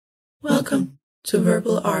Welcome to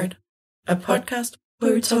Verbal Art, a podcast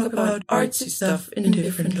where we talk about artsy stuff in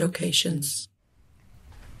different locations.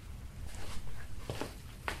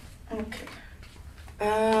 Okay.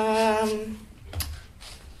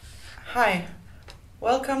 Hi.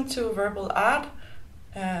 Welcome to Verbal Art,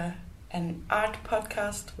 an art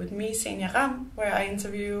podcast with me, Senja Ram, where I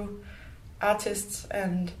interview artists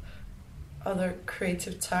and other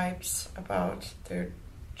creative types about their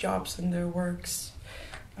jobs and their works.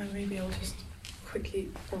 And maybe I'll just quickly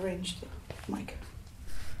arrange the mic.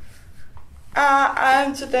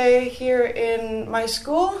 I'm today here in my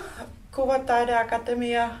school, Kuvatide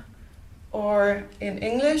Akademia, or in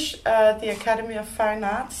English, the Academy of Fine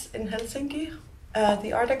Arts in Helsinki,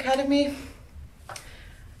 the Art Academy.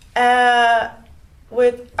 I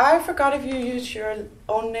forgot if you use your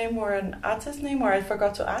own name or an artist name, or I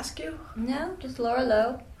forgot to ask you. No, just Laura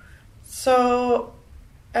Lowe. So,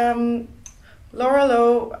 Laura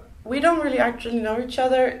Lowe, we don't really actually know each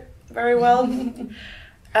other very well.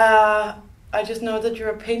 I just know that you're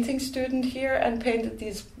a painting student here and painted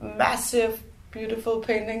these massive, beautiful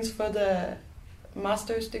paintings for the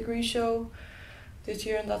master's degree show this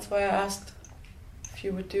year, and that's why I asked if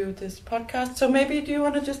you would do this podcast. So maybe do you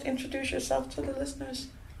want to just introduce yourself to the listeners?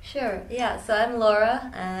 Sure, yeah, so I'm Laura,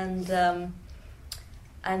 and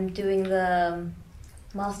I'm doing the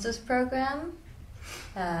master's program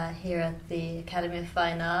here at the Academy of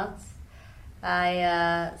Fine Arts.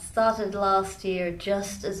 I started last year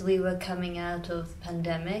just as we were coming out of the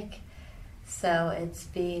pandemic, so it's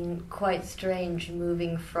been quite strange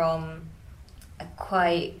moving from a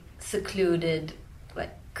quite secluded,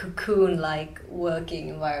 like cocoon-like working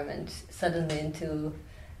environment suddenly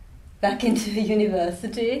back into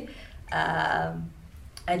university. I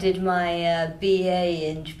did my BA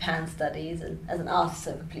in Japan studies, and as an artist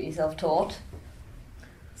I'm completely self-taught.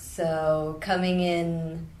 So coming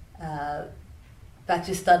in back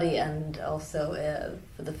to study, and also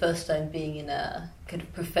for the first time being in a kind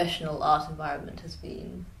of professional art environment has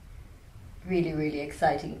been really, really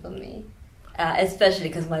exciting for me. Especially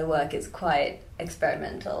because my work is quite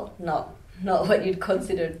experimental, not what you'd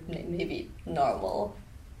consider maybe normal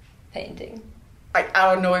painting. I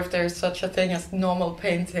don't know if there's such a thing as normal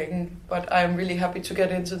painting, but I'm really happy to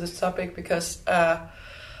get into this topic because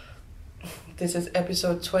this is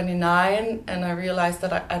episode 29, and I realized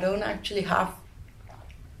that I don't actually have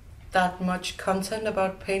that much content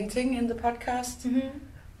about painting in the podcast. Mm-hmm.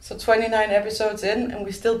 So 29 episodes in, and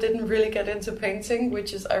we still didn't really get into painting,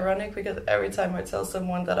 which is ironic because every time I tell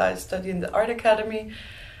someone that I study in the Art Academy,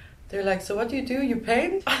 they're like, so what do? You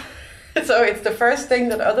paint? So it's the first thing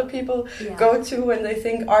that other people go to when they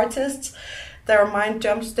think artists. Their mind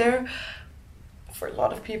jumps there, for a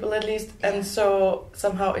lot of people at least. Yeah. And so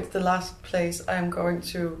somehow it's the last place I'm going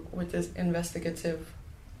to with this investigative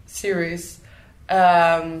series.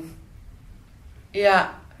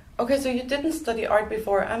 Okay, so you didn't study art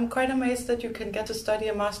before. I'm quite amazed that you can get to study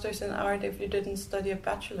a master's in art if you didn't study a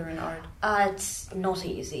bachelor in art. It's not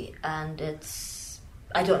easy, and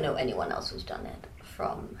I don't know anyone else who's done it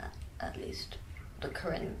from at least the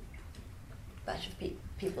current batch of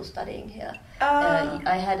people studying here.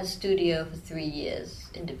 I had a studio for 3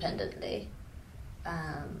 years independently.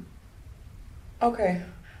 Okay.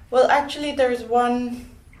 Well, actually, there's one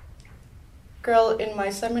girl in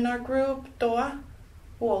my seminar group, Doa,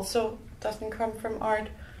 who also doesn't come from art.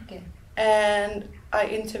 Okay. And I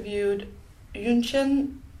interviewed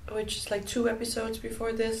Yunchen, which is like 2 episodes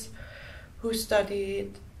before this, who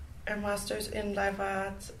studied a master's in live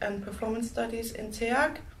art and performance studies in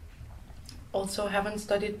TEAG. Also haven't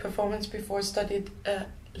studied performance before, studied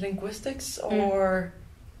linguistics or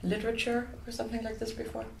literature or something like this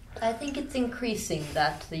before. I think it's increasing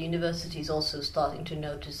that the university is also starting to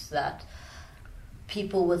notice that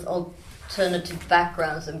people with alternative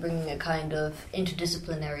backgrounds and bringing a kind of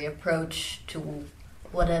interdisciplinary approach to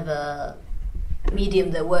whatever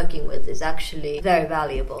medium they're working with is actually very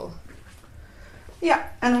valuable. Yeah,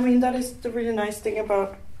 and I mean that is the really nice thing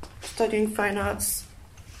about studying fine arts,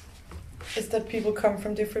 is that people come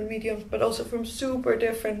from different mediums but also from super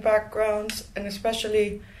different backgrounds, and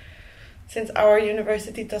especially since our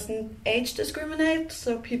university doesn't age discriminate,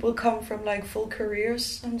 so people come from like full careers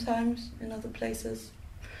sometimes in other places.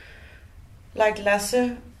 Like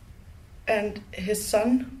Lasse and his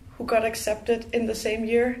son, who got accepted in the same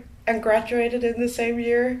year and graduated in the same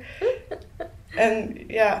year. And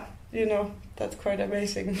yeah, you know, that's quite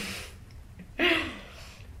amazing.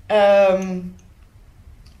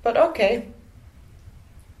 But okay.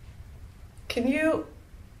 Can you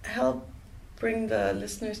help bring the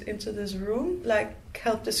listeners into this room? Like,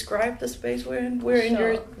 help describe the space we're in? We're in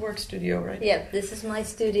your Sure. work studio, right? Yeah, this is my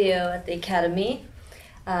studio at the Academy,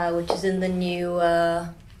 which is in the new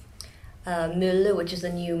Mülle, which is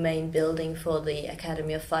the new main building for the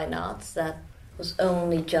Academy of Fine Arts that was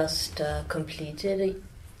only just completed a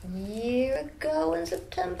year ago in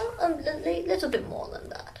September. A little bit more than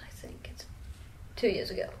that, I think. It's 2 years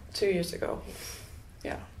ago. 2 years ago.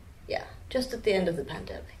 Yeah. Yeah, just at the end of the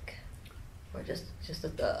pandemic. Or just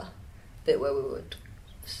at the bit where we were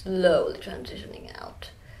slowly transitioning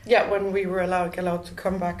out. Yeah, when we were allowed to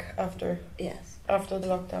come back after Yes. the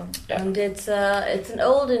lockdown. Yeah. And it's an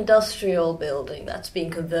old industrial building that's been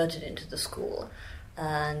converted into the school.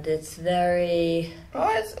 And it's very...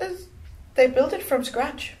 Oh, they built it from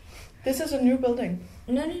scratch. This is a new building.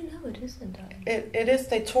 No, it isn't. It is.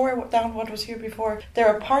 They tore down what was here before. There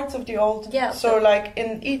are parts of the old. Yeah. So like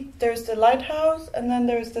there's the lighthouse, and then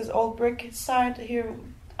there's this old brick side here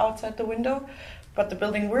outside the window. But the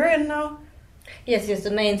building we're in now. Yes,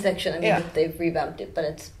 the main section. I mean, Yeah. they've revamped it, but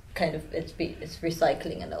it's kind of it's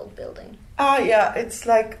recycling an old building. Yeah. It's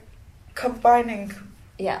like combining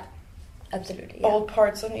Yeah, absolutely. Yeah. old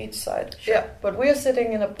parts on each side. Yeah. But we're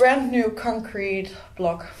sitting in a brand new concrete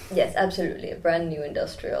block. Yes, absolutely. A brand new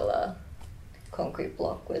industrial concrete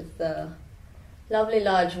block with lovely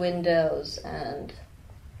large windows and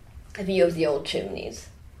a view of the old chimneys.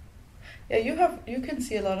 Yeah, you can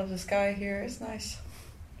see a lot of the sky here. It's nice.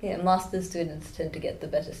 Yeah, master students tend to get the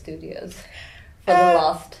better studios for the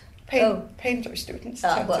last... Painter students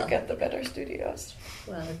Ah, tend well. to get the better studios.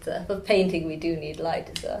 Well, for painting we do need light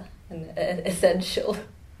as an essential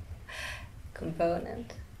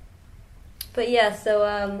component. But yeah, so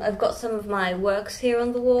I've got some of my works here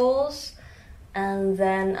on the walls, and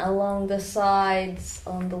then along the sides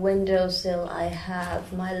on the windowsill I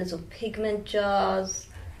have my little pigment jars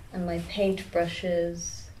and my paint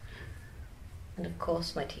brushes, and of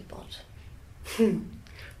course my teapot.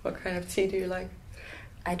 What kind of tea do you like?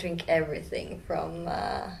 I drink everything from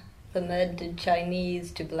fermented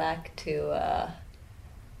Chinese to black to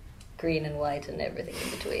green and white and everything in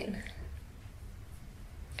between.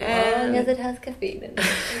 As long as it has caffeine in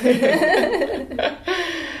it.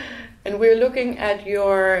 And we're looking at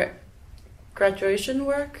your graduation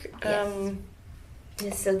work.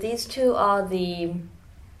 Yes, so these two are the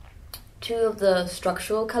two of the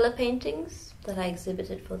structural color paintings that I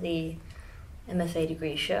exhibited for the MFA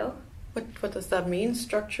degree show. What does that mean?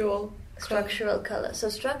 Structural color. So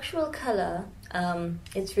structural color,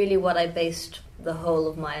 it's really what I based the whole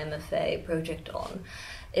of my MFA project on,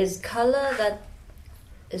 is color that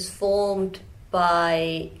is formed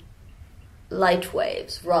by light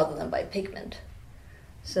waves rather than by pigment.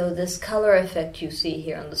 So this color effect you see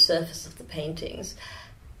here on the surface of the paintings,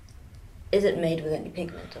 is it made with any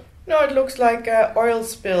pigment? No, it looks like an oil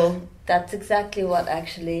spill. That's exactly what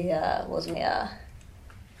actually was my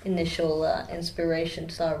initial inspiration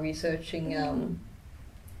to start researching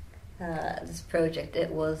this project.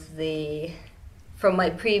 It was from my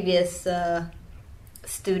previous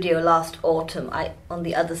studio last autumn. On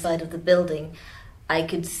the other side of the building, I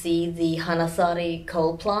could see the Hanasari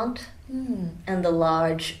coal plant and the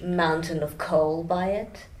large mountain of coal by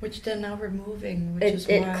it. Which they're now removing,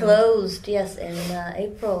 It closed, yes, in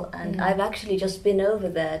April, and I've actually just been over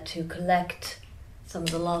there to collect some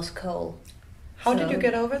of the last coal. How did you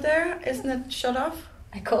get over there? Isn't it shut off?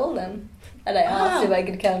 I called them and I asked if I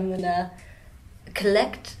could come and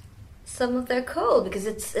collect some of their coal, because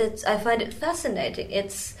it's I find it fascinating.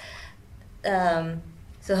 It's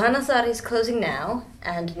so Hanasari is closing now,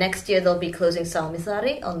 and next year they'll be closing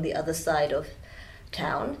Salmisari on the other side of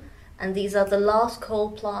town, and these are the last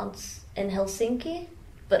coal plants in Helsinki,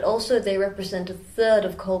 but also they represent a third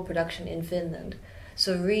of coal production in Finland.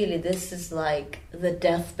 So really this is like the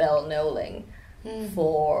death bell knolling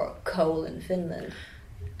for coal in Finland,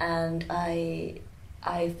 and I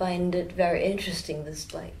find it very interesting,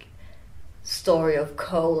 this like story of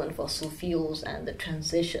coal and fossil fuels and the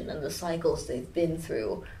transition and the cycles they've been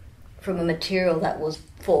through from a material that was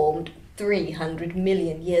formed 300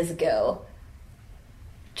 million years ago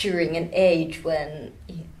during an age when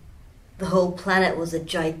the whole planet was a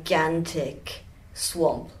gigantic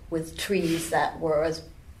swamp with trees that were as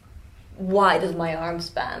wide as my arm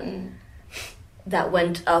span, that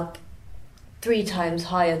went up 3 times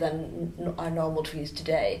higher than our normal trees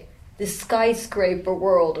today. This skyscraper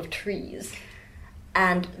world of trees.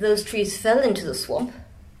 And those trees fell into the swamp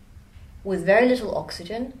with very little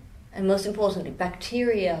oxygen, and most importantly,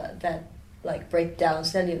 bacteria that like break down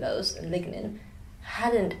cellulose and lignin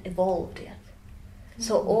hadn't evolved yet.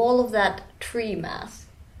 So all of that tree mass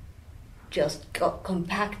just got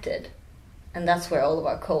compacted And that's where all of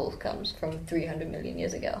our coal comes from 300 million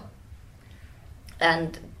years ago.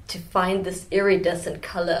 And to find this iridescent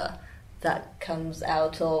color that comes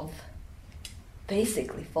out of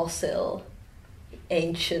basically fossil,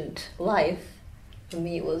 ancient life, for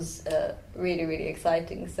me was really, really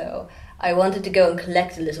exciting. So I wanted to go and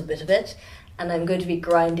collect a little bit of it, and I'm going to be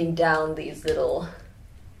grinding down these little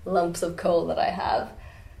lumps of coal that I have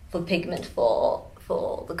for pigment for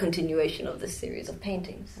the continuation of this series of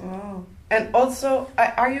paintings. Wow. And also,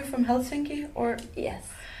 are you from Helsinki? Or Yes.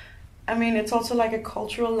 I mean, it's also like a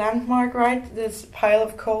cultural landmark, right? This pile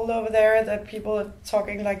of coal over there that people are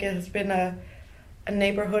talking like it has been a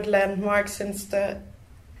neighborhood landmark since the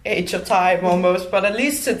age of time almost, but at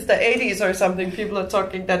least since the 80s or something, people are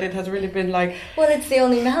talking that it has really been like... Well, it's the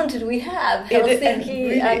only mountain we have.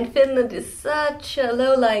 Helsinki and Finland is such a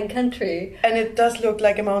low-lying country. And it does look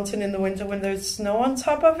like a mountain in the winter when there's snow on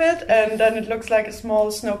top of it, and then it looks like a small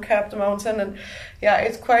snow-capped mountain, and yeah,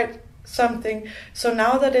 it's quite something. So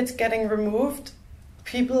now that it's getting removed,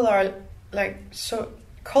 people are like so...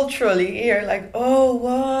 culturally here, like, oh,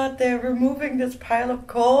 what, they're removing this pile of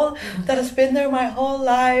coal that has been there my whole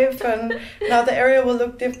life, and now the area will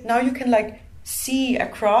look different. Now you can like see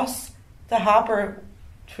across the harbor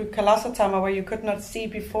to Kalasatama where you could not see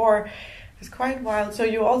before. It's quite wild. So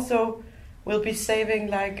you also will be saving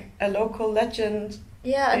like a local legend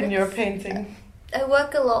in your painting. I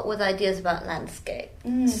work a lot with ideas about landscape,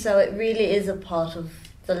 so it really is a part of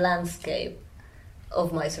the landscape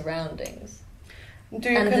of my surroundings.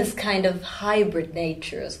 This kind of hybrid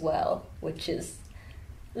nature as well, which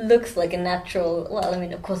looks like a natural, well, I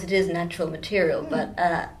mean, of course it is natural material, but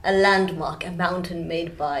a landmark, a mountain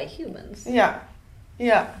made by humans. Yeah.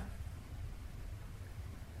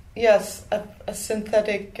 Yes, a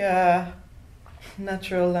synthetic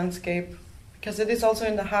natural landscape, because it is also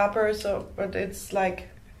in the harbor, but it's like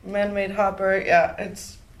man-made harbor. Yeah,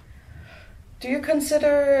 it's... Do you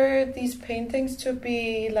consider these paintings to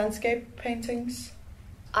be landscape paintings?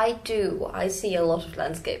 I do. I see a lot of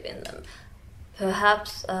landscape in them.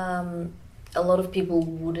 Perhaps a lot of people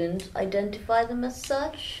wouldn't identify them as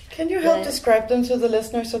such. Can you help describe them to the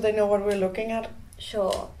listeners so they know what we're looking at?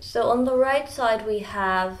 Sure. So on the right side we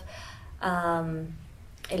have a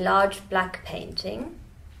large black painting.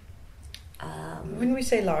 When we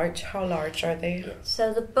say large, how large are they?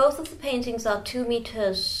 So both of the paintings are 2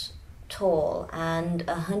 meters tall and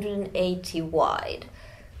 180 wide.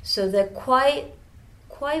 So they're quite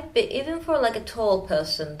big, even for like a tall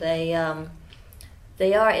person. They are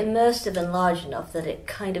immersive and large enough that it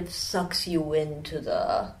kind of sucks you into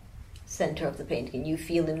the center of the painting. You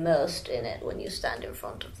feel immersed in it when you stand in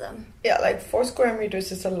front of them. Yeah, like 4 square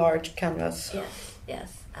meters is a large canvas.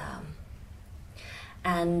 Yes.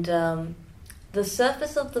 The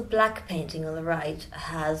surface of the black painting on the right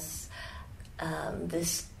has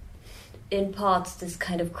this, in parts, this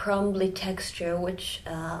kind of crumbly texture, which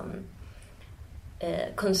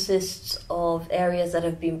consists of areas that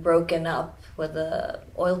have been broken up, where the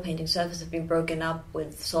oil painting surface has been broken up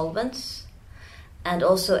with solvents, and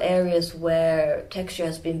also areas where texture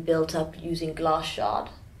has been built up using glass shard.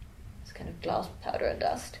 It's kind of glass powder and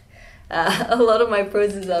dust. A lot of my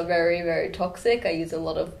processes are very, very toxic. I use a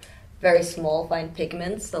lot of very small, fine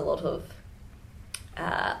pigments, a lot of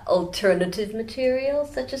alternative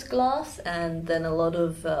materials such as glass, and then a lot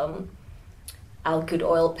of alkyd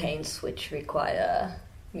oil paints, which require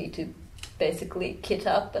me to basically kit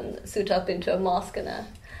up and suit up into a mask and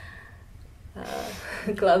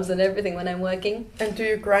gloves and everything when I'm working. And do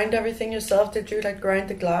you grind everything yourself? Did you like grind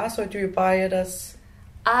the glass, or do you buy it as...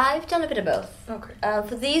 I've done a bit of both. Okay.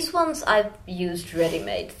 For these ones, I've used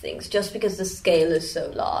ready-made things, just because the scale is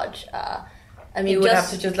so large. I mean, you would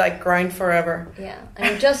have to just like grind forever. Yeah,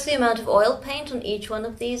 I mean, just the amount of oil paint on each one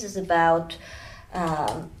of these is about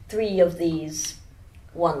 3 of these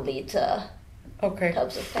 1 liter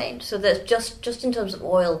tubs of paint. So there's just in terms of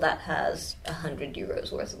oil, that has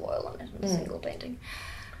 €100 worth of oil on it on a single painting.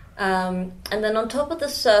 And then on top of the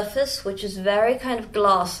surface, which is very kind of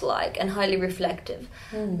glass-like and highly reflective,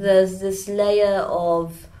 there's this layer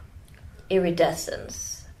of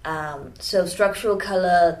iridescence. So structural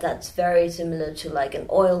color that's very similar to like an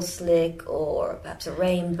oil slick or perhaps a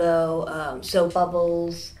rainbow, soap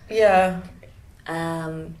bubbles. Yeah.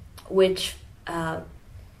 Which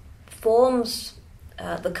forms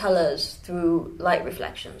the colors through light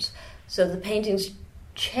reflections. So the paintings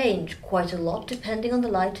change quite a lot depending on the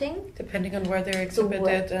lighting. Depending on where they're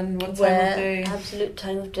exhibited and what time of day. Absolute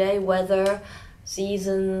time of day, weather,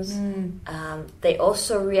 seasons. They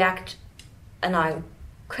also react and are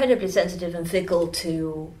incredibly sensitive and fickle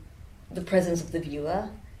to the presence of the viewer.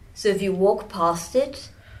 So if you walk past it,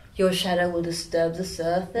 your shadow will disturb the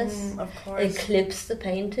surface. Of course. Eclipse the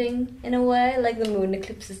painting in a way, like the moon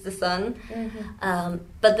eclipses the sun.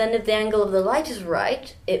 But then if the angle of the light is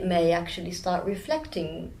right, it may actually start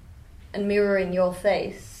reflecting and mirroring your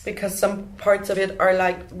face. Because some parts of it are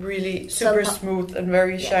like really super smooth and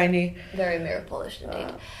very shiny. Very mirror polished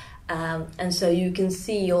indeed. And so you can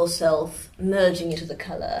see yourself merging into the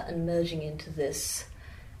colour and merging into this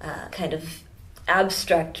kind of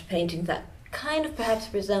abstract painting that kind of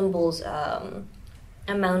perhaps resembles a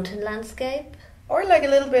mountain landscape. Or like a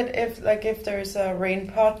little bit if there's a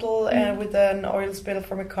rain puddle with an oil spill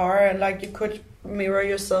from a car, and like you could mirror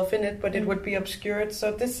yourself in it, but it would be obscured.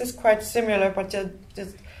 So this is quite similar, but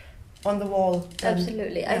just on the wall.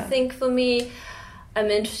 Absolutely. I think for me, I'm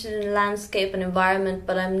interested in landscape and environment,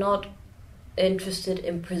 but I'm not interested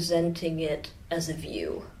in presenting it as a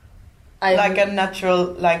view. Like a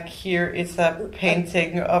natural, like here it's a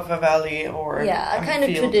painting of a valley or a kind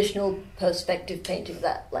field. Of traditional perspective painting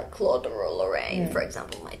that like Claude or Lorraine, for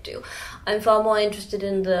example, might do. I'm far more interested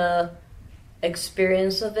in the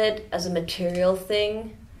experience of it as a material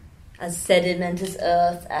thing, as sediment, as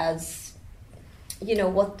earth, as, you know,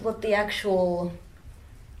 what the actual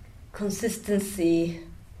consistency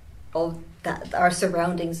of that our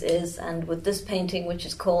surroundings is. And with this painting, which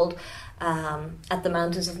is called At the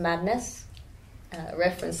Mountains of Madness,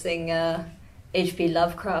 referencing H.P.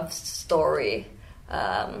 Lovecraft's story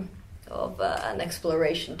of an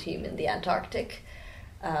exploration team in the Antarctic.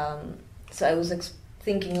 So I was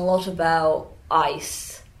thinking a lot about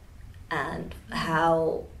ice and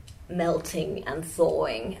how melting and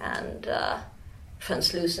thawing and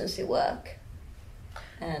translucency work.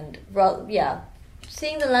 And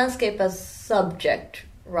seeing the landscape as subject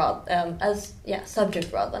rather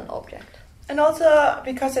than object. And also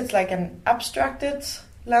because it's like an abstracted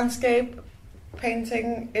landscape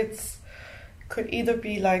painting, it's could either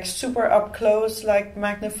be like super up close, like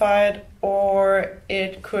magnified, or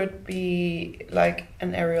it could be like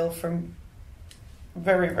an aerial from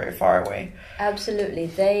very, very far away. Absolutely.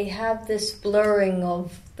 They have this blurring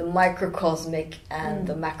of the microcosmic and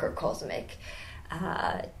the macrocosmic.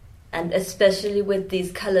 And especially with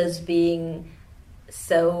these colors being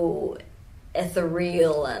so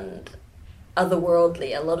ethereal and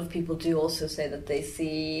otherworldly, a lot of people do also say that they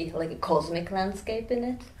see like a cosmic landscape in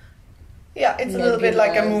it. Yeah, it's a little bit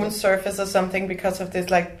like a moon surface or something because of this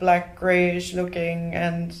like black grayish looking,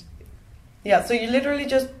 and yeah, so you literally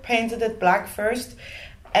just painted it black first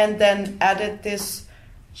and then added this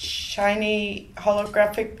shiny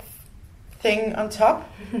holographic thing on top?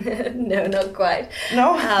 No, not quite.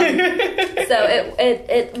 No? So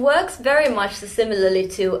it works very much similarly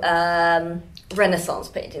to Renaissance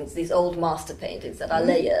paintings, these old master paintings that are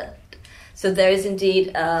layered. So there is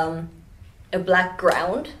indeed a black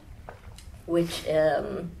ground, which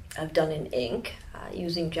I've done in ink,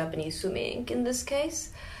 using Japanese sumi ink in this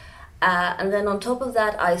case. And then on top of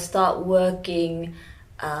that, I start working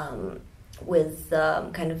with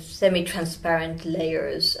kind of semi-transparent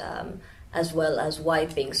layers, as well as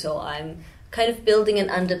wiping. So I'm kind of building an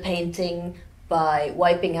underpainting by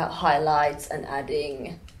wiping out highlights and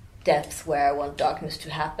adding depth where I want darkness to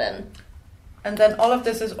happen. And then all of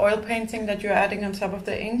this is oil painting that you're adding on top of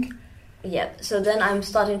the ink? Yep. So then I'm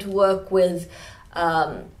starting to work with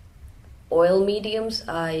oil mediums.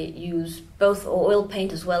 I use both oil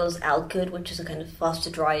paint as well as alkyd, which is a kind of faster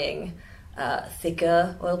drying,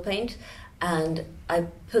 thicker oil paint. And I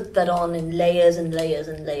put that on in layers and layers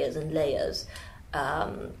and layers and layers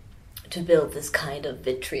to build this kind of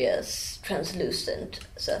vitreous, translucent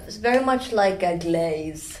surface. Very much like a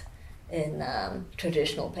glaze in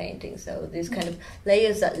traditional painting. So these kind of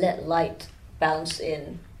layers that let light bounce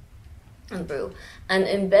in and through. And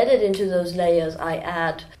embedded into those layers, I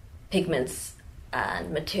add pigments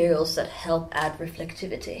and materials that help add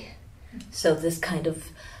reflectivity. So this kind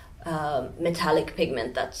of metallic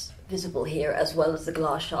pigment that's visible here, as well as the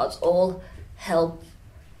glass shards, all help.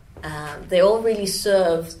 They all really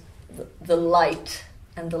serve the light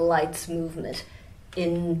and the light's movement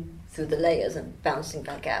in through the layers and bouncing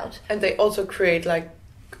back out. And they also create like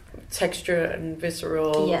texture and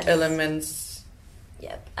visceral elements.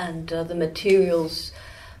 Yep, and the materials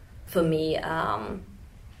for me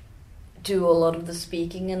do a lot of the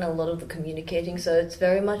speaking and a lot of the communicating. So it's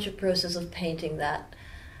very much a process of painting that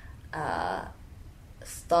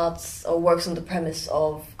starts or works on the premise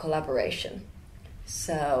of collaboration.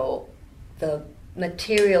 So the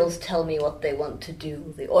materials tell me what they want to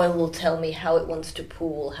do. The oil will tell me how it wants to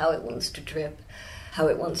pool, how it wants to drip, how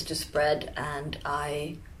it wants to spread, and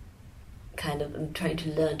I kind of am trying to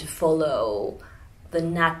learn to follow the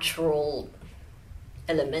natural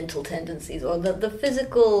elemental tendencies or the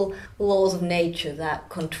physical laws of nature that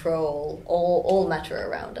control all matter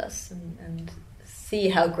around us, and see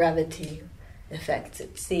how gravity affects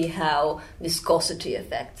it, see how viscosity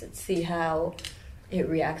affects it, see how it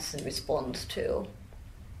reacts and responds to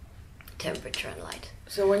temperature and light.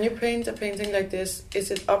 So when you paint a painting like this,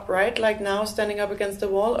 is it upright, like now, standing up against the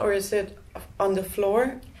wall, or is it on the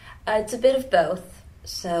floor? It's a bit of both.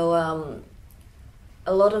 So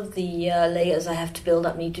a lot of the layers I have to build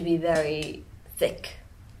up need to be very thick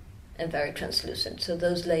and very translucent. So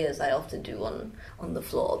those layers I often do on the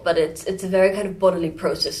floor. But it's a very kind of bodily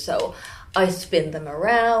process. So I spin them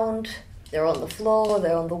around. They're on the floor,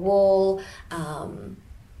 they're on the wall.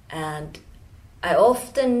 And I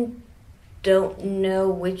often don't know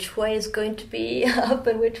which way is going to be up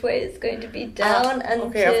and which way is going to be down until...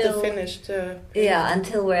 Okay, after finished. Yeah,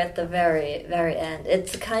 until we're at the very, very end.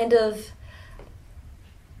 It's a kind of...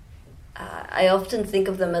 I often think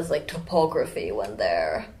of them as like topography when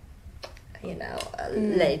they're,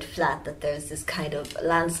 laid flat, that there's this kind of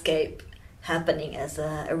landscape happening as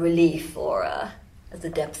a relief or as a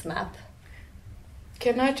depth map.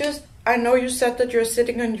 I know you said that you're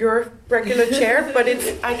sitting on your regular chair, but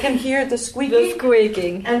I can hear the squeaking. The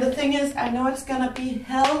squeaking. And the thing is, I know it's gonna be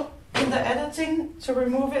hell in the editing to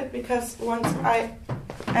remove it, because once I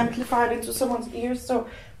amplify it into someone's ears, so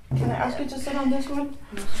can I ask you to sit on this one?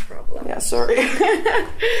 No problem. Yeah, sorry.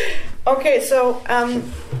 Okay, so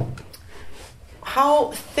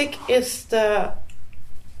how thick is the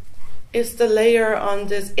layer on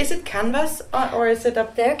this? Is it canvas or is it a...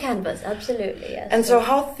 They're canvas, absolutely, yes. And so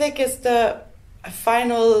how thick is the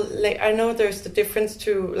final layer? I know there's the difference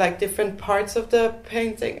to like different parts of the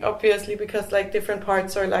painting, obviously, because like different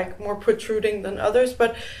parts are like more protruding than others,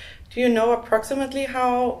 but do you know approximately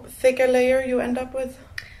how thick a layer you end up with?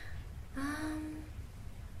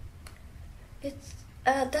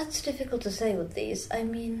 That's difficult to say with these. I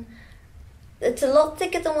mean, it's a lot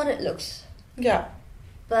thicker than what it looks. Yeah.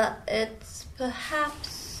 But it's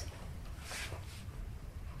perhaps...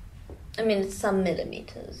 it's some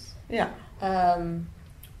millimeters. Yeah.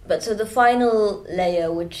 But so the final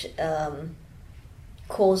layer, which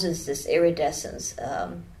causes this iridescence,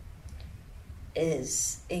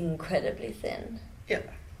 is incredibly thin. Yeah.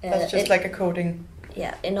 That's just like a coating.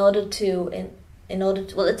 Yeah. In order to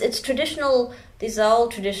well, it's traditional. These are all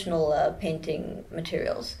traditional painting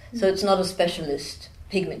materials. Mm-hmm. So it's not a specialist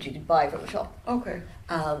pigment you could buy from a shop. Okay.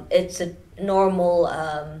 It's a normal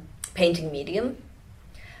painting medium,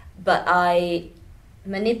 but I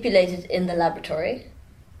manipulate it in the laboratory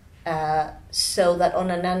so that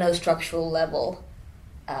on a nanostructural level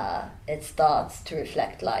it starts to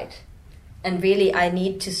reflect light. And really I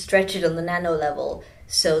need to stretch it on the nano level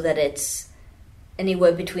so that it's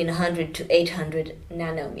anywhere between 100 to 800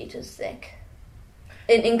 nanometers thick.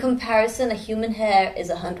 In comparison, a human hair is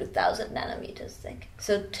 100,000 nanometers thick.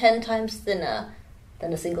 So 10 times thinner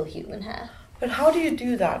than a single human hair. But how do you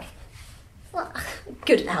do that? Well,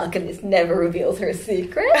 good alchemist never reveals her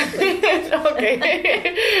secret.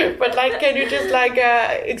 Okay. But like, can you just like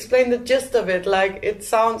explain the gist of it? Like, it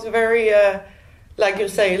sounds very, like you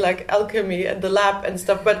say, like alchemy and the lab and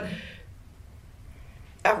stuff. But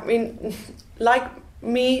I mean, like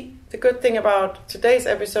me, the good thing about today's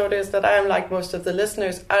episode is that I am like most of the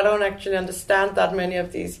listeners. I don't actually understand that many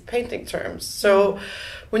of these painting terms. So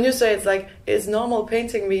when you say it's normal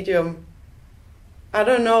painting medium, I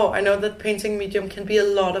don't know. I know that painting medium can be a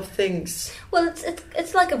lot of things. Well,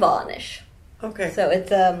 it's like a varnish. Okay. So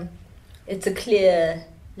it's a clear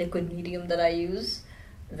liquid medium that I use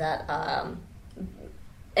that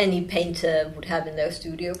any painter would have in their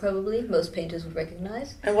studio, probably. Most painters would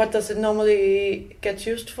recognize. And what does it normally get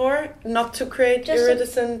used for? Not to create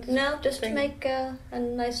iridescent... Just to make a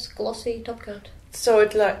nice glossy top coat. So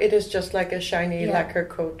it is just like a shiny lacquer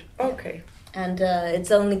coat. Okay. And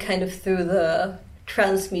it's only kind of through the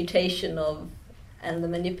transmutation and the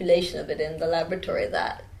manipulation of it in the laboratory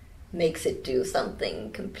that makes it do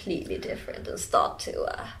something completely different and start to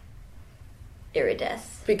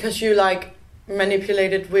iridesce. Because you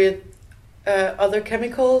manipulate it with other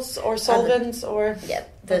chemicals or solvents or... Yeah,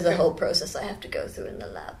 there's a whole process I have to go through in the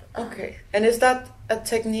lab. Okay. And is that a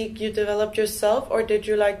technique you developed yourself, or did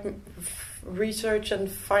you research and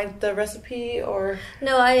find the recipe, or...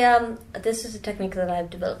 No, this is a technique that I've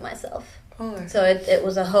developed myself. Oh, okay. So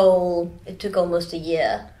it took almost a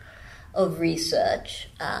year of research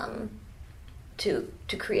to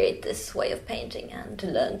create this way of painting, and to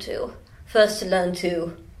learn to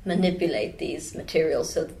manipulate these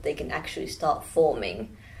materials so that they can actually start forming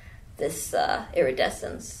this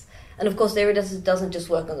iridescence. And of course, the iridescence doesn't just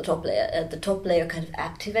work on the top layer. The top layer kind of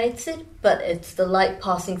activates it, but it's the light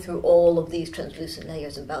passing through all of these translucent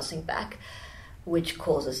layers and bouncing back, which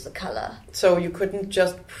causes the color. So you couldn't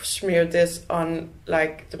just smear this on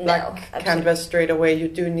like the black canvas straight away. You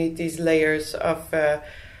do need these layers of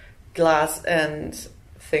glass and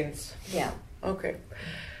things. Yeah. Okay.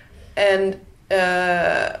 And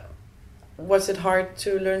was it hard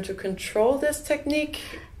to learn to control this technique?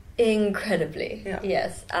 Incredibly, yeah.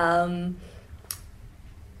 Yes.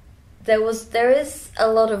 There is a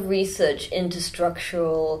lot of research into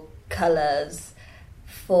structural colors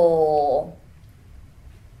for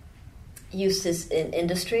uses in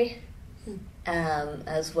industry,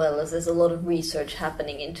 as well as there's a lot of research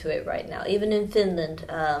happening into it right now. Even in Finland,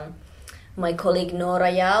 my colleague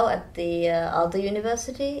Noora Yao at the Aalto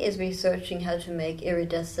University is researching how to make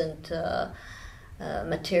iridescent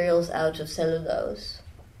materials out of cellulose.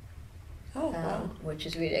 Wow. Which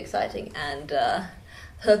is really exciting, and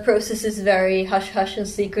her process is very hush-hush and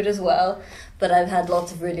secret as well, but I've had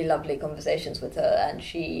lots of really lovely conversations with her, and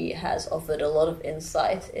she has offered a lot of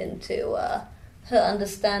insight into her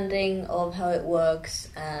understanding of how it works,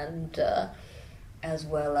 and as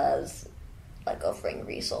well as like offering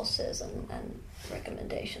resources and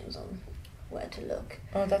recommendations on where to look.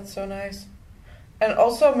 Oh, that's so nice. And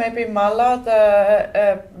also maybe Mala,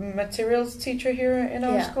 the materials teacher here in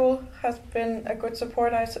our school, has been a good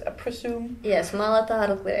support, I presume. Yes, Mala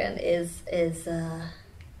Taruklian is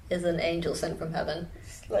an angel sent from heaven.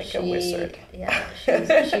 It's like a wizard. Yeah,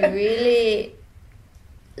 she really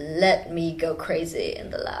let me go crazy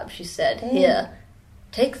in the lab. She said, "Here,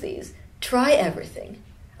 take these, try everything.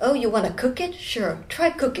 Oh, you want to cook it? Sure,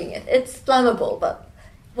 try cooking it. It's flammable, but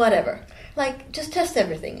whatever. Like, just test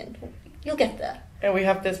everything and you'll get there." And we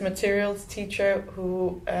have this materials teacher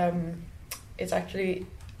who is actually,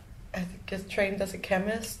 I think, is trained as a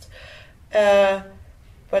chemist,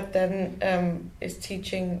 but then is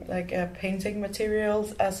teaching like painting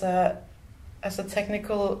materials as a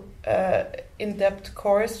technical in-depth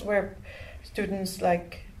course where students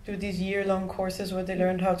like do these year-long courses where they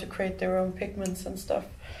learn how to create their own pigments and stuff.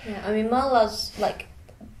 Yeah, I mean, Mala's like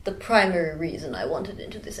the primary reason I wanted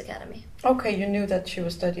into this academy. Okay, you knew that she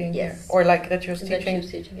was studying here, Yes. or like that she was teaching. That she was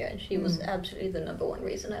teaching here, and she was absolutely the number one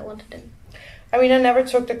reason I wanted in. I mean, I never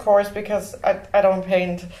took the course because I don't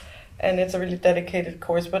paint, and it's a really dedicated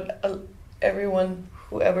course. But everyone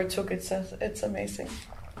who ever took it says it's amazing.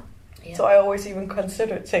 Yeah. So I always even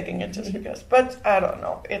considered taking it just because. But I don't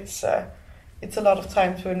know. It's a lot of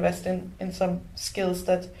time to invest in some skills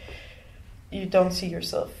that you don't see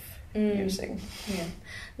yourself using. Yeah.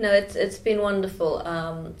 No, it's been wonderful.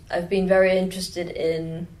 I've been very interested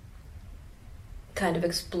in kind of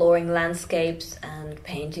exploring landscapes and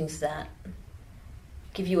paintings that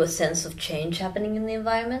give you a sense of change happening in the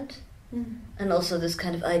environment. And also this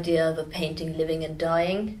kind of idea of a painting living and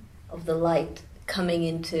dying, of the light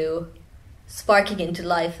sparking into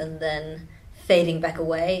life and then fading back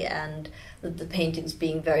away, and the paintings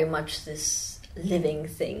being very much this living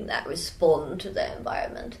thing that respond to their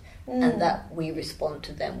environment. And that we respond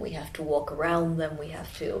to them. We have to walk around them. We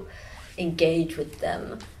have to engage with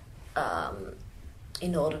them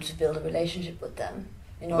in order to build a relationship with them,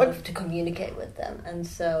 in order to communicate with them. And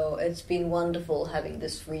so it's been wonderful having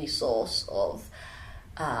this resource of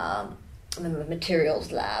the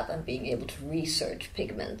materials lab and being able to research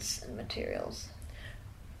pigments and materials.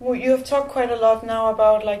 Well, you have talked quite a lot now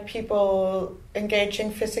about like people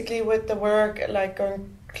engaging physically with the work, like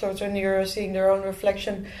going closer nearer, seeing their own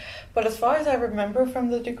reflection. But as far as I remember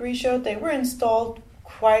from the degree show, they were installed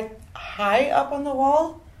quite high up on the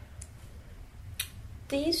wall.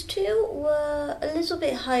 These two were a little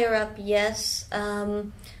bit higher up, yes.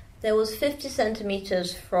 There was 50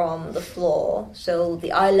 centimeters from the floor, so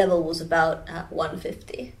the eye level was about at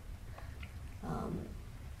 150.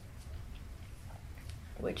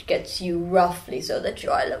 Which gets you roughly so that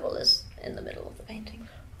your eye level is in the middle of the painting.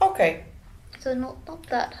 Okay. So not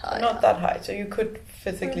that high. Not that high, so you could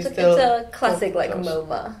physically it's still... It's a classic like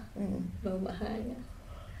MoMA. MoMA hang.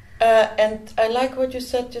 And I like what you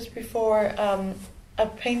said just before, a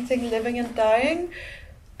painting living and dying.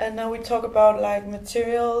 And now we talk about like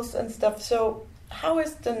materials and stuff. So how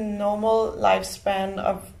is the normal lifespan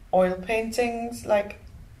of oil paintings? Like,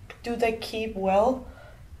 do they keep well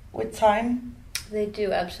with time? They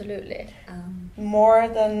do, absolutely. More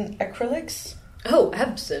than acrylics? Oh,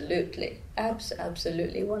 absolutely.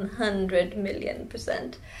 Absolutely, 100 million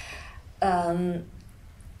 %.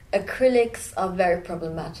 Acrylics are very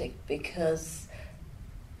problematic because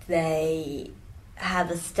they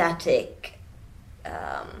have a static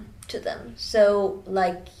to them. So,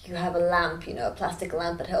 like you have a lamp, a plastic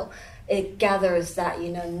lamp at home. it gathers that,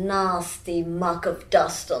 nasty muck of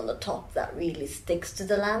dust on the top that really sticks to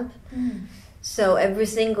the lamp. So every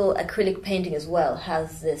single acrylic painting as well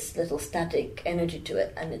has this little static energy to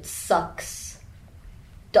it, and it sucks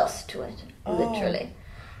dust to it, literally.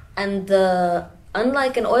 And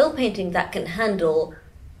unlike an oil painting that can handle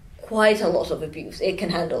quite a lot of abuse, it can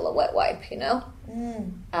handle a wet wipe,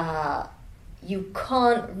 you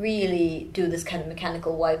can't really do this kind of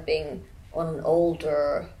mechanical wiping on an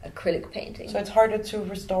older acrylic painting. So it's harder to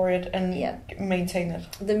restore it and maintain it.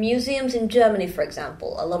 The museums in Germany, for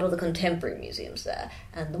example, a lot of the contemporary museums there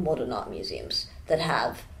and the modern art museums that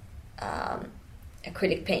have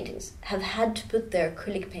acrylic paintings have had to put their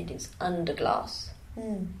acrylic paintings under glass.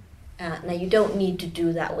 Now, you don't need to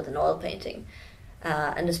do that with an oil painting.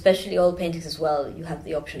 And especially oil paintings as well, you have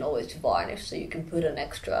the option always to varnish, so you can put an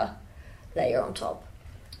extra layer on top.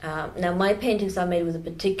 Now, my paintings are made with a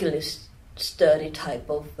particularly sturdy type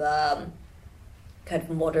of kind of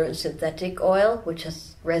modern synthetic oil, which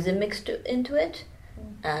has resin mixed into it.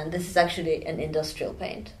 And this is actually an industrial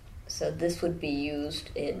paint. So this would be used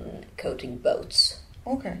in coating boats.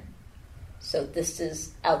 Okay. So this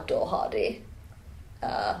is outdoor hardy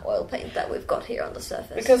oil paint that we've got here on the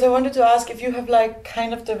surface. Because I wanted to ask if you have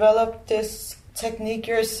kind of developed this technique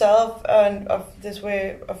yourself and of this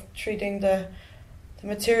way of treating the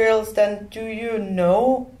materials, then do you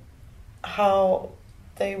know how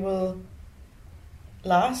they will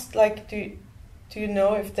last? Do you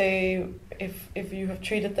know if you have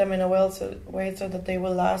treated them in a way so that they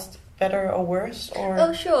will last better or worse? Or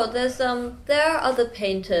oh, sure. There are other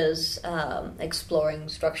painters exploring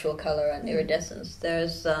structural color and iridescence.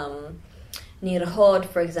 There's Nira Hod,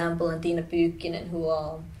 for example, and Dina Pykinen, who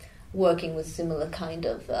are working with similar kind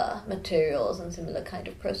of materials and similar kind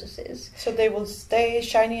of processes. So they will stay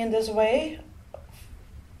shiny in this way?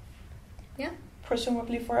 Yeah.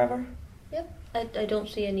 Presumably forever? Yep. I don't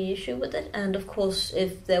see any issue with it. And of course,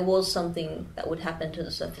 if there was something that would happen to the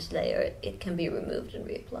surface layer, it can be removed and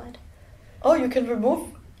reapplied. Oh, you can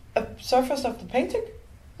remove a surface of the painting?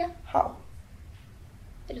 Yeah. How?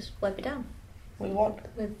 You just wipe it down. With what?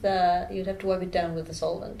 You'd have to wipe it down with a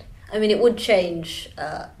solvent. I mean, it would change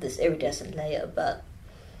this iridescent layer, but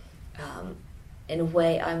in a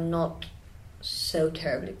way, I'm not so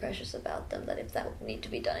terribly precious about them that if that would need to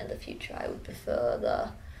be done in the future, I would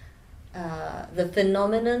prefer the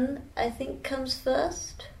phenomenon, I think, comes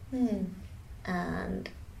first. And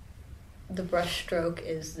the brush stroke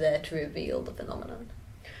is there to reveal the phenomenon.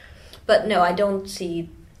 But no, I don't see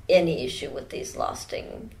any issue with these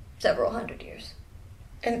lasting several hundred years.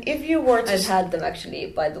 And if you were to... I've had them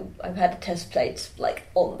actually I've had the test plates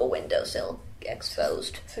on the windowsill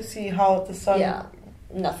exposed. To see how the sun... Yeah,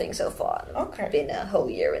 nothing so far. Okay. Been a whole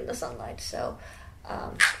year in the sunlight, so...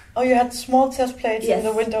 oh, you had small test plates in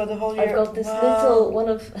the window the whole year? I've got this little one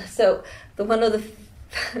of... So, one of the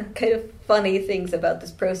kind of funny things about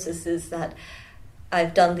this process is that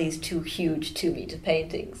I've done these two huge 2-meter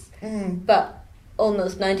paintings. But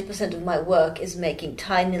almost 90% of my work is making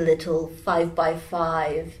tiny little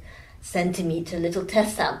 5x5 centimeter little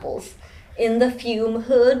test samples in the fume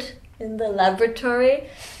hood in the laboratory.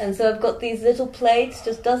 And so I've got these little plates,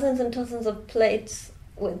 just dozens and dozens of plates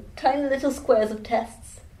with tiny little squares of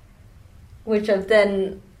tests, which I've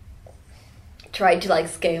then tried to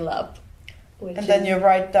scale up. And then you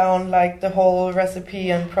write down the whole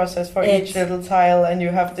recipe and process for each little tile, and you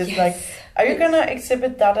have this Are you gonna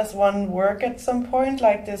exhibit that as one work at some point?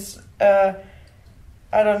 This, I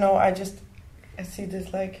don't know. I see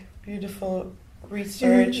this beautiful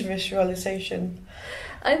research visualization.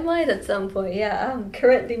 I might at some point. Yeah.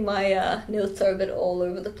 Currently my notes are a bit all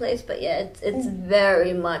over the place, but yeah, it's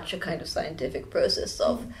very much a kind of scientific process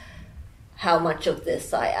of. How much of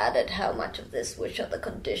this I added, how much of this, which are the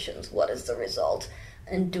conditions, what is the result,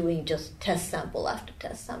 and doing just test sample after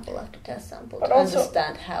test sample after test sample to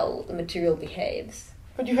understand how the material behaves.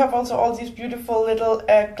 But you have also all these beautiful little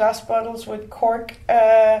glass bottles with cork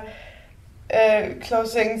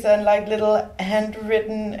closings and little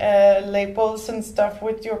handwritten labels and stuff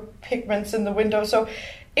with your pigments in the window. So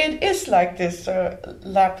it is this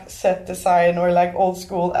lab set design or old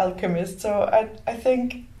school alchemist. So I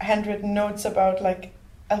think handwritten notes about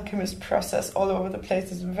alchemist process all over the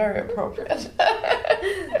place is very appropriate.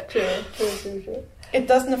 True. It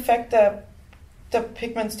doesn't affect the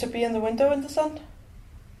pigments to be in the window in the sun?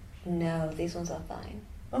 No, these ones are fine.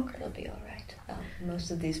 Okay. They'll be all right. Most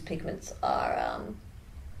of these pigments are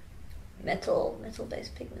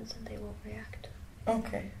metal-based pigments, and they won't react.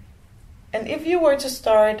 Okay. And if you were to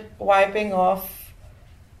start wiping off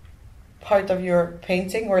part of your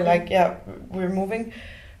painting or removing,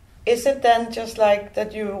 is it then just like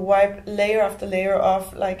that you wipe layer after layer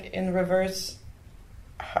off, like in reverse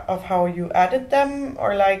of how you added them,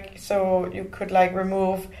 or like so you could like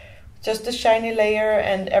remove just the shiny layer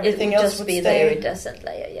and everything else would be stay? the iridescent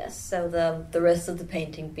layer, yes. So the rest of the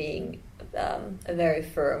painting being a very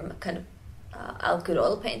firm kind of alkyd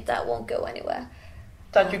oil paint that won't go anywhere.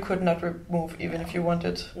 That you could not remove even if you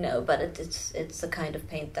wanted? No, but it's a kind of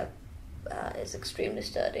paint that is extremely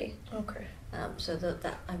sturdy. Okay. So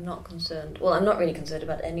that I'm not concerned. Well, I'm not really concerned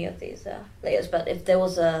about any of these layers, but if there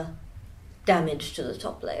was a damage to the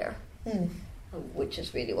top layer, which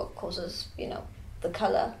is really what causes, the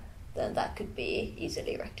color, then that could be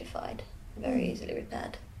easily rectified, very easily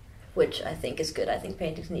repaired, which I think is good. I think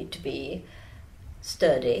paintings need to be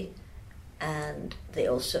sturdy, and they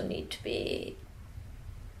also need to be,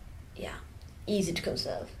 easy to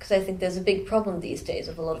conserve. Because I think there's a big problem these days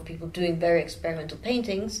of a lot of people doing very experimental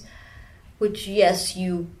paintings, which, yes,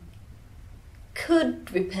 you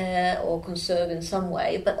could repair or conserve in some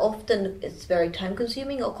way, but often it's very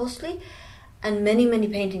time-consuming or costly, and many, many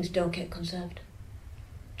paintings don't get conserved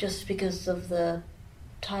just because of the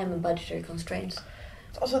time and budgetary constraints.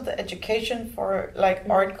 Also, the education for like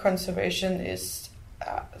art conservation is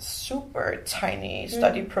a super tiny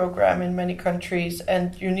study program in many countries,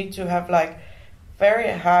 and you need to have like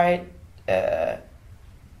very high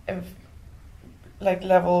like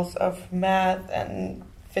levels of math and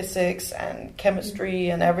physics and chemistry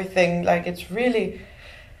and everything. Like it's really,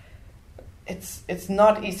 it's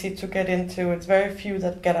not easy to get into. It's very few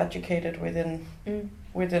that get educated within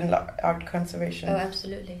art conservation. Oh,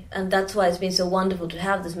 absolutely. And that's why it's been so wonderful to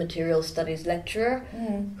have this material studies lecturer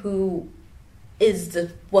who is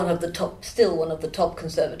one of the top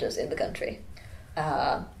conservators in the country,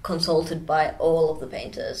 consulted by all of the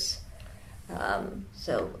painters.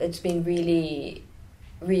 So it's been really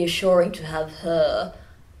reassuring to have her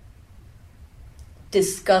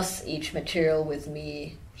discuss each material with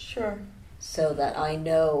me. Sure. So that I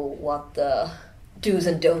know what the do's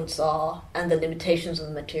and don'ts are and the limitations of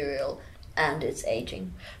the material and its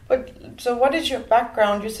aging. But so what is your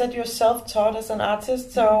background? You said you're self-taught as an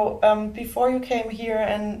artist. So before you came here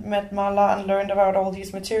and met Marla and learned about all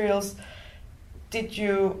these materials, did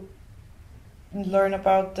you learn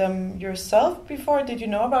about them yourself before? Did you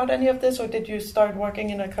know about any of this, or did you start working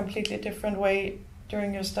in a completely different way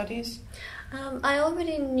during your studies? I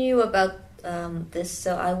already knew about this,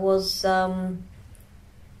 so I was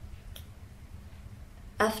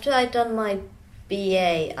after I'd done my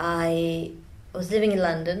BA, I was living in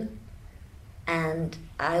London, and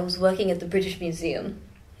I was working at the British Museum,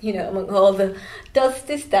 among all the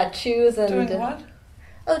dusty statues and doing what?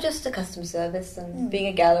 Oh, just a custom service and being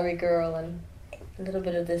a gallery girl and a little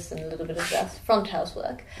bit of this and a little bit of that, front house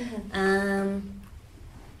work.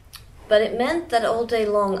 But it meant that all day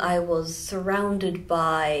long I was surrounded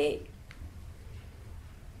by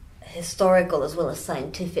historical as well as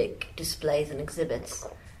scientific displays and exhibits,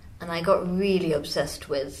 and I got really obsessed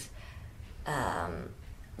with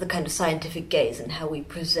the kind of scientific gaze and how we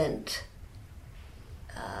present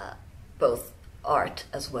both art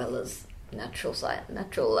as well as natural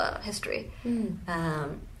history.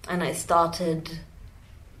 And I started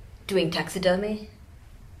doing taxidermy,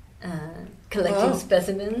 collecting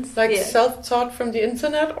specimens. Like self-taught from the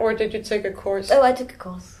internet, or did you take a course? Oh, I took a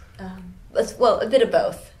course. Well, a bit of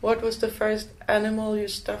both. What was the first animal you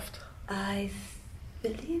stuffed? I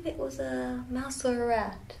believe it was a mouse or a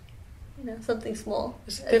rat. Something small.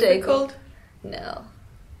 Is it difficult? No.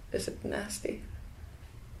 Is it nasty?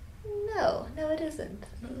 No, it isn't.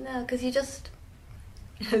 No, because you just...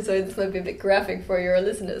 Sorry, this might be a bit graphic for your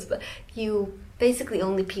listeners, but you basically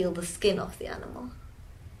only peel the skin off the animal.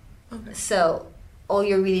 Okay. So all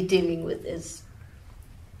you're really dealing with is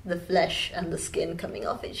the flesh and the skin coming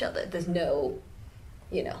off each other. There's no,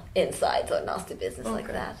 insides or nasty business like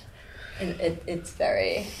that. And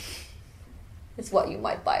it's what you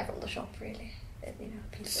might buy from the shop, really.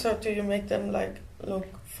 So do you make them look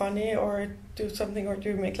funny or do something, or do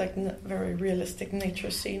you make very realistic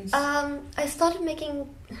nature scenes? I started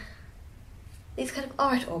making these kind of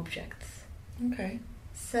art objects. Okay.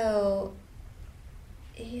 So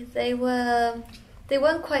they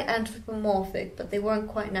weren't quite anthropomorphic, but they weren't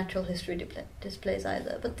quite natural history displays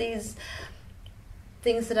either. But these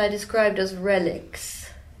things that I described as relics,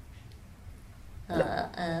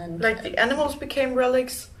 and like the animals became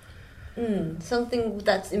relics. Something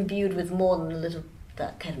that's imbued with more than a little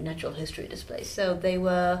that kind of natural history display. So they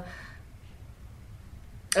were.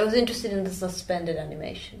 I was interested in the suspended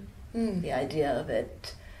animation, the idea of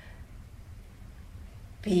it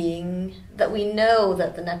being that we know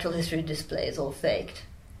that the natural history display is all faked,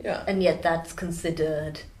 and yet that's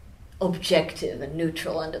considered objective and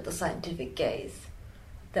neutral under the scientific gaze.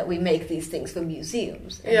 That we make these things for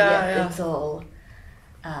museums, and it's all.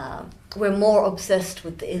 We're more obsessed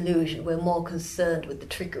with the illusion. We're more concerned with the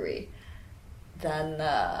trickery than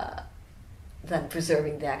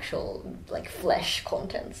preserving the actual like flesh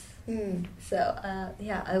contents. So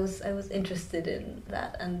I was interested in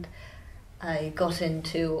that, and I got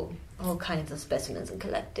into all kinds of specimens and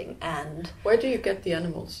collecting. And where do you get the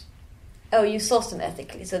animals? Oh, you source them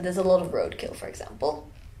ethically. So there's a lot of roadkill, for example.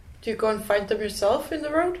 Do you go and find them yourself in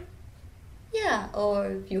the road? Yeah,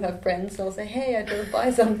 or if you have friends, they'll say, "Hey, I drove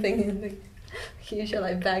by something in the queue. Shall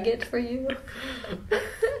I bag it for you?"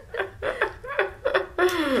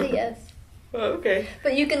 Yes. Okay.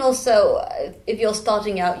 But you can also, if you're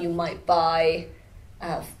starting out, you might buy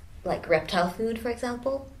like reptile food, for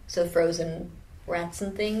example. So frozen rats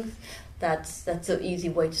and things. That's an easy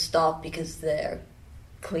way to start because they're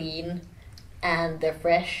clean and they're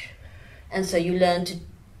fresh, and so you learn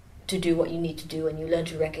to do what you need to do, and you learn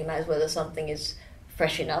to recognize whether something is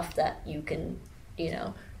fresh enough that you can,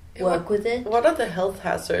 work with it. What are the health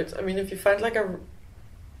hazards? I mean, if you find like a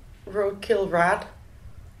roadkill rat,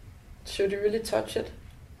 should you really touch it?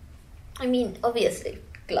 I mean, obviously,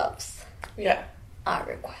 gloves are a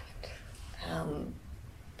requirement.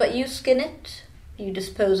 But you skin it, you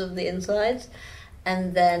dispose of the insides,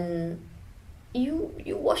 and then you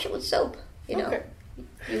wash it with soap, Okay.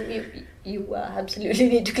 You absolutely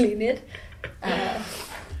need to clean it. I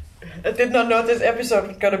did not know this episode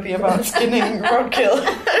was going to be about skinning roadkill.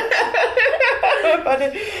 But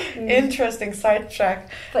an interesting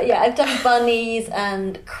sidetrack. But yeah, I've done bunnies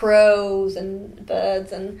and crows and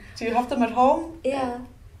birds. And do you have them at home? Yeah.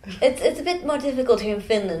 It's a bit more difficult here in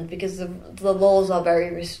Finland because the laws are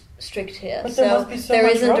very strict here. But there must be so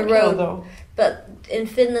much roadkill, though. But in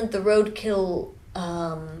Finland, the roadkill,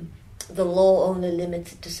 the law only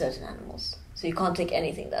limits it to certain animals. So you can't take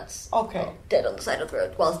anything that's dead on the side of the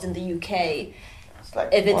road. Whilst in the UK,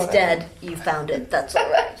 if it's dead, you found it, that's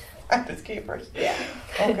all right. Finders keepers. Yeah.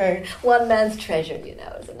 Okay. One man's treasure,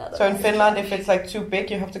 is another. So in Finland, if it's like too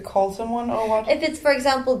big, you have to call someone or what? If it's, for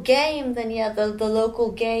example, game, then the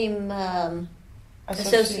local game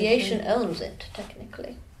association owns it,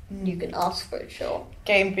 technically. You can ask for it, sure.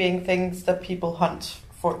 Game being things that people hunt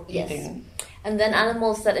for eating. Yes. And then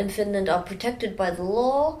animals that in Finland are protected by the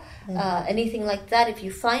law, anything like that, if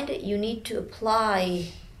you find it, you need to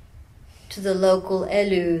apply to the local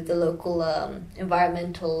ELY, the local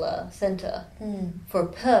environmental center, for a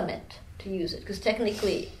permit to use it. Because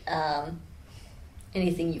technically,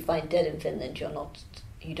 anything you find dead in Finland,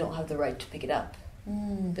 you don't have the right to pick it up.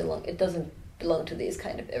 It doesn't belong to these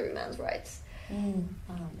kind of everyman's rights.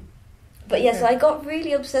 But yes, I got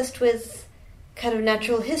really obsessed with kind of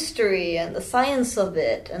natural history and the science of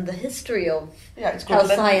it and the history of it's good.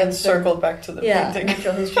 Let's circle back to the painting.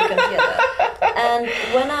 Natural history comes together. And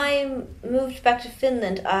when I moved back to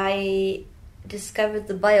Finland, I discovered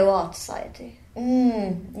the BioArt Society,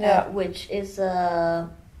 which is a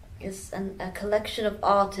collection of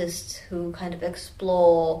artists who kind of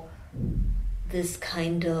explore this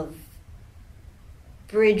kind of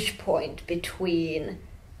bridge point between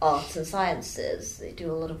arts and sciences. They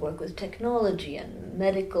do a lot of work with technology and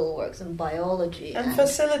medical works and biology. And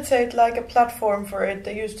facilitate like a platform for it.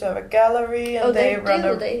 They used to have a gallery and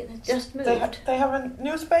they just moved. They have a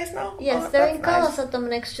new space now? Yes, they're in Kalasatama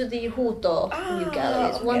next to the Huuto new gallery.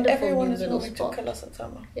 It's wonderful. Everyone new is little moving spot. to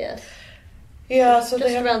Kalasatama. Yes. Yeah, so just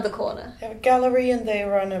they have around the corner. They have a gallery and they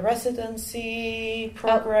run a residency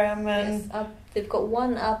program They've got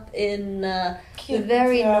one up in the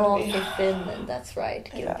very north of Finland. That's right,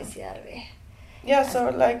 Kilpisjärvi. Yeah, so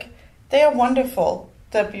like they are wonderful.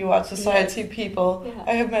 The BioArt Society people. Yeah.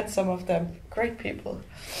 I have met some of them. Great people.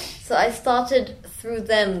 So I started through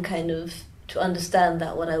them kind of to understand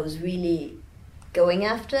that what I was really going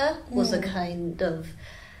after was a kind of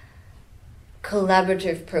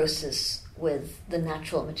collaborative process with the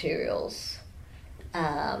natural materials.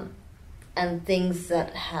 And things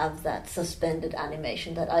that have that suspended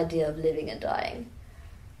animation, that idea of living and dying.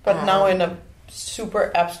 But now in a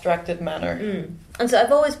super abstracted manner. And so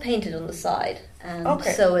I've always painted on the side. And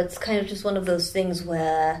so it's kind of just one of those things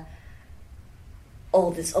where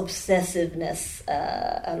all this obsessiveness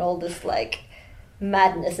and all this like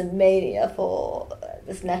madness and mania for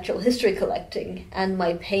this natural history collecting and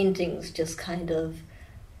my paintings just kind of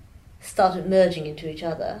started merging into each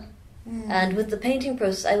other. And with the painting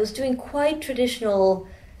process, I was doing quite traditional,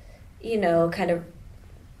 kind of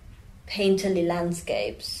painterly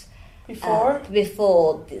landscapes.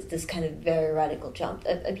 Before this kind of very radical jump.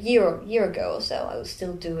 A year ago or so, I was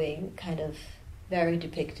still doing kind of very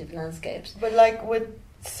depictive landscapes. But like with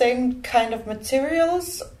same kind of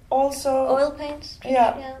materials also? Oil paints.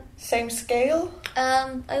 Yeah. Same scale?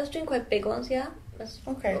 I was doing quite big ones, yeah.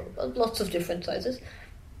 Okay. Lots of different sizes.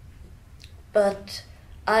 But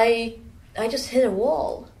I just hit a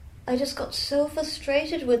wall. I just got so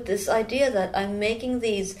frustrated with this idea that I'm making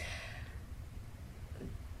these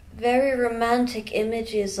very romantic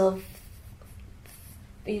images of,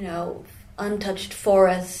 untouched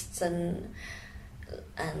forests and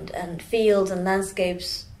fields and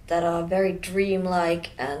landscapes that are very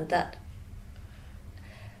dreamlike and that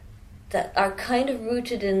are kind of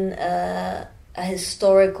rooted in a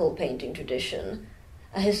historical painting tradition.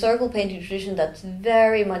 A historical painting tradition that's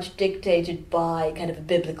very much dictated by kind of a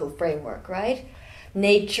biblical framework, right?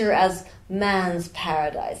 Nature as man's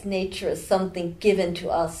paradise. Nature as something given to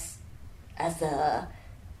us as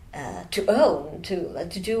to own,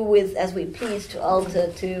 to do with as we please, to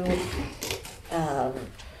alter, to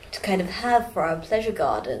kind of have for our pleasure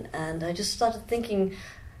garden. And I just started thinking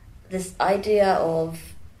this idea of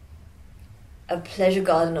a pleasure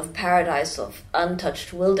garden of paradise, of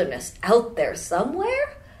untouched wilderness out there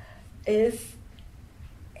somewhere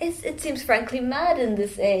it seems frankly mad in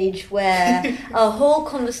this age where our whole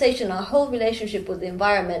conversation, our whole relationship with the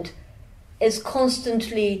environment is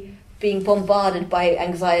constantly being bombarded by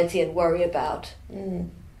anxiety and worry about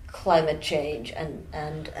climate change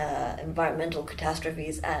and environmental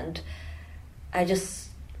catastrophes. And I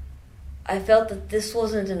felt that this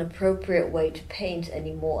wasn't an appropriate way to paint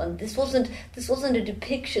anymore, and this wasn't a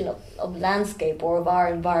depiction of landscape or of our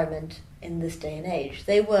environment in this day and age.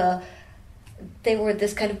 They were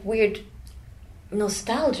this kind of weird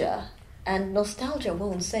nostalgia, and nostalgia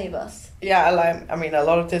won't save us. Yeah, I mean, a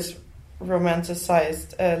lot of this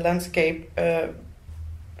romanticized landscape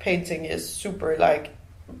painting is super like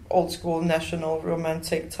old school national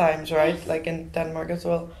romantic times, right? Yes. Like in Denmark as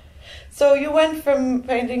well. So you went from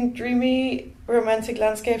painting dreamy romantic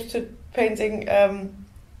landscapes to painting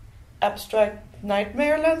abstract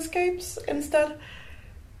nightmare landscapes instead?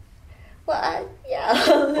 Well, yeah.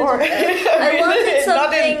 Or I wanted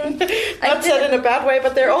something... not said in a bad way,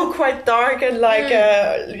 but they're all quite dark and like,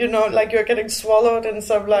 like you're getting swallowed in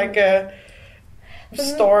some like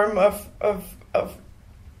storm of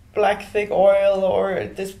black thick oil or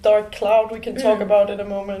this dark cloud we can talk about in a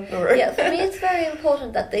moment. Or Yeah, for me it's very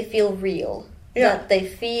important that they feel real. Yeah. That they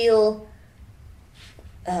feel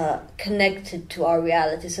connected to our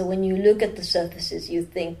reality. So when you look at the surfaces, you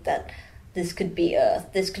think that this could be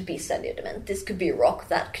earth, this could be sediment, this could be rock,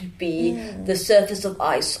 that could be the surface of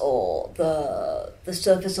ice or the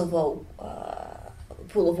surface of a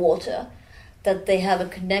pool of water. That they have a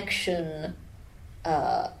connection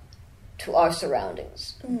to our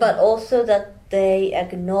surroundings, but also that they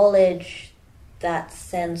acknowledge that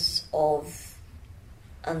sense of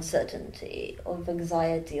uncertainty, of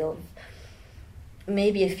anxiety, of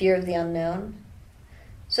maybe a fear of the unknown.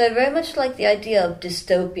 So I very much like the idea of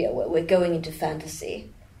dystopia, where we're going into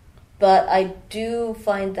fantasy, but I do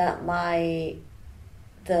find that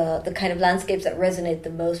the kind of landscapes that resonate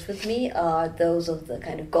the most with me are those of the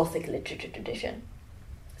kind of Gothic literature tradition.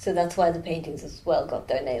 So that's why the paintings as well got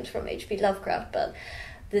their names from H.P. Lovecraft. But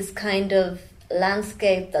this kind of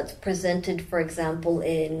landscape that's presented, for example,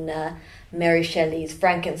 in Mary Shelley's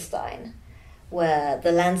Frankenstein, where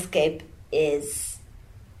the landscape is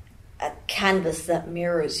a canvas that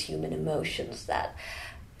mirrors human emotions, that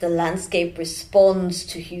the landscape responds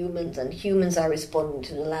to humans and humans are responding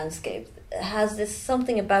to the landscape. It has this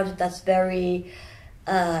something about it that's very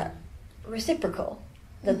reciprocal.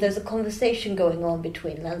 That there's a conversation going on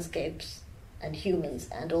between landscapes and humans,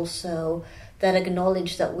 and also that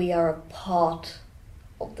acknowledge that we are a part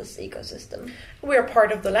of this ecosystem. We're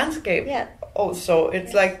part of the landscape. Yeah. Also,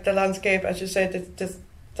 it's like the landscape, as you said, it just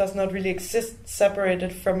does not really exist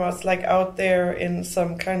separated from us, like out there in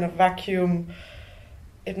some kind of vacuum.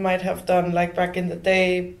 It might have done like back in the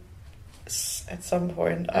day at some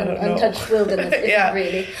point. I don't know. Untouched wilderness, Yeah.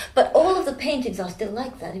 really. But all of the paintings are still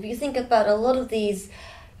like that. If you think about a lot of these,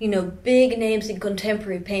 big names in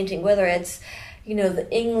contemporary painting, whether it's, the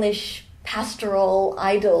English pastoral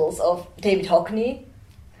idols of David Hockney,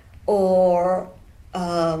 or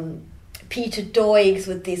Peter Doig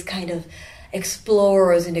with these kind of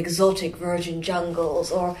explorers in exotic virgin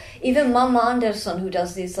jungles, or even Mamma Andersson, who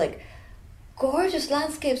does these like gorgeous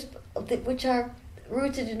landscapes which are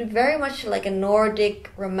rooted in very much like a Nordic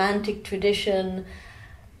romantic tradition.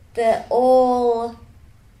 They're all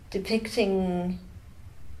depicting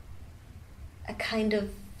a kind of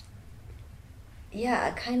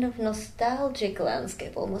nostalgic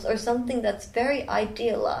landscape almost, or something that's very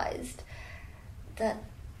idealized, that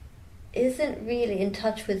isn't really in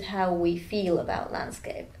touch with how we feel about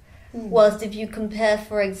landscape. Whilst if you compare,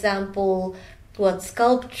 for example, what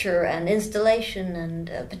sculpture and installation and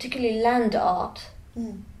particularly land art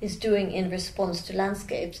is doing in response to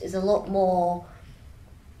landscapes is a lot more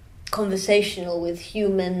conversational with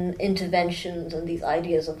human interventions and these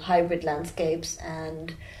ideas of hybrid landscapes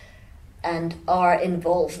and our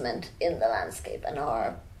involvement in the landscape and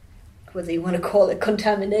our, whether you want to call it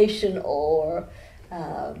contamination or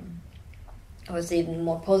it's even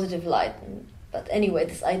more positive light. But anyway,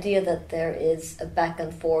 this idea that there is a back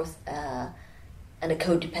and forth and a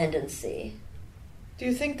codependency. Do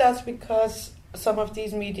you think that's because some of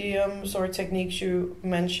these mediums or techniques you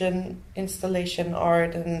mention, installation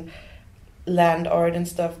art and land art and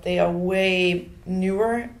stuff, they are way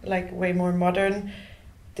newer, like way more modern,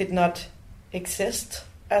 did not exist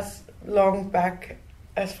as far back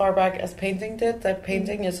as painting did? That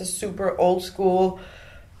painting is a super old school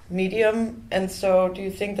medium, and so do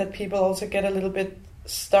you think that people also get a little bit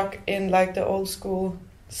stuck in like the old school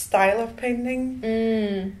style of painting?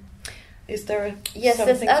 Is there yes, something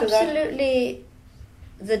there's to that? absolutely.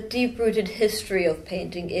 The deep-rooted history of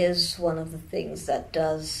painting is one of the things that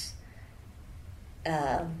does.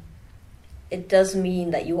 It does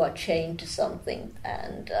mean that you are chained to something,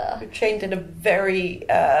 and You're chained in a very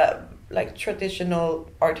like traditional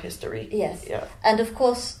art history. yes, Yeah. and of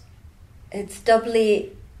course, it's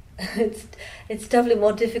doubly. It's doubly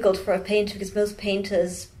more difficult for a painter because most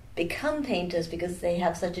painters become painters because they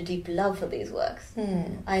have such a deep love for these works.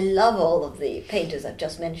 I love all of the painters I've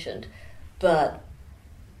just mentioned, but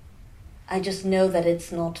I just know that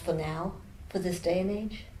it's not for now, for this day and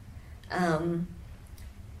age.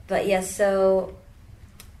 But yes, so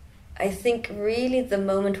I think really the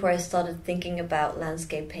moment where I started thinking about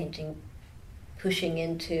landscape painting pushing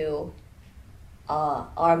into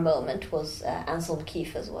our moment was Anselm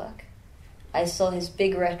Kiefer's work. I saw his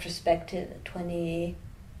big retrospective at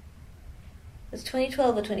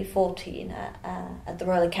 2012 or 2014 at the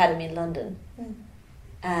Royal Academy in London.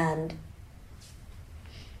 And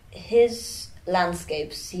his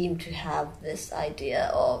landscapes seem to have this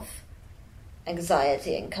idea of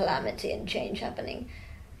anxiety and calamity and change happening.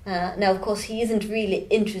 Now, of course, he isn't really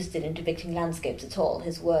interested in depicting landscapes at all.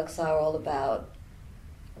 His works are all about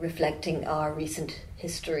reflecting our recent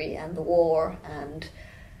history and the war and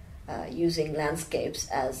using landscapes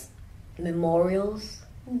as memorials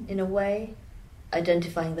in a way,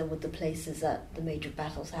 identifying them with the places that the major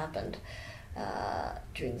battles happened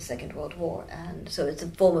during the Second World War. And so it's a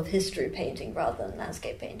form of history painting rather than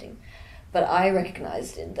landscape painting. But I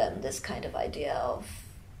recognized in them this kind of idea of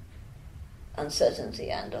uncertainty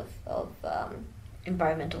and of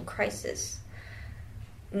environmental crisis.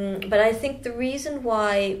 But I think the reason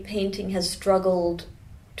why painting has struggled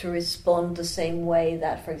to respond the same way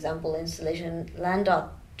that, for example, installation and land art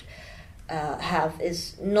have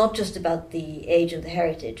is not just about the age and the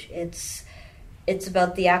heritage. It's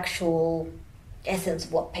about the actual essence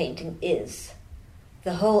of what painting is.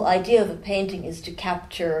 The whole idea of a painting is to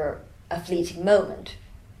capture a fleeting moment,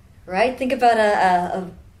 right? Think about a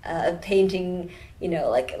painting,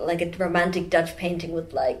 like a romantic Dutch painting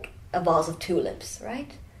with like a vase of tulips,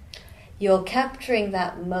 right? You're capturing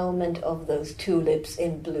that moment of those tulips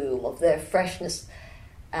in bloom, of their freshness,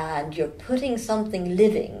 and you're putting something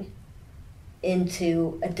living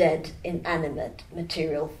into a dead, inanimate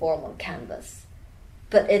material form on canvas.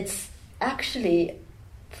 But it's actually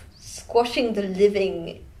squashing the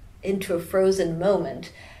living into a frozen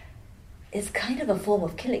moment is kind of a form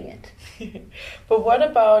of killing it. But what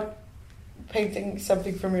about painting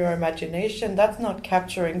something from your imagination? That's not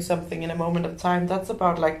capturing something in a moment of time. That's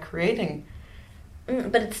about like creating.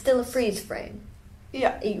 But it's still a freeze frame.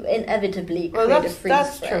 Yeah. You inevitably create a freeze frame.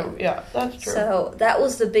 That's true. Yeah, that's true. So that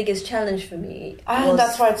was the biggest challenge for me. And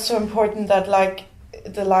that's why it's so important that like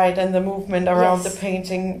the light and the movement around Yes. the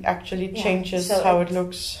painting actually changes so how it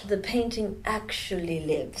looks. The painting actually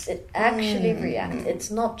lives. It actually reacts. It's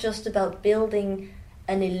not just about building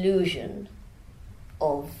an illusion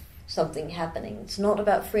of something happening. It's not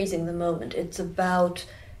about freezing the moment. It's about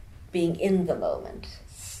being in the moment.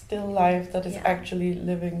 Still life that is actually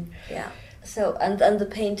living. Yeah. So and the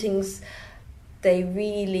paintings, they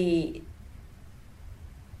really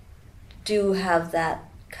do have that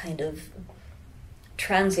kind of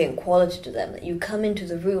transient quality to them, that you come into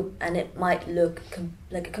the room and it might look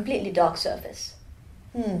like a completely dark surface.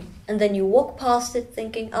 And then you walk past it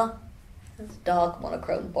thinking, it's dark,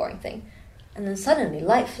 monochrome, boring thing. And then suddenly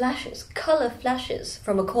light flashes, color flashes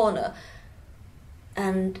from a corner.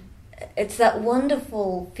 And it's that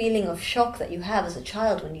wonderful feeling of shock that you have as a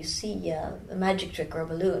child when you see a magic trick or a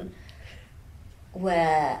balloon,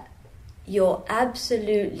 where you're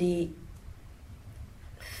absolutely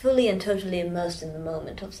fully and totally immersed in the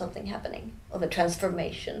moment of something happening, of a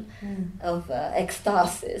transformation, of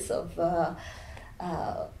ecstasis, of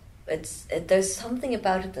there's something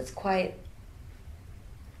about it that's quite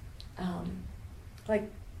like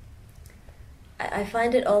I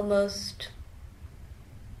find it almost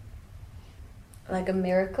like a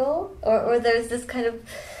miracle, or there's this kind of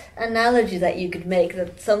analogy that you could make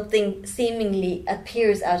that something seemingly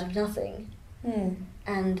appears out of nothing.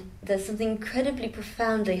 And there's something incredibly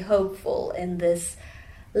profoundly hopeful in this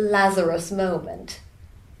Lazarus moment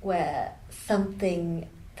where something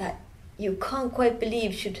that you can't quite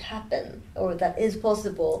believe should happen or that is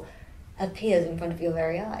possible appears in front of your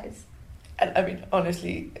very eyes. And I mean,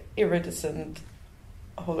 honestly, iridescent,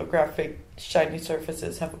 holographic, shiny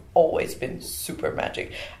surfaces have always been super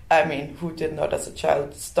magic. I mean, who did not as a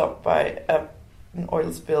child stop by an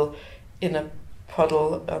oil spill in a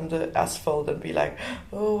puddle on the asphalt and be like,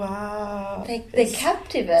 oh wow, they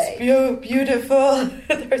captivate. It's beautiful.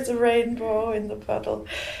 There's a rainbow in the puddle.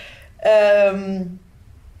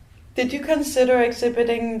 Did you consider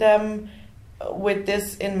exhibiting them with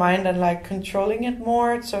this in mind and like controlling it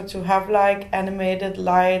more, so to have like animated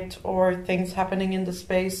light or things happening in the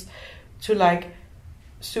space to like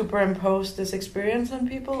superimpose this experience on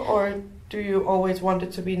people, or do you always want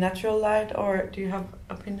it to be natural light, or do you have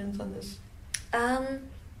opinions on this? I'm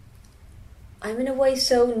in a way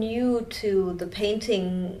so new to the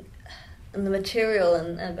painting and the material,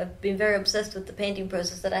 and I've been very obsessed with the painting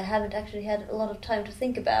process that I haven't actually had a lot of time to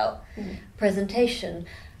think about presentation.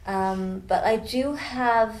 But I do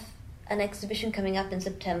have an exhibition coming up in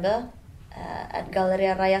September at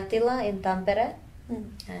Galleria Rajatila in Tampere,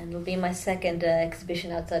 and it'll be my second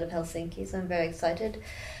exhibition outside of Helsinki, so I'm very excited.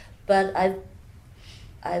 But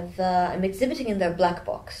I'm exhibiting in their black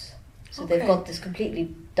box. So they've got this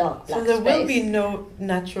completely dark black space. So there will be no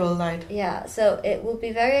natural light. Yeah, so it will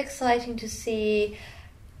be very exciting to see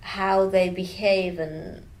how they behave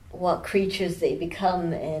and what creatures they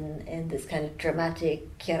become in this kind of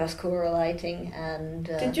dramatic chiaroscuro lighting. And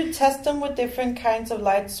did you test them with different kinds of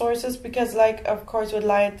light sources? Because, like, of course, with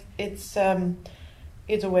light, it's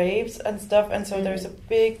waves and stuff, and so there's a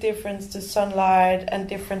big difference to sunlight and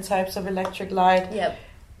different types of electric light. Yep.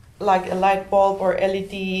 Like a light bulb or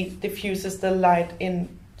LED diffuses the light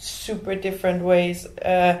in super different ways.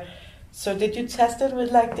 So did you test it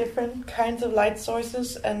with like different kinds of light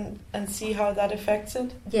sources and see how that affects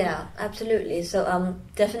it? Yeah, absolutely. So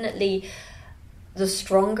definitely the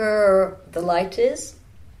stronger the light is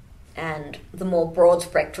and the more broad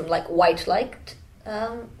spectrum, like white light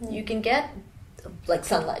you can get, like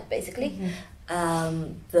sunlight basically,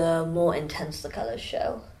 the more intense the colors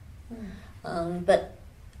show. But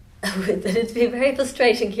it's been very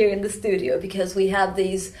frustrating here in the studio because we have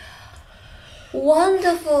these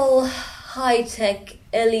wonderful high-tech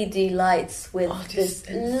LED lights with this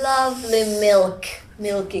lovely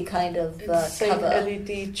milky kind of cover.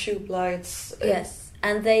 LED tube lights. Yes,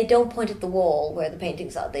 and they don't point at the wall where the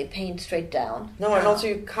paintings are. They paint straight down. No, and also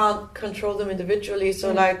you can't control them individually.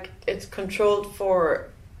 So like it's controlled for,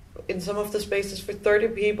 in some of the spaces, for 30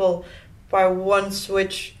 people by one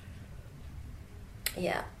switch.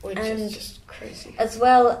 Yeah, which is just crazy. As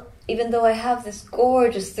well, even though I have this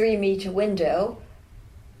gorgeous 3-meter window,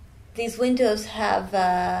 these windows have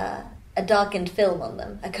a darkened film on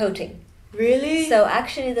them, a coating. Really? So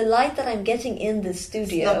actually, the light that I'm getting in the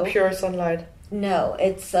studio, it's not pure sunlight. No,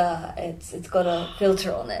 it's got a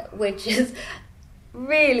filter on it, which is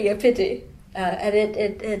really a pity, and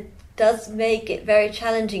it does make it very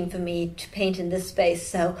challenging for me to paint in this space.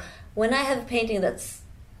 So when I have a painting that's,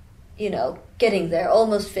 getting there,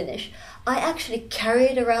 almost finished, I actually carry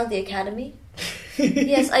it around the academy.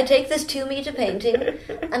 Yes, I take this 2-meter painting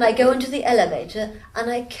and I go into the elevator and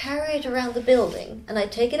I carry it around the building and I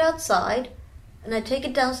take it outside and I take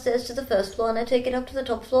it downstairs to the first floor and I take it up to the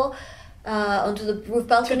top floor onto the roof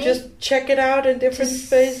balcony. To just check it out in different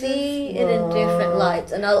spaces? See it in different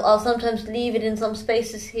lights. And I'll sometimes leave it in some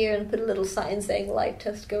spaces here and put a little sign saying light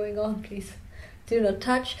test going on, please do not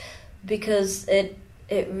touch, because they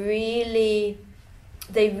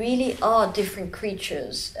really are different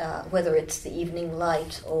creatures, whether it's the evening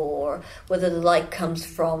light or whether the light comes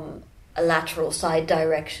from a lateral side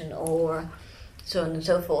direction or so on and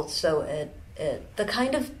so forth. So the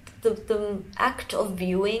kind of the act of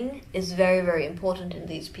viewing is very, very important in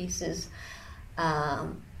these pieces. Yeah,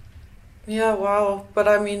 wow. But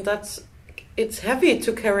I mean, it's heavy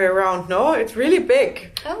to carry around, no? It's really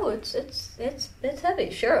big. Oh, it's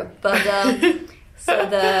heavy, sure. But So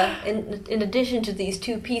in addition to these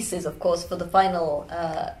two pieces, of course, for the final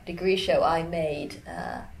degree show, I made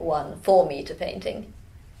one 4-meter painting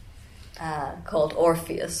called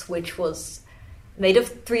Orpheus, which was made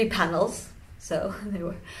of 3 panels. So they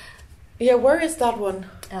were. Yeah, where is that one?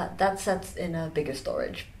 That's in a bigger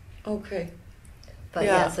storage. Okay.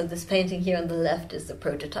 But so this painting here on the left is the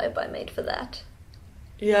prototype I made for that.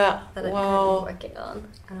 Yeah. That I'm currently working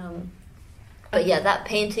on. But yeah, that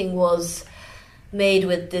painting was made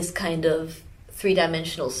with this kind of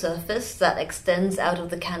 3-dimensional surface that extends out of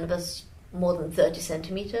the canvas more than 30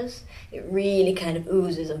 centimeters. It really kind of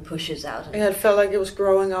oozes and pushes out. Yeah, it felt like it was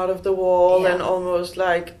growing out of the wall and almost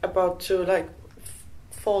like about to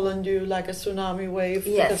fall on you like a tsunami wave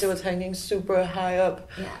because it was hanging super high up.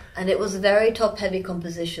 Yeah, and it was a very top-heavy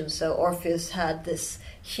composition. So Orpheus had this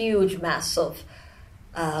huge mass of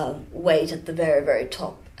weight at the very, very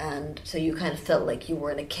top. And so you kind of felt like you were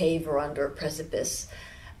in a cave or under a precipice.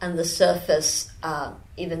 And the surface,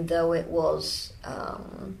 even though it was...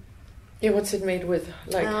 what's it made with?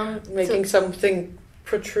 Like making something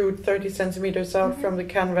protrude 30 centimeters out from the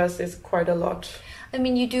canvas is quite a lot. I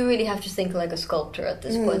mean, you do really have to think like a sculptor at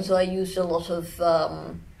this point. So I used a lot of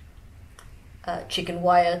chicken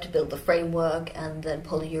wire to build the framework and then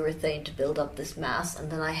polyurethane to build up this mass.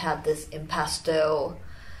 And then I had this impasto...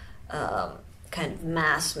 kind of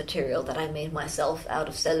mass material that I made myself out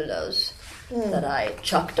of cellulose that I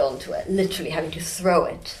chucked onto it, literally having to throw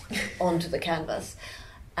it onto the canvas.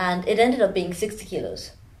 And it ended up being 60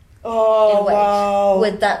 kilos in weight, wow.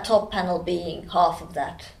 with that top panel being half of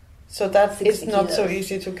that. So that is not kilos. so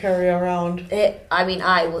easy to carry around.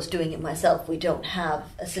 I was doing it myself. We don't have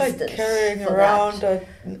assistance. It's like carrying for around that.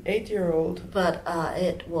 an 8-year-old. But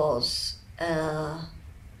it was...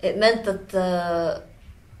 it meant that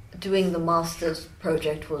doing the master's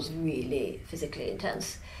project was really physically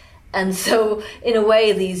intense. And so, in a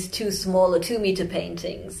way, these 2 smaller 2-meter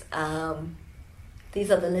paintings,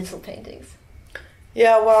 these are the little paintings.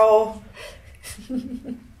 Yeah, well,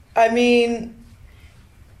 I mean,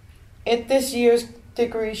 this year's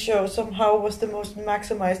degree show somehow was the most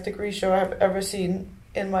maximized degree show I've ever seen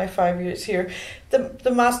in my 5 years here.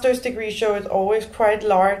 The master's degree show is always quite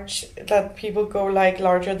large, that people go like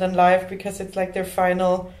larger than life because it's like their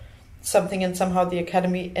final something, and somehow the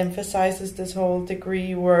academy emphasizes this whole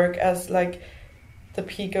degree work as like the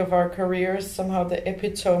peak of our careers, somehow the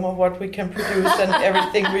epitome of what we can produce, and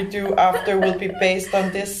everything we do after will be based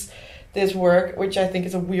on this work, which I think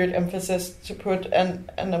is a weird emphasis to put and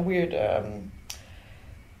a weird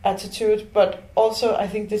attitude. But also I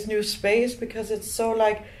think this new space, because it's so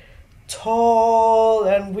like tall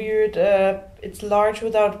and weird, it's large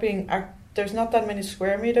without being there's not that many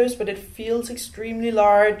square meters, but it feels extremely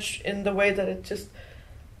large in the way that it just,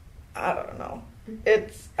 I don't know.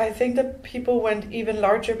 I think that people went even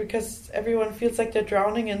larger because everyone feels like they're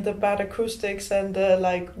drowning in the bad acoustics and the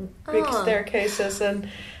like big staircases, and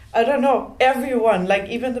I don't know, everyone, like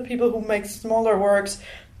even the people who make smaller works,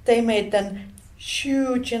 they made then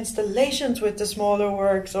huge installations with the smaller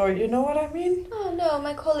works, or you know what I mean? Oh no,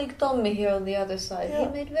 my colleague Tommy here on the other side, he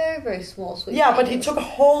made very, very small sweet paintings. But he took a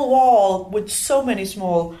whole wall with so many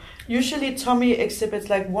small. Usually Tommy exhibits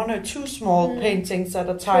like 1 or 2 small paintings at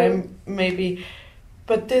a time, maybe.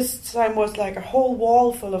 But this time was like a whole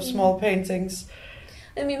wall full of small paintings.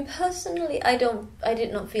 I mean, personally, I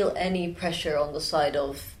did not feel any pressure on the side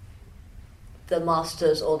of the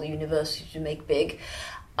masters or the university to make big.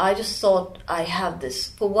 I just thought I have this,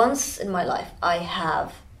 for once in my life, I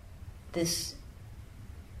have this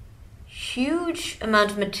huge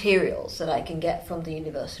amount of materials that I can get from the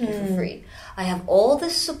university for free. I have all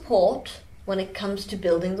this support when it comes to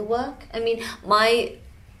building the work. I mean,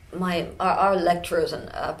 our lecturers and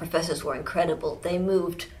professors were incredible. They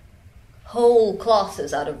moved whole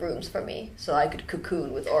classes out of rooms for me so I could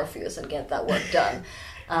cocoon with Orpheus and get that work done.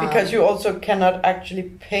 Because you also cannot actually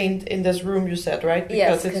paint in this room, you said, right?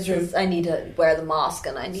 Because I need to wear the mask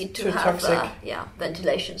and I need to have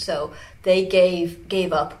ventilation. So they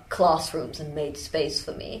gave up classrooms and made space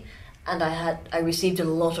for me. And I received a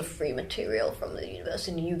lot of free material from the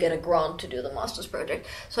university. And you get a grant to do the master's project.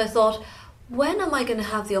 So I thought, when am I going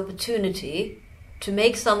to have the opportunity to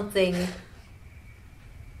make something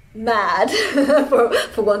mad,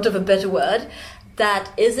 for want of a better word,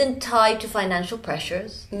 that isn't tied to financial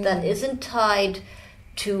pressures, that isn't tied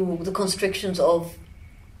to the constrictions of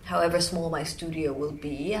however small my studio will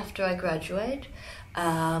be after I graduate,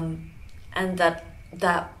 and that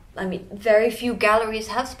I mean, very few galleries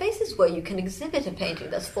have spaces where you can exhibit a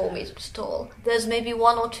painting that's 4 meters tall. There's maybe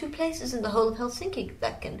 1 or 2 places in the whole of Helsinki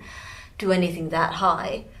that can do anything that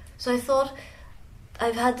high. So I thought,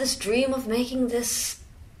 I've had this dream of making this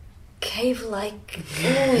cave-like,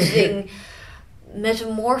 oozing,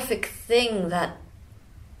 metamorphic thing that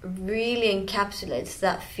really encapsulates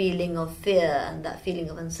that feeling of fear and that feeling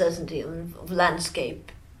of uncertainty, of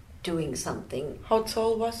landscape doing something. How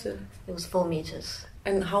tall was it? It was 4 meters.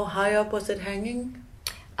 And how high up was it hanging?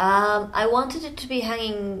 I wanted it to be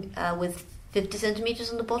hanging with 50 centimeters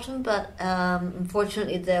on the bottom, but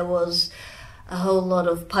unfortunately there was a whole lot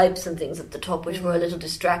of pipes and things at the top which were a little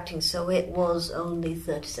distracting, so it was only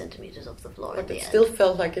 30 centimeters off the floor at the end. But it still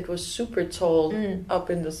felt like it was super tall up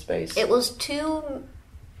in the space. It was 2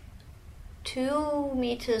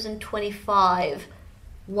 meters and 25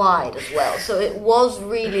 wide as well, so it was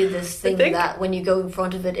really this thing that when you go in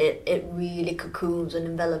front of it, it really cocoons and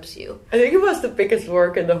envelops you. I think it was the biggest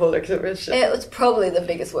work in the whole exhibition. It was probably the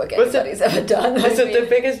biggest work anybody's ever done. Was it the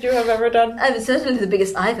biggest you have ever done? I mean, certainly the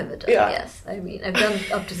biggest I've ever done, yes. I mean, I've done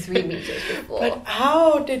up to 3 meters before. But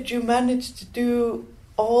how did you manage to do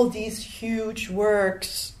all these huge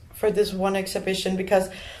works for this one exhibition? Because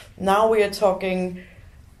now we are talking,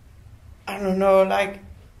 I don't know, like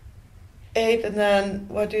 8 and then,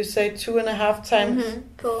 what do you say, 2.5 times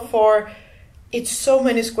 4. It's so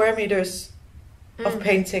many square meters of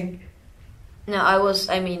painting. No,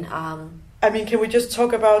 I mean, can we just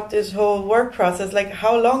talk about this whole work process? Like,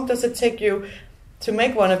 how long does it take you to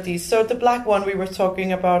make one of these? So the black one we were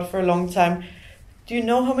talking about for a long time. Do you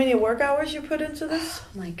know how many work hours you put into this?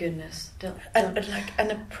 Oh, my goodness. Don't. Like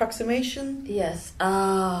an approximation? Yes.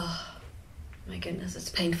 My goodness, it's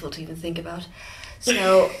painful to even think about.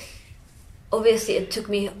 So, obviously it took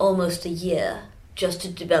me almost a year just to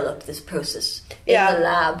develop this process in the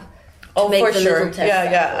lab. To make for the sure. Little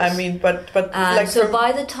test samples. I mean, but like so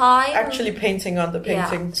by the time actually painting on the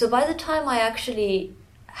painting. Yeah, so by the time I actually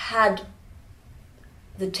had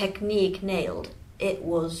the technique nailed, it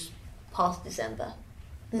was past December.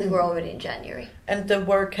 We were already in January. And the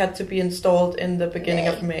work had to be installed in the beginning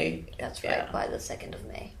of May. That's right, by the 2nd of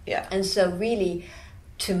May. Yeah. And so really,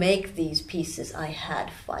 to make these pieces, I had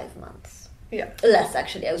 5 months. Yeah. Less,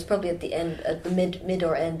 actually. I was probably at the mid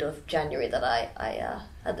or end of January that I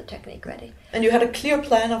had the technique ready. And you had a clear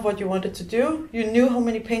plan of what you wanted to do? You knew how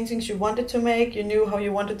many paintings you wanted to make? You knew how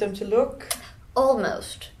you wanted them to look?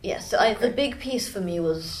 Almost, yes. So the big piece for me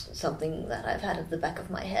was something that I've had at the back of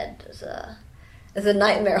my head as a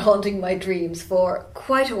nightmare haunting my dreams for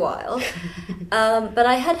quite a while. But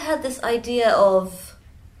I had this idea of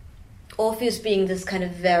Orpheus being this kind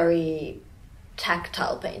of very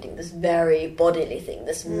tactile painting, this very bodily thing,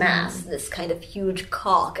 this mass, this kind of huge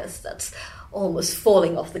carcass that's almost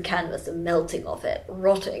falling off the canvas and melting off it,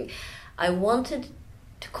 rotting. I wanted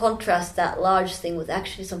to contrast that large thing with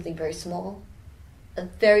actually something very small,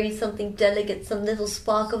 something delicate, some little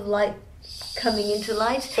spark of light coming into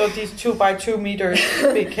light. So these 2 by 2 meters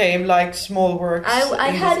became like small works.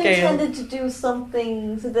 I had intended to do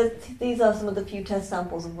something, so that these are some of the few test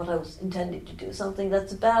samples of what I was intending to do, something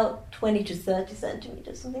that's about 20 to 30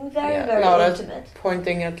 centimeters, something very intimate.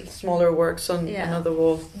 Pointing at smaller works on another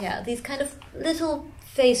wall. Yeah, these kind of little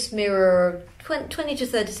face mirror, 20 to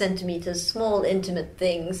 30 centimeters, small intimate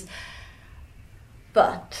things.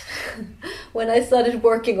 But when I started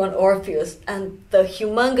working on Orpheus and the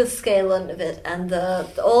humongous scale of it and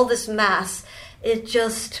all this mass, it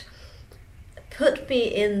just put me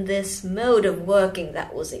in this mode of working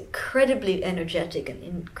that was incredibly energetic and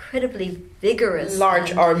incredibly vigorous.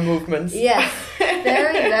 Large arm movements. Yes,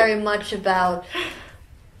 very, very much about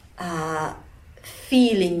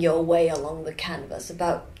feeling your way along the canvas,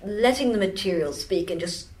 about letting the material speak and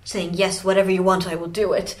just saying, yes, whatever you want, I will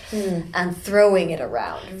do it, and throwing it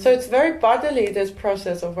around. So it's very bodily, this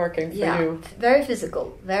process of working for you. Very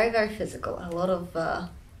physical, very, very physical. A lot of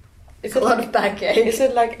backache. Is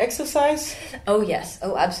it like exercise? Oh, yes.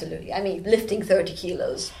 Oh, absolutely. I mean, lifting 30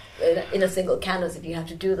 kilos in a single canvas, if you have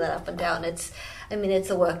to do that up and down, it's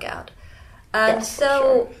a workout. And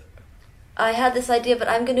I had this idea, but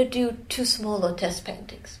I'm going to do 2 smaller test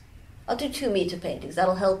paintings. I'll do 2 meter paintings.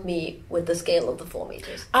 That'll help me with the scale of the 4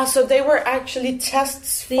 meters. So they were actually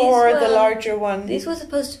tests for the larger one. These were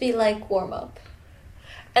supposed to be like warm-up.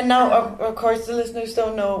 And now, of course, the listeners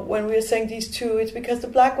don't know, when we are saying these 2, it's because the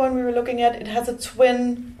black one we were looking at, it has a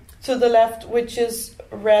twin to the left, which is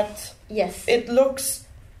red. Yes. It looks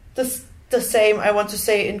the same, I want to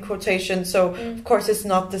say in quotation, so of course it's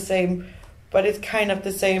not the same, but it's kind of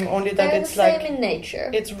the same, only that it's like... the same in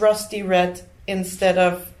nature. It's rusty red instead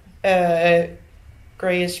of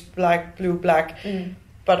grayish black, blue black,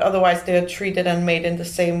 but otherwise they're treated and made in the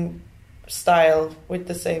same style with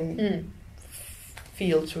the same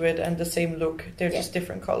feel to it and the same look. They're just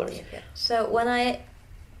different colors. So when I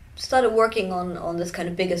started working on this kind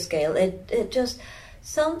of bigger scale, it just,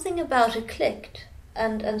 something about it clicked,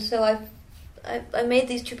 and so I made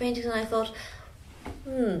these 2 paintings, and I thought,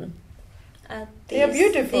 they are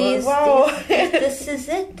beautiful. Wow. This is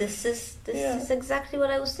it. This is exactly what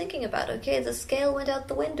I was thinking about. Okay, the scale went out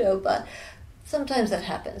the window, but sometimes that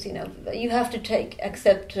happens. You have to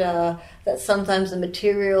accept that sometimes the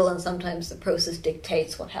material and sometimes the process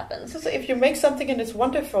dictates what happens. So if you make something and it's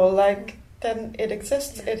wonderful, then it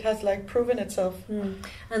exists. It has proven itself.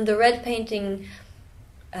 And the red painting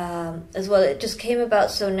as well, it just came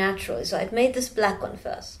about so naturally. So I'd made this black one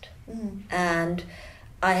first, and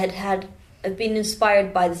I've been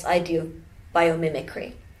inspired by this idea of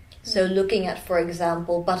biomimicry. So looking at, for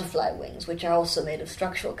example, butterfly wings, which are also made of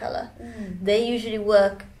structural color, they usually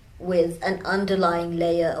work with an underlying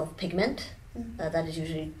layer of pigment that is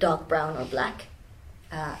usually dark brown or black.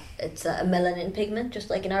 It's a melanin pigment, just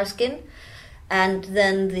like in our skin. And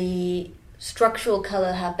then the structural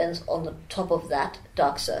color happens on the top of that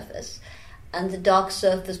dark surface. And the dark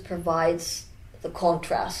surface provides the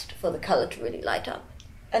contrast for the color to really light up.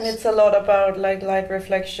 And it's a lot about light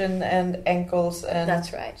reflection and angles and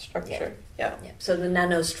that's right. Structure. Yeah. So the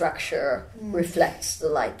nanostructure reflects the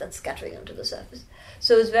light that's scattering onto the surface.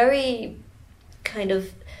 So it's very kind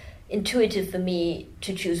of intuitive for me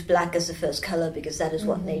to choose black as the first color, because that is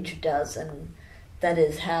what nature does, and that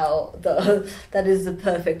is how that is the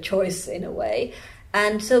perfect choice in a way.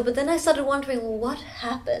 And so, but then I started wondering, well, what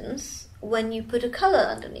happens when you put a color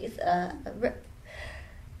underneath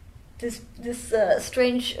this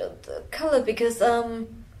strange color? Because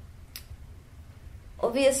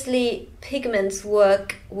obviously pigments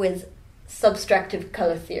work with subtractive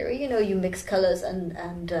color theory. You mix colors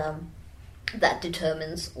and that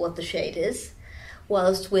determines what the shade is.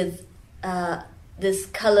 Whilst with this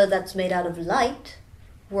color that's made out of light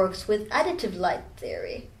works with additive light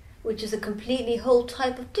theory, which is a completely whole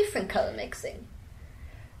type of different color mixing.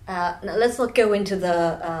 Now let's not go into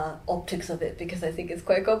the optics of it, because I think it's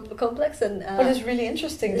quite complex. But it's really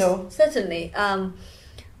interesting, though. Certainly.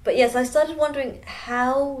 But yes, I started wondering,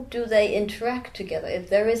 how do they interact together? If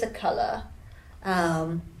there is a color,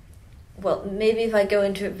 well, maybe if I go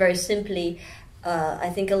into it very simply, I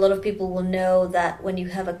think a lot of people will know that when you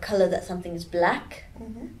have a color that something is black,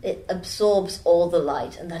 it absorbs all the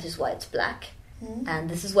light, and that is why it's black. And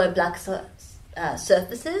this is why black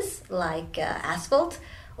surfaces, like asphalt,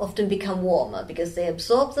 often become warmer, because they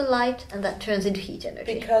absorb the light and that turns into heat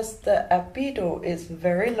energy. Because the albedo is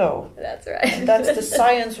very low. That's right. And that's the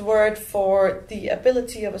science word for the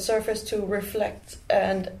ability of a surface to reflect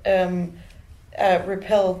and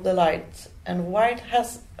repel the light. And white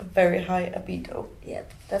has a very high albedo. Yeah,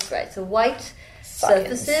 that's right. So white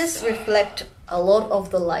surfaces reflect a lot of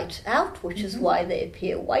the light out, which is why they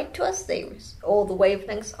appear white to us. All the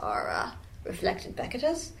wavelengths are reflected back at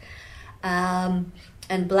us.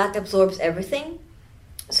 And black absorbs everything.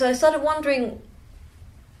 So I started wondering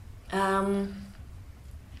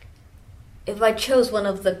if I chose one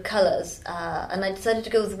of the colors, and I decided to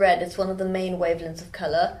go with red. It's one of the main wavelengths of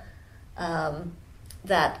color,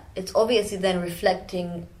 that it's obviously then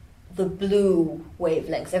reflecting the blue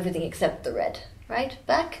wavelengths, everything except the red, right?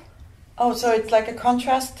 Back? Oh, so it's like a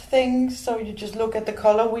contrast thing, so you just look at the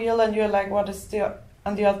color wheel and you're like, what is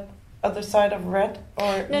on the other side of red?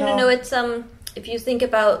 Or No, it's if you think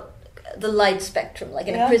about the light spectrum, like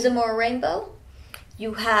in a prism or a rainbow,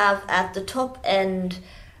 you have at the top end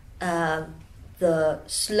the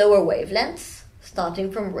slower wavelengths, starting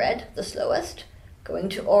from red, the slowest, going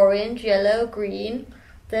to orange, yellow, green,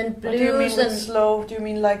 then blues. What do you mean with slow? Do you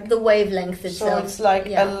mean like the wavelength itself? So it's like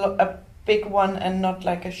a big one and not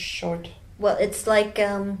like a short. Well, it's like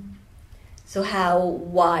so how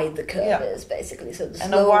wide the curve is, basically. So the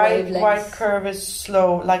slow and a wide curve is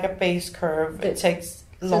slow, like a base curve. It takes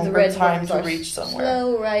longer time to reach somewhere.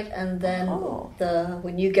 Slow, right? And then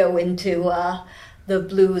when you go into the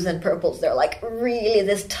blues and purples, they're like really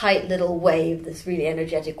this tight little wave, this really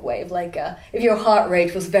energetic wave. Like if your heart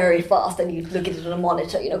rate was very fast and you look at it on a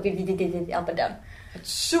monitor, up and down.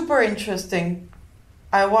 It's super interesting.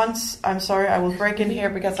 I'm sorry, I will break in here,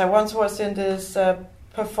 because I once was in this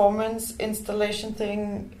performance installation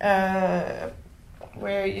thing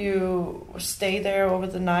where you stay there over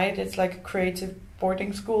the night. It's like a creative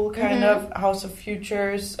boarding school kind of House of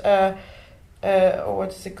Futures, or what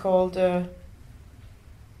is it called?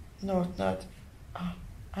 No, not. Oh,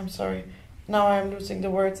 I'm sorry. Now I'm losing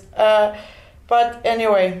the words. But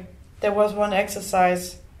anyway, there was one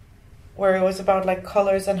exercise where it was about like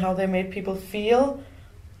colors and how they made people feel.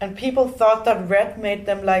 And people thought that red made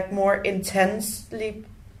them like more intensely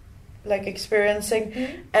like experiencing,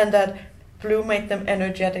 and that blue made them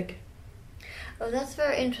energetic. Oh, that's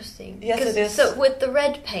very interesting. Yes, it is. So with the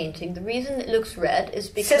red painting, the reason it looks red is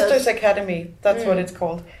because... Sisters Academy, that's what it's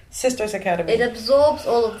called. Sisters Academy. It absorbs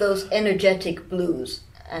all of those energetic blues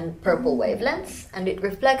and purple wavelengths, and it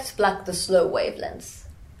reflects back the slow wavelengths,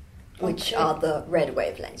 which are the red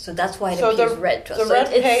wavelengths. So that's why it appears red to us. So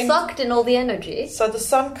it's sucked in all the energy. So the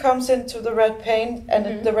sun comes into the red paint,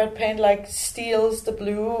 and the red paint like steals the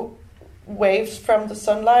blue waves from the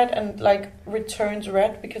sunlight and like returns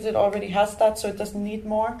red because it already has that, so it doesn't need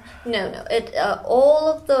more. No. It all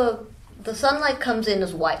of the sunlight comes in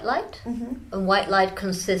as white light, and white light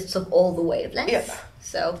consists of all the wavelengths. Yep.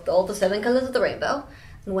 So all the 7 colors of the rainbow,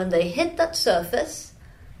 and when they hit that surface,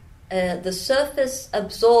 the surface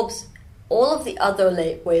absorbs all of the other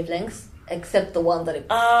wavelengths except the one that it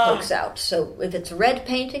pokes out. So if it's a red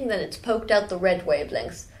painting, then it's poked out the red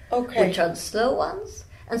wavelengths, which are the slow ones.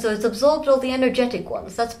 And so it's absorbed all the energetic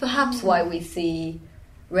ones. That's perhaps why we see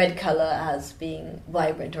red color as being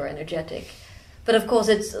vibrant or energetic. But of course,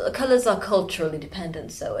 colors are culturally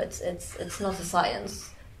dependent, so it's not a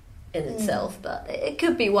science in itself. But it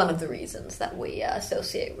could be one of the reasons that we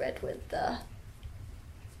associate red with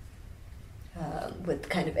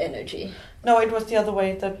kind of energy. No, it was the other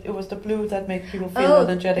way. That it was the blue that made people feel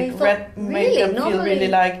energetic. Red made them feel really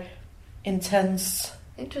like intense.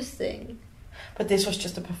 Interesting. But this was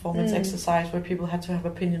just a performance exercise where people had to have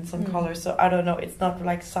opinions on colors. So I don't know. It's not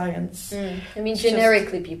like science. I mean,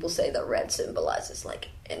 generically, people say that red symbolizes like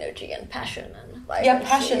energy and passion and vibrancy. Yeah,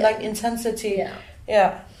 passion, like intensity.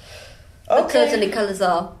 Yeah. But certainly, colors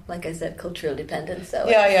are, like I said, cultural dependent. So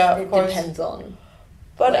it depends on.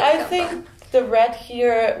 But I think the red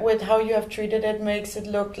here, with how you have treated it, makes it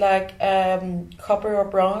look like copper or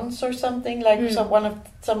bronze or something, like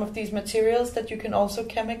some of these materials that you can also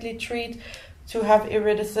chemically treat to have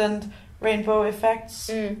iridescent rainbow effects.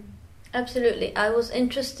 Absolutely. I was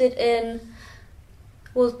interested in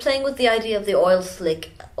playing with the idea of the oil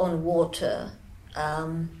slick on water.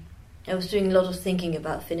 I was doing a lot of thinking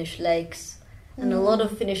about Finnish lakes, and a lot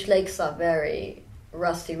of Finnish lakes are very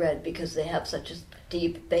rusty red because they have such a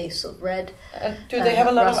deep base of red. Do they have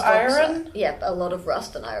a lot of iron? Yeah, a lot of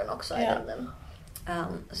rust and iron oxide in them.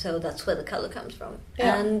 So that's where the color comes from.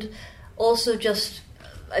 Yeah. And also just,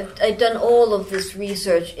 I've done all of this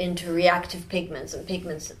research into reactive pigments and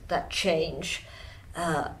pigments that change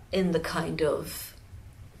in the kind of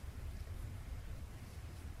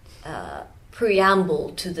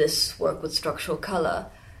preamble to this work with structural color.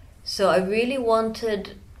 So I really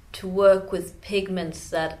wanted to work with pigments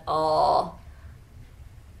that are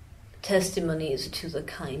testimonies to the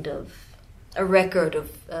kind of a record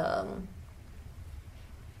of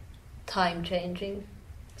time changing.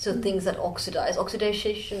 So things that oxidize.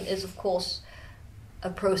 Oxidation is, of course, a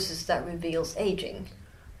process that reveals aging.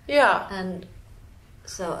 Yeah. And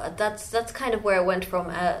so that's kind of where I went from,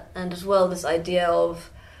 and as well this idea of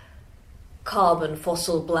carbon,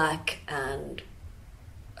 fossil black, and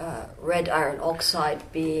red iron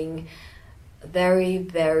oxide being very,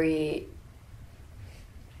 very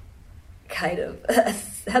kind of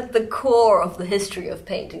at the core of the history of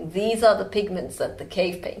painting. These are the pigments that the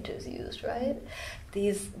cave painters used, right?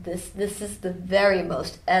 This is the very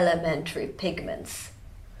most elementary pigments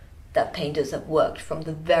that painters have worked from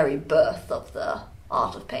the very birth of the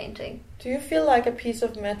art of painting. Do you feel like a piece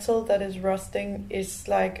of metal that is rusting is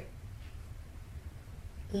like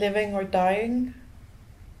living or dying?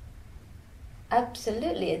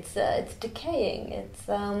 Absolutely, it's decaying. It's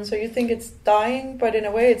So you think it's dying, but in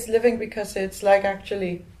a way it's living because it's like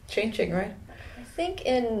actually changing, right? I think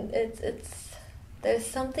there's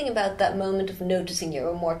something about that moment of noticing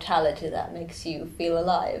your mortality that makes you feel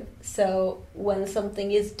alive. So when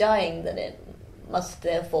something is dying, then it must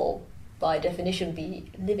therefore, by definition, be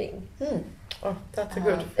living. Oh, that's a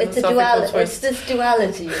good it's a duality. It's this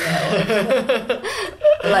duality, you know,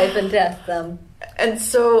 life and death. And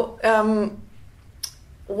so,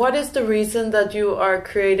 what is the reason that you are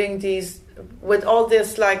creating these with all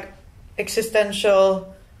this like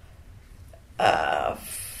existential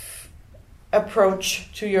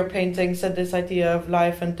approach to your paintings and this idea of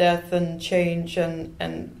life and death and change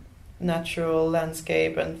and natural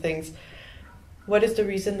landscape and things? What is the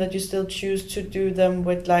reason that you still choose to do them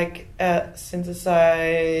with like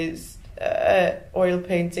synthesized oil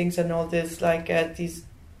paintings and all this, like these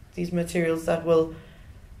materials that will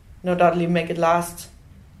not only make it last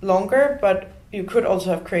longer, but you could also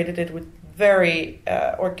have created it with very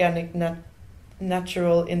organic,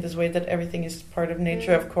 natural, in this way that everything is part of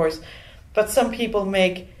nature, of course. But some people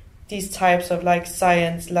make these types of like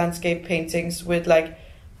science landscape paintings with like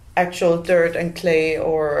actual dirt and clay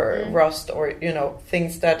or rust or, you know,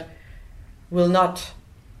 things that will not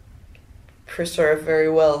preserve very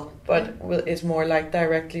well, but is more like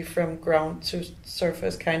directly from ground to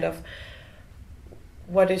surface kind of.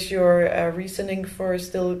 What is your reasoning for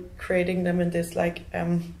still creating them in this like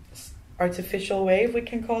artificial way, if we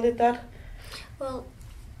can call it that? Well,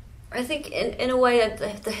 I think in a way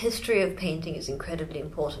the history of painting is incredibly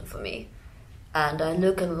important for me, and I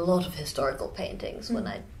look at a lot of historical paintings when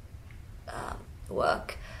I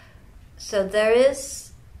work. So there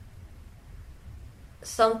is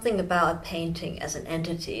something about a painting as an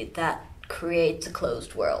entity that creates a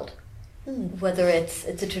closed world. Whether it's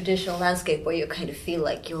a traditional landscape where you kind of feel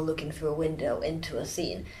like you're looking through a window into a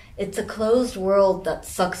scene. It's a closed world that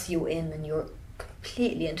sucks you in and you're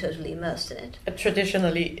completely and totally immersed in it.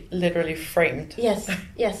 Traditionally, literally framed. Yes,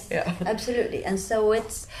 yeah. Absolutely. And so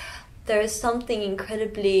there is something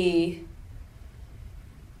incredibly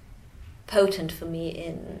potent for me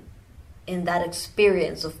in that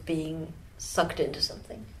experience of being sucked into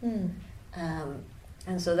something.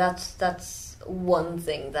 And so that's one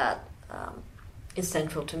thing that is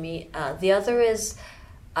central to me. The other is,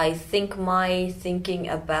 I think my thinking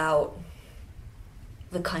about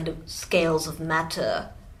the kind of scales of matter,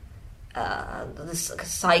 this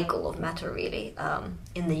cycle of matter really,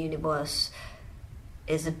 in the universe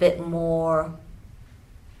is a bit more,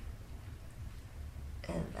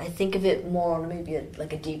 I think of it more maybe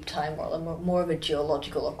like a deep time or more of a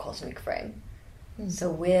geological or cosmic frame.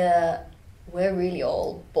 So we're really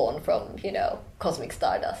all born from, cosmic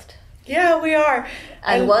stardust. Yeah, we are.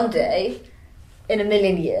 And one day, in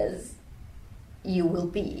 1,000,000 years, you will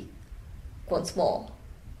be, once more,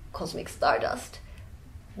 cosmic stardust.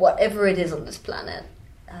 Whatever it is on this planet,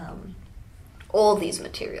 all these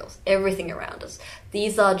materials, everything around us,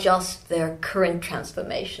 these are just their current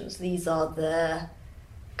transformations. These are the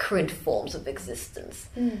current forms of existence.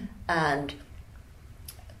 And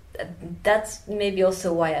that's maybe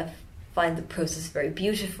also why I find the process very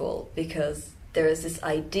beautiful, because there is this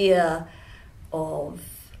idea of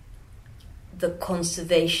the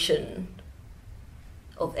conservation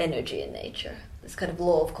of energy in nature, this kind of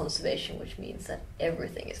law of conservation, which means that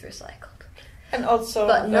everything is recycled. And also,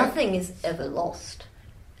 but nothing is ever lost.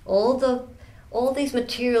 All these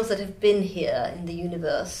materials that have been here in the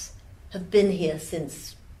universe have been here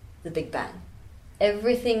since the Big Bang.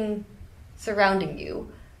 Everything surrounding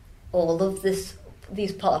you, all of these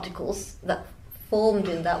particles that formed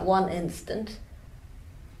in that one instant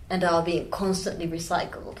and are being constantly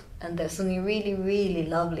recycled. And there's something really, really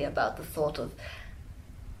lovely about the thought of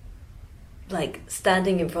like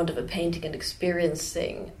standing in front of a painting and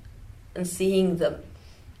experiencing and seeing the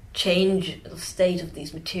change of state of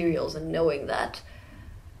these materials and knowing that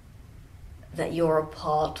you're a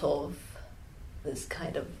part of this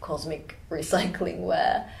kind of cosmic recycling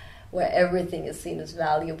where everything is seen as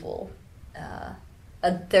valuable.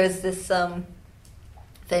 And there's this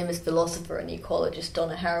famous philosopher and ecologist,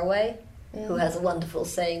 Donna Haraway, who has a wonderful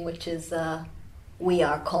saying, which is, we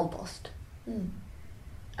are compost,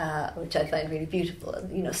 which I find really beautiful.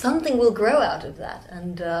 Something will grow out of that.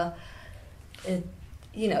 And,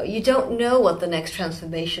 you don't know what the next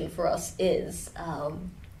transformation for us is.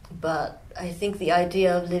 But I think the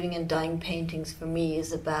idea of living and dying paintings for me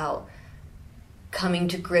is about coming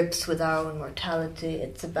to grips with our own mortality.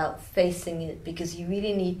 It's about facing it, because you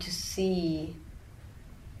really need to see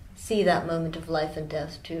that moment of life and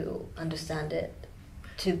death to understand it,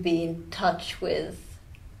 to be in touch with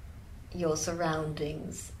your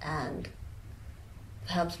surroundings, and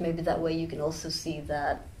perhaps maybe that way you can also see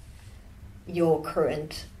that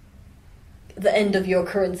the end of your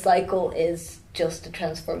current cycle is just a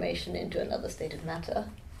transformation into another state of matter.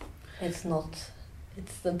 It's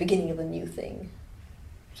the beginning of a new thing.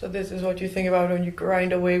 So this is what you think about when you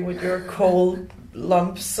grind away with your coal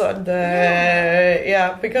lumps and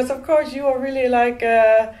because of course you are really like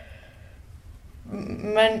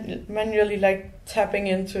manually like tapping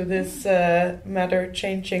into this matter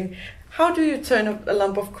changing. How do you turn a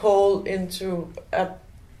lump of coal into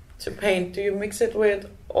to paint? Do you mix it with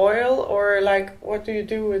oil, or like what do you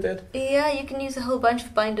do with it? Yeah, you can use a whole bunch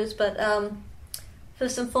of binders, but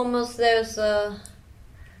first and foremost there's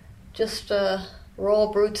just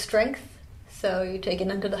raw brute strength. So you take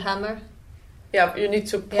it under the hammer. Yeah, you need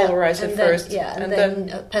to polarize it first. Yeah, and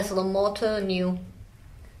then pestle and mortar, and you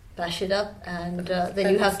bash it up, and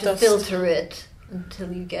then you have to filter it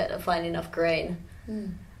until you get a fine enough grain.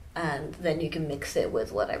 And then you can mix it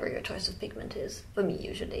with whatever your choice of pigment is. For me,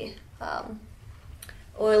 usually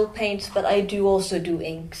oil paints, but I do also do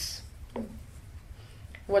inks.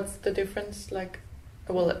 What's the difference? Like,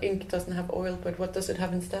 well, ink doesn't have oil, but what does it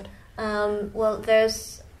have instead? Well,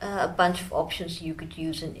 there's a bunch of options you could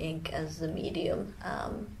use in ink as the medium.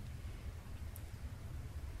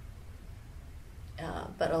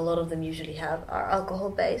 But a lot of them usually are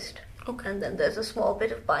alcohol-based. Okay. And then there's a small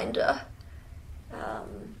bit of binder.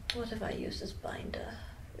 What have I used as binder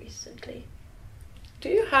recently? Do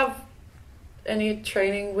you have any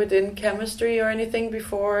training within chemistry or anything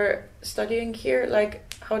before studying here?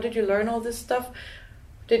 Like, how did you learn all this stuff?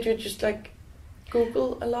 Did you just like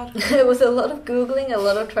Google a lot? It was a lot of Googling, a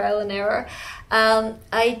lot of trial and error.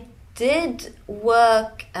 I did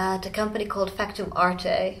work at a company called Factum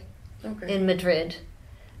Arte in Madrid,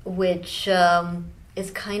 which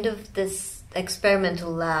is kind of this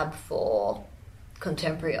experimental lab for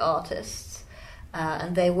contemporary artists.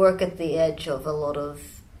 And they work at the edge of a lot of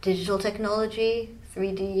digital technology,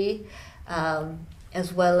 3D,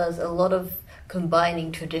 as well as a lot of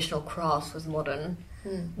combining traditional crafts with modern,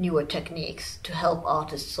 newer techniques to help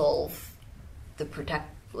artists solve the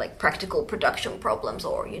practical production problems,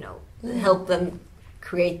 or help them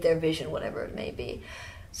create their vision, whatever it may be.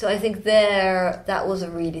 So I think that was a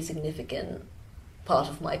really significant part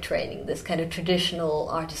of my training, this kind of traditional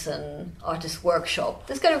artist workshop,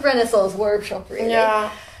 this kind of Renaissance workshop, really. Yeah.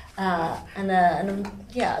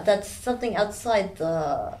 That's something outside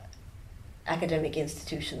the academic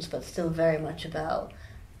institutions, but still very much about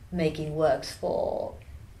making works for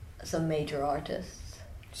some major artists.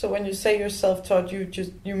 So when you say you're self-taught,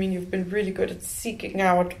 you mean you've been really good at seeking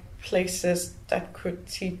out places that could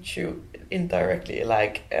teach you indirectly,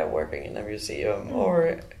 like working in a museum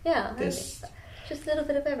or this. Just a little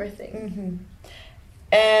bit of everything.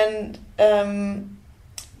 And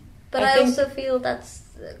but I also feel that's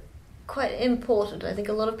quite important. I think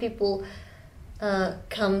a lot of people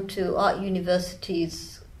come to art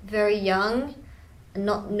universities very young, and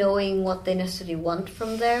not knowing what they necessarily want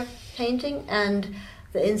from their painting, and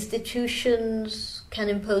the institutions can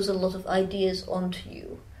impose a lot of ideas onto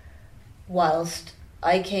you, whilst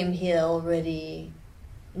I came here already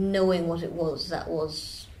knowing what it was that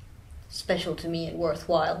was special to me and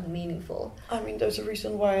worthwhile and meaningful. I mean, there's a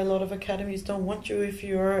reason why a lot of academies don't want you if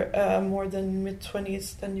you're more than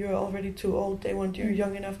mid-20s, then you're already too old. They want you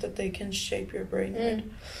young enough that they can shape your brain. Right?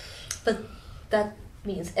 But that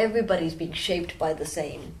means everybody's being shaped by the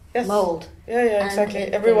same Yes. mold. Yeah, exactly.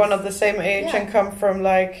 Everyone of the same age and come from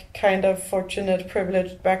like kind of fortunate,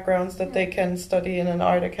 privileged backgrounds that they can study in an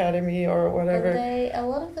art academy or whatever. And a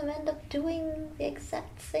lot of them end up doing the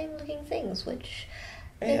exact same looking things, which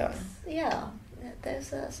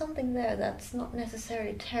there's something there that's not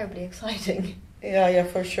necessarily terribly exciting. Yeah,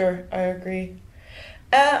 for sure. I agree.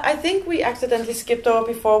 I think we accidentally skipped over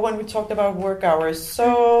before when we talked about work hours.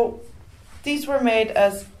 So these were made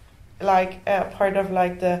as like part of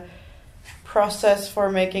like the process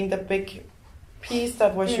for making the big piece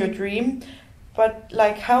that was your dream. But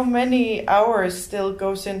like how many hours still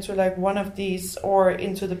goes into like one of these or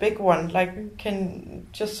into the big one? Like can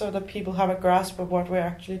just so that people have a grasp of what we're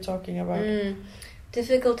actually talking about.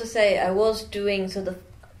 Difficult to say. I was doing the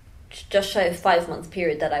just shy of 5-month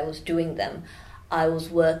period that I was doing them. I was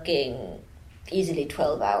working easily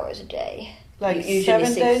 12 hours a day. Like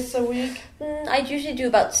 7 days a week? I'd usually do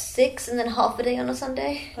about 6 and then half a day on a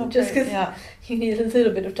Sunday. Okay, just because you need a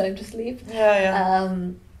little bit of time to sleep. Yeah.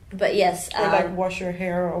 But yes. Or like wash your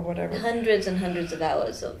hair or whatever. Hundreds and hundreds of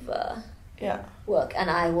hours of work. And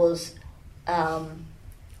I was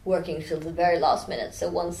working till the very last minute. So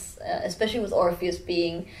once, especially with Orpheus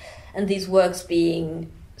and these works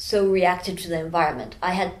being so reactive to the environment,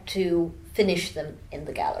 I had to finish them in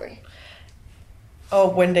the gallery. Oh,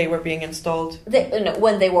 when they were being installed?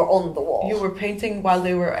 When they were on the wall. You were painting while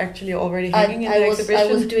they were actually already hanging in the exhibition?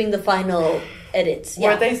 I was doing the final edits.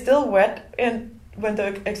 Were they still wet when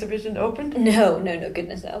the exhibition opened? No,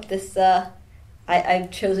 goodness no. This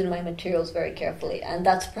I've chosen my materials very carefully, and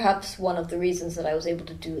that's perhaps one of the reasons that I was able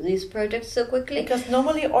to do these projects so quickly. Because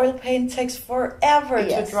normally oil paint takes forever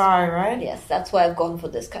to dry, right? Yes, that's why I've gone for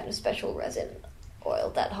this kind of special resin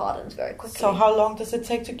oil that hardens very quickly. So how long does it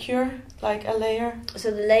take to cure, like a layer?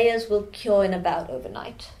 So the layers will cure in about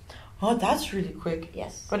overnight. Oh, that's really quick.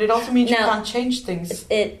 Yes. But it also means you can't change things.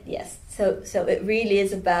 Yes. So it really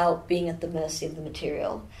is about being at the mercy of the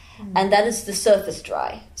material. And that is the surface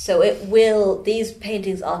dry. So these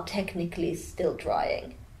paintings are technically still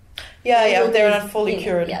drying. They're not fully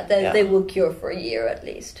cured. They will cure for a year at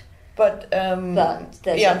least. But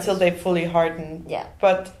until they fully harden. Yeah.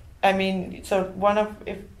 But I mean, so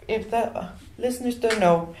if the listeners don't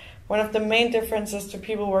know, one of the main differences to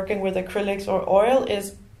people working with acrylics or oil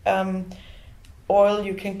is oil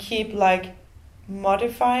you can keep like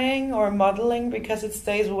modifying or modeling because it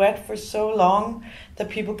stays wet for so long that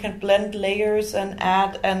people can blend layers and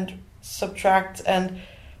add and subtract,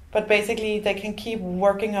 but basically they can keep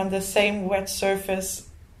working on the same wet surface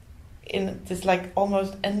in this like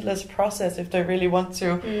almost endless process if they really want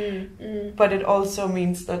to. But it also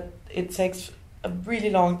means that it takes a really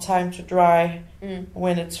long time to dry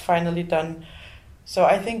when it's finally done. So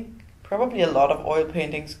I think probably a lot of oil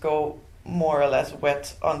paintings go more or less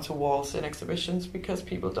wet onto walls in exhibitions because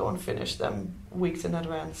people don't finish them weeks in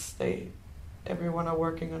advance. Everyone are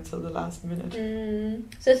working until the last minute.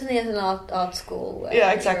 Certainly at an art school.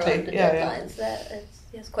 Where exactly. The deadlines,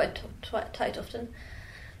 it's quite tight often.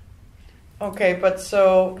 Okay, but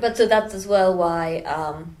so that's as well why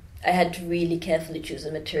I had to really carefully choose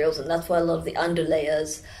the materials, and that's why a lot of the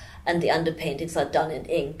underlayers and the underpaintings are done in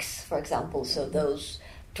inks, for example, so those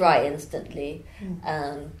dry instantly.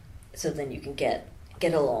 So then you can get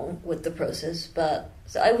along with the process. But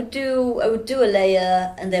so I would do a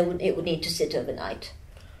layer, and then it would need to sit overnight.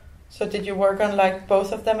 So did you work on like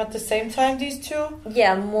both of them at the same time, these two?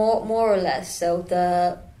 Yeah, more or less. So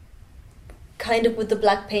the kind of with the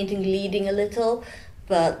black painting leading a little,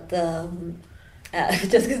 but the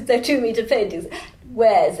just because they're 2 meter paintings,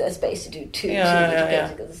 where is there space to do two meter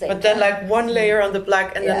paintings at the same time? But then like one layer on the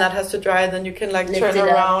black, and then that has to dry, and then you can like turn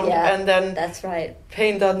around and then that's right.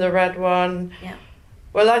 Paint on the red one. Yeah.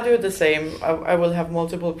 Well, I do the same. I will have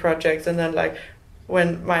multiple projects, and then like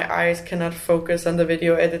when my eyes cannot focus on the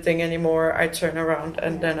video editing anymore, I turn around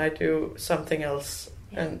and then I do something else.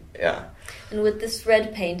 And with this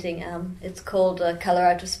red painting, it's called Color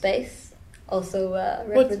Out of Space. Also,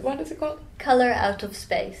 what is it called? Color Out of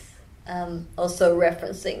Space. Also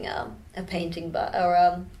referencing a painting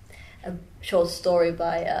a short story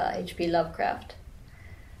by H.P. Lovecraft.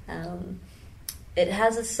 It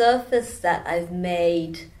has a surface that I've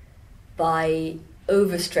made by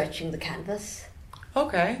overstretching the canvas.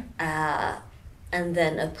 Okay. And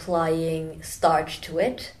then applying starch to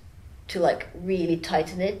it to like really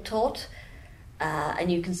tighten it taut.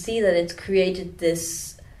 And you can see that it's created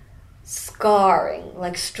this scarring,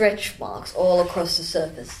 like stretch marks all across the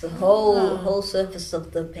surface. The whole surface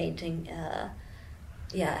of the painting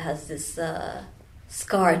has this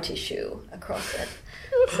scar tissue across it.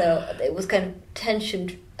 So it was kind of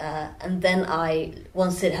tensioned, and then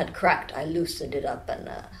once it had cracked, I loosened it up and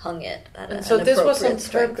hung it at an so this was on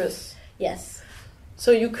strength. purpose? Yes.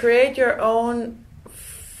 So you create your own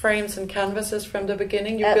frames and canvases from the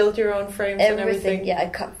beginning? You build your own frames and everything? Yeah, I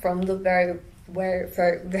cut from the very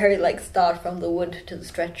like start from the wood to the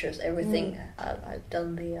stretchers, everything. I've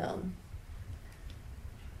done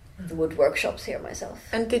the wood workshops here myself.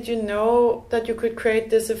 And did you know that you could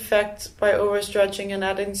create this effect by overstretching and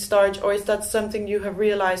adding starch, or is that something you have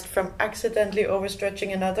realized from accidentally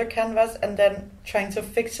overstretching another canvas and then trying to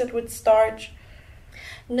fix it with starch?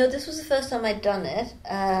 No, this was the first time I'd done it,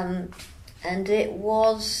 and it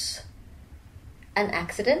was an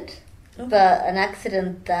accident, but an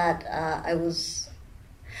accident that I was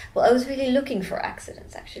really looking for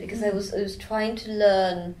accidents, actually, because I was trying to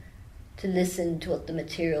learn to listen to what the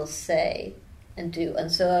materials say and do,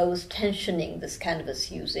 and so I was tensioning this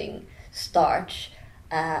canvas using starch,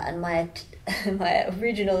 and my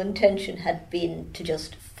original intention had been to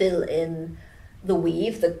just fill in the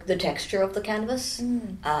weave, the texture of the canvas,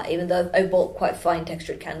 even though I bought quite fine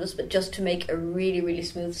textured canvas, but just to make a really, really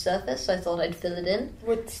smooth surface, so I thought I'd fill it in.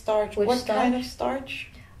 With starch? What kind of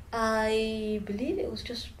starch? I believe it was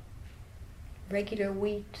just regular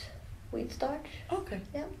wheat starch. Okay.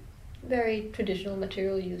 Yeah. Very traditional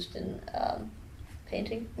material used in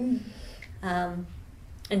painting. And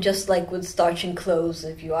just like with starching clothes,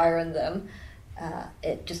 if you iron them,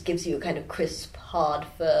 it just gives you a kind of crisp, hard,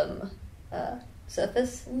 firm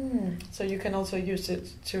surface. So you can also use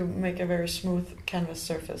it to make a very smooth canvas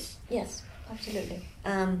surface. Yes, absolutely.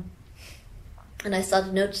 And I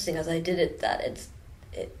started noticing as I did it that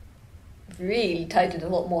it really tightened a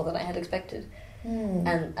lot more than I had expected.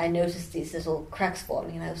 And I noticed these little cracks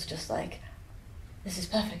forming, and I was just like, "This is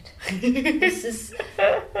perfect. This is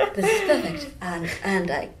perfect." And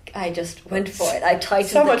I just went for it. I tightened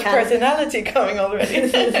so the much personality coming already.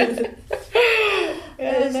 This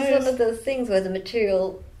is one of those things where the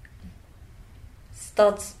material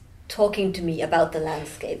starts talking to me about the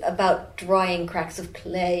landscape, about drying cracks of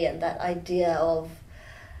clay, and that idea of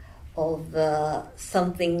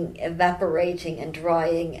something evaporating and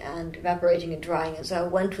drying, and so I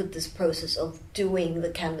went with this process of doing the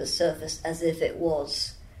canvas surface as if it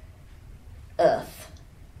was earth.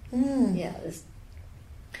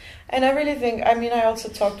 And I really think, I mean, I also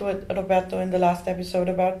talked with Roberto in the last episode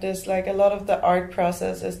about this, like a lot of the art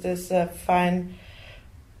process is this fine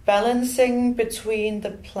balancing between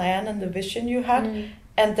the plan and the vision you had,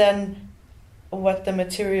 and then what the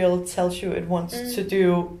material tells you it wants to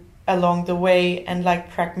do along the way, and like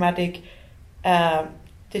pragmatic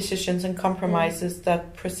decisions and compromises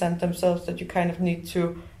that present themselves that you kind of need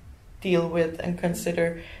to deal with and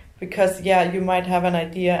consider. Because you might have an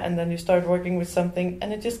idea and then you start working with something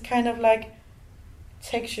and it just kind of like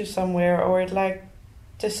takes you somewhere, or it like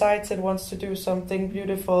decides it wants to do something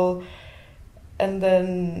beautiful, and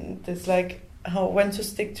then there's like when to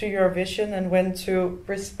stick to your vision and when to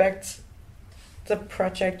respect the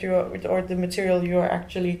project or the material you're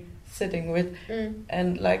actually sitting with,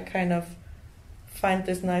 and like kind of find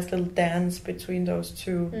this nice little dance between those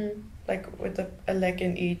two, like with a leg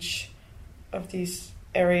in each of these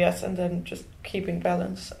areas, and then just keeping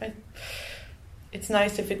balance. It's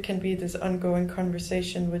nice if it can be this ongoing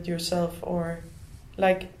conversation with yourself, or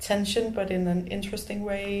like tension, but in an interesting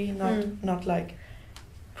way, not like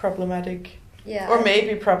problematic, or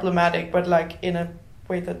maybe problematic, but like in a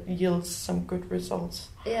way that yields some good results.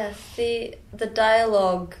 Yes, the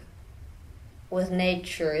dialogue with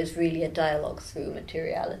nature is really a dialogue through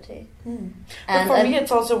materiality. But for me, it's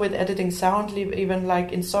also with editing sound, even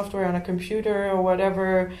like in software on a computer or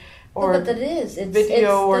whatever, or but that is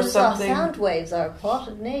video or something. Sound waves are a part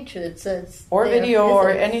of nature. It's or video or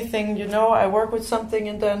anything. You know, I work with something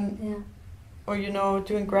and then, or you know,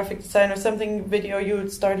 doing graphic design or something. Video, you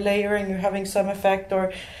would start layering, you're having some effect,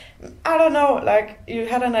 or I don't know, like you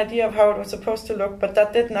had an idea of how it was supposed to look, but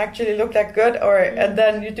that didn't actually look that good, or and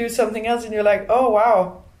then you do something else and you're like, oh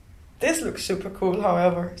wow, this looks super cool,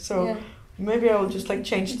 however. So maybe I will just like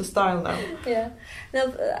change the style now.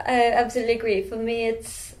 No, I absolutely agree. For me,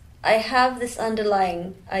 I have this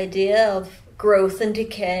underlying idea of growth and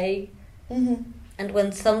decay, and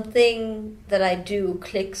when something that I do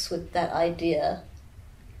clicks with that idea,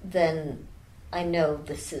 then I know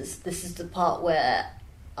this is the part where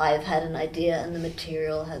I've had an idea and the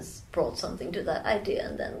material has brought something to that idea,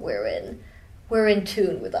 and then we're in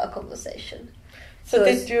tune with our conversation. So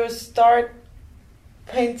did you start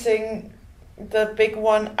painting the big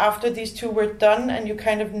one after these two were done and you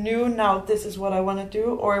kind of knew now this is what I want to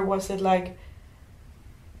do, or was it like,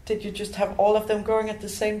 did you just have all of them going at the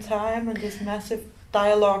same time and this massive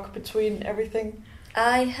dialogue between everything?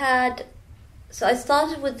 I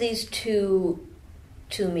started with these 2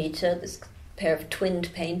 meter, this pair of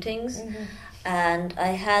twinned paintings, and I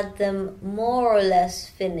had them more or less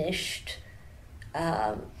finished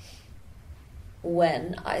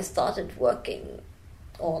when I started working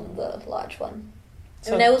on the large one.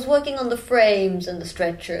 So, and I was working on the frames and the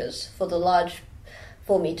stretchers for the large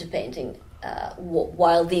 4 meter painting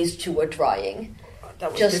while these 2 were drying.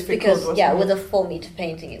 That was just because, with a 4 meter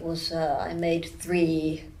painting, it was I made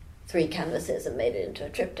 3 canvases and made it into a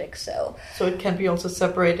triptych. So it can be also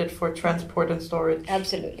separated for transport and storage.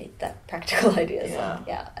 Absolutely, that practical idea.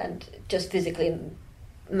 And just physically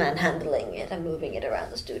manhandling it and moving it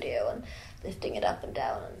around the studio and lifting it up and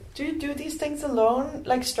down. Do you do these things alone,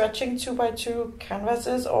 like stretching 2x2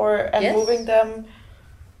 canvases and yes. moving them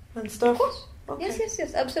and stuff? Of course. Okay.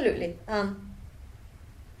 Yes, absolutely.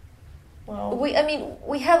 Wow. We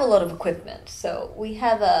have a lot of equipment. So we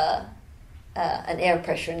have an air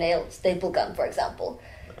pressure nail staple gun, for example.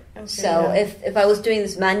 Okay, so if I was doing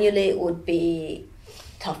this manually, it would be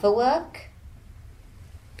tougher work.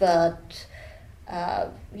 But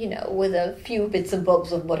with a few bits and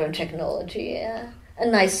bobs of modern technology, a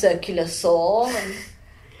nice circular saw, and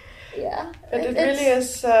But it really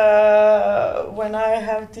is when I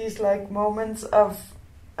have these like moments of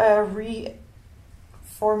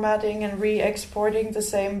reformatting and re-exporting the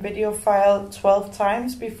same video file 12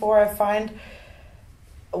 times before I find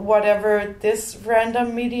whatever this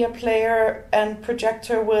random media player and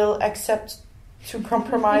projector will accept to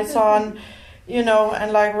compromise on,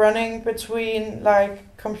 and like running between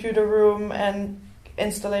like computer room and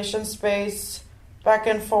installation space back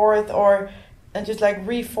and forth, and just like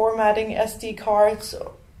reformatting SD cards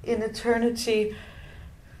in eternity.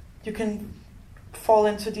 You can fall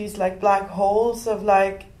into these like black holes of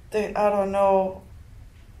like the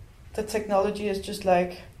technology is just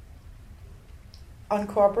like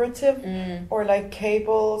uncooperative, or like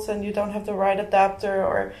cables and you don't have the right adapter,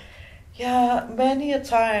 or many a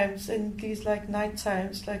times in these like night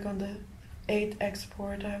times, like on the 8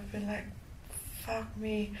 export, I've been like, fuck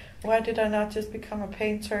me, why did I not just become a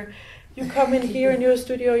painter? You come in here in your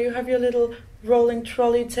studio, you have your little rolling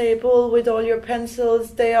trolley table with all your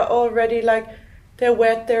pencils, they are already like, they're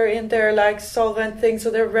wet, they're in their like solvent thing,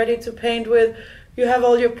 so they're ready to paint with. you have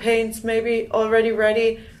all your paints maybe already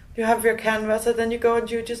ready, you have your canvas, and then you go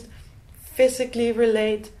and you just physically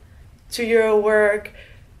relate to your work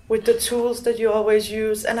with the tools that you always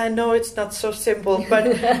use. And I know it's not so simple, but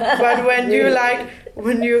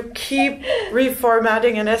when you keep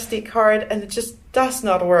reformatting an SD card and it just does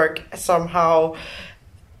not work somehow,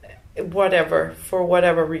 for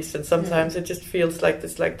whatever reason, sometimes it just feels like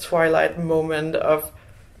this like twilight moment of...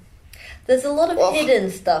 There's a lot of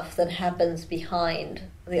hidden stuff that happens behind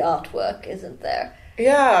the artwork, isn't there?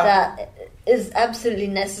 Yeah. That is absolutely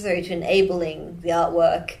necessary to enabling the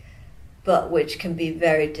artwork, but which can be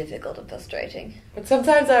very difficult and frustrating. But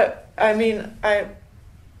sometimes I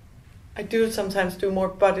do sometimes do more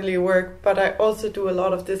bodily work, but I also do a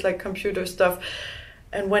lot of this like computer stuff.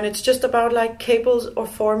 And when it's just about like cables or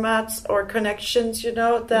formats or connections,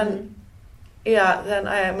 then then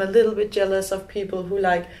I am a little bit jealous of people who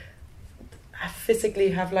like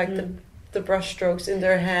physically have like the brush strokes in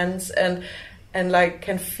their hands and like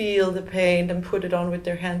can feel the paint and put it on with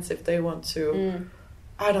their hands if they want to.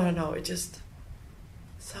 I don't know. It just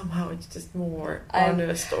somehow it's just more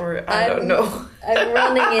honest, or I don't know. I'm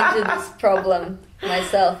running into this problem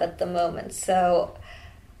myself at the moment. So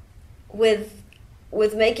with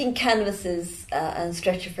making canvases and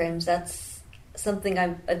stretcher frames, that's something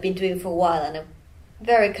I've been doing for a while, and I'm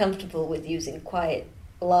very comfortable with using quite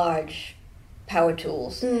large power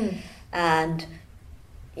tools. And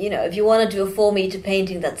if you want to do a 4-meter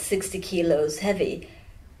painting that's 60 kilos heavy,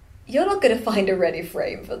 you're not going to find a ready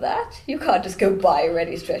frame for that. You can't just go buy a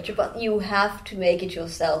ready stretcher, but you have to make it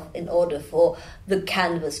yourself in order for the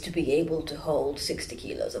canvas to be able to hold 60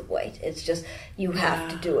 kilos of weight. It's just, you have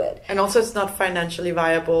to do it. And also it's not financially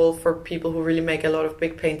viable for people who really make a lot of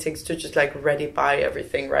big paintings to just like ready buy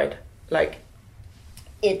everything, right? Like,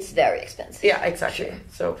 it's very expensive. Yeah, exactly. Sure.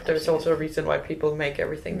 So there's also a reason why people make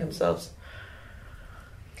everything themselves.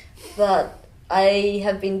 But I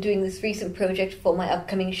have been doing this recent project for my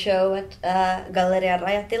upcoming show at Galleria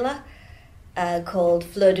Rajatila called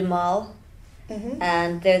Fleur de Mal.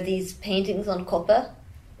 And they're these paintings on copper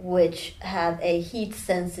which have a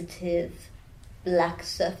heat-sensitive black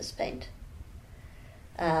surface paint.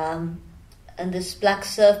 And this black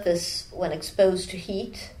surface, when exposed to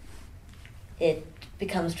heat, it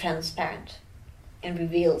becomes transparent and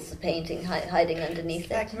reveals the painting hiding underneath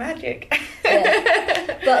it. Like magic.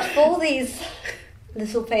 Yeah. But for these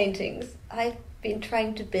little paintings, I've been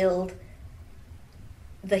trying to build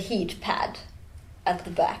the heat pad at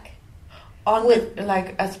the back.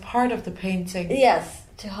 As part of the painting? Yes,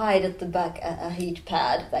 to hide at the back a heat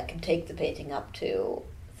pad that can take the painting up to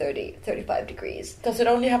 35 degrees. Does it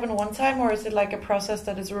only happen one time, or is it like a process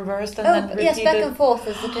that is reversed and then repeated? Yes, back and forth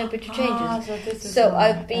as the temperature changes.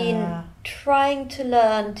 I've been trying to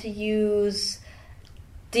learn to use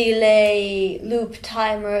delay loop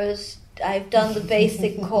timers. I've done the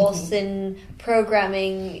basic course in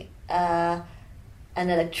programming and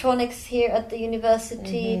electronics here at the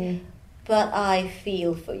university, but I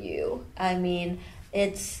feel for you. I mean,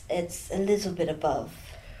 it's a little bit above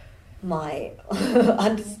my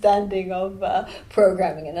understanding of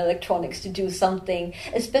programming and electronics to do something,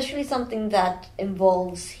 especially something that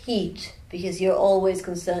involves heat, because you're always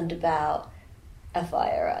concerned about a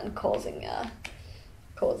fire and causing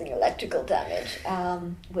electrical damage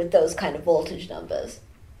with those kind of voltage numbers.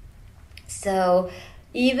 So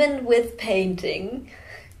even with painting,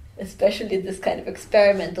 especially this kind of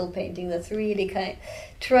experimental painting that's really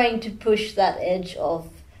trying to push that edge of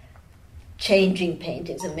changing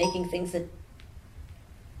paintings and making things that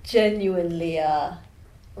genuinely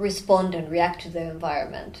respond and react to their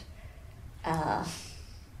environment,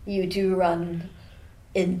 you do run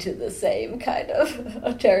into the same kind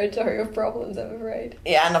of territory of problems, I'm afraid.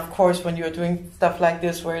 Yeah, and of course when you're doing stuff like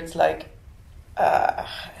this where it's like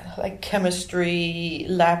chemistry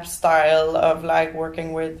lab style of like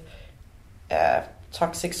working with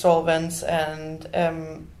toxic solvents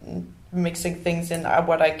and mixing things in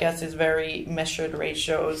what I guess is very measured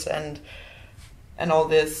ratios and all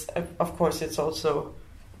this, of course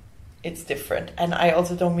it's different. And I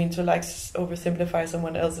also don't mean to like oversimplify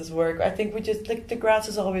someone else's work. I think we just like the grass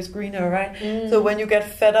is always greener, right? So when you get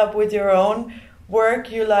fed up with your own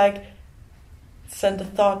work, you like send a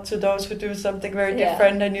thought to those who do something very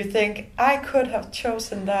different, and you think, I could have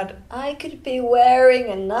chosen that. I could be wearing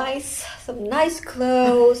some nice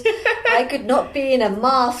clothes. I could not be in a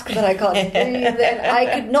mask that I can't breathe in.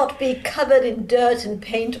 I could not be covered in dirt and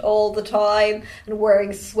paint all the time and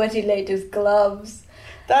wearing sweaty latest gloves.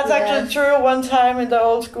 That's actually true. One time in the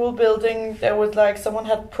old school building, there was like someone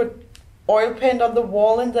had put oil paint on the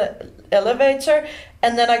wall in the elevator,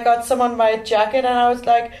 and then I got some on my jacket, and I was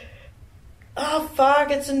like, oh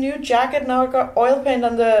fuck, it's a new jacket now. I got oil paint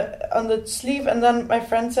on the sleeve, and then my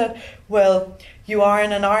friend said, well, you are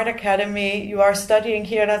in an art academy, you are studying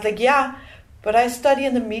here, and I was like, yeah, but I study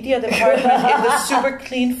in the media department in the super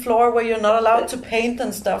clean floor where you're not allowed to paint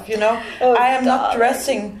and stuff, you know. I am not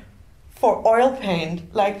dressing for oil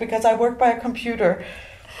paint, like, because I work by a computer.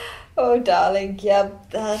 Oh, darling, yeah,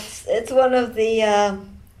 it's one of the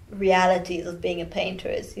realities of being a painter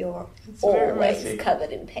is you're always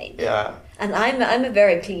covered in paint. Yeah. And I'm a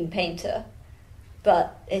very clean painter,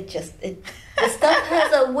 but the stuff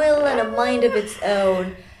has a will and a mind of its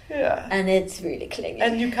own. Yeah. And it's really clingy.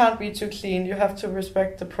 And you can't be too clean. You have to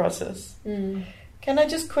respect the process. Mm. Can I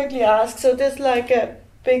just quickly ask, so there's like a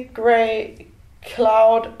big grey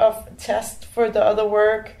cloud of test for the other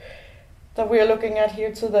work that we're looking at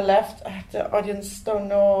here to the left. The audience don't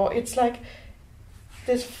know. It's like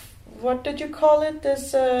this, what did you call it?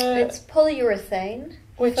 This it's polyurethane.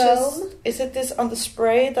 Which foam. Is it this on the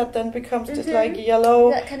spray that then becomes this like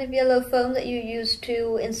yellow? That kind of yellow foam that you use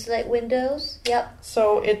to insulate windows. Yep.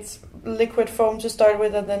 So it's liquid foam to start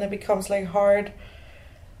with, and then it becomes like hard.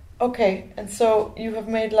 Okay, and so you have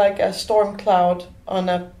made like a storm cloud on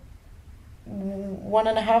a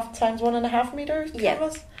 1.5 times 1.5 meters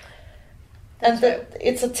canvas? And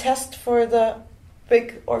it's a test for the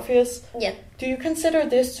big Orpheus? Yeah. Do you consider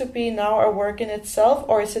this to be now a work in itself,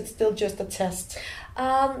 or is it still just a test?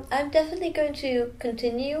 I'm definitely going to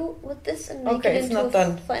continue with this and make it into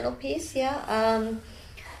a final piece, yeah.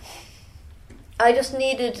 I just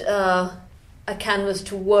needed a canvas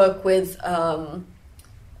to work with, to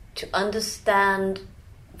understand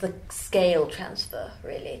the scale transfer,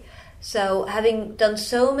 really. So having done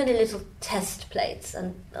so many little test plates,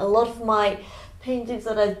 and a lot of my paintings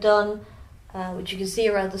that I've done, which you can see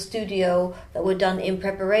around the studio, that were done in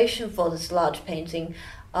preparation for this large painting,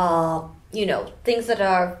 are, things that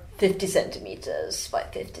are 50 centimeters by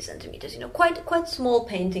 50 centimeters, quite small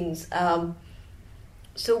paintings.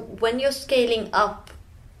 So when you're scaling up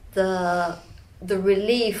the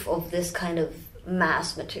relief of this kind of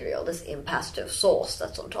mass material, this impasto source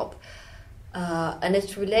that's on top, and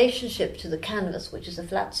its relationship to the canvas, which is a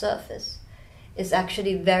flat surface, is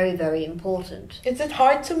actually very, very important. Is it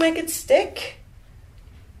hard to make it stick?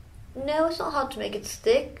 No, it's not hard to make it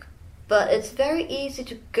stick, but it's very easy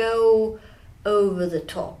to go over the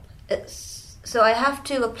top. So I have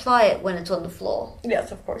to apply it when it's on the floor.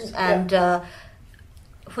 Yes, of course. And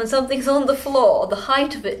when something's on the floor, the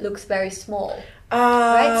height of it looks very small.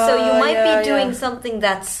 Right? So you might be doing something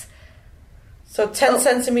that's... So 10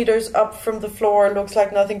 centimeters up from the floor looks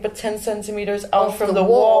like nothing, but 10 centimeters out from the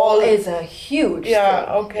wall is a huge thing.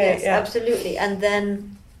 Okay. Yes, absolutely. And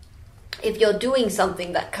then if you're doing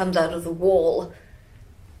something that comes out of the wall,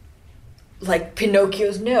 like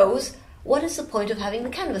Pinocchio's nose, what is the point of having the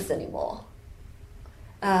canvas anymore?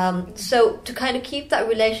 So to kind of keep that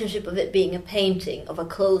relationship of it being a painting of a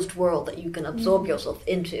closed world that you can absorb yourself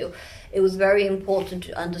into, it was very important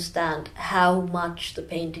to understand how much the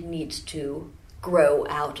painting needs to grow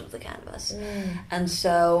out of the canvas. And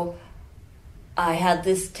so I had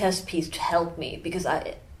this test piece to help me, because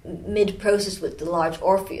mid-process with the large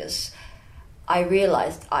Orpheus, I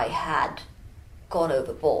realized I had gone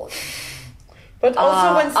overboard. But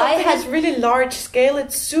also when something is really large scale,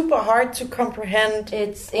 it's super hard to comprehend.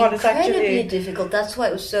 It's what incredibly difficult. That's why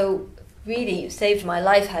it was so, really saved my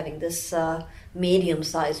life having this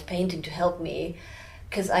medium-sized painting to help me,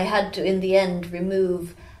 because I had to, in the end,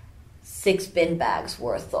 remove 6 bin bags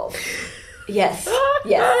worth of... Yes,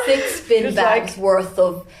 6 bin bags worth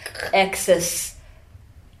of excess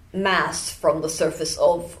mass from the surface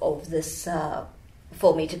of this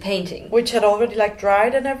 4-meter painting. Which had already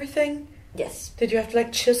dried and everything? Yes. Did you have to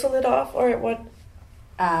chisel it off, or what?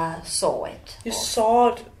 Saw it. You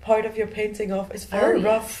sawed part of your painting off. It's very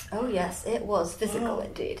rough. Oh yes, it was physical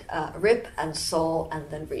indeed. Rip and saw and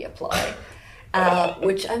then reapply.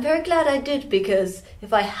 Which I'm very glad I did, because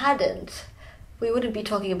if I hadn't, we wouldn't be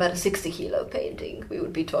talking about a 60-kilo painting. We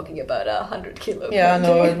would be talking about a 100-kilo painting. Yeah,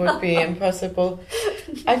 no, it would be impossible.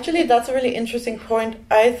 Actually, that's a really interesting point.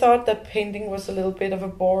 I thought that painting was a little bit of a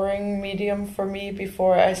boring medium for me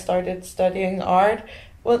before I started studying art.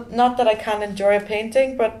 Well, not that I can't enjoy a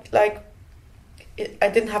painting, but I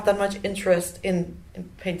didn't have that much interest in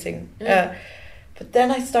painting. But then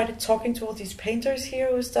I started talking to all these painters here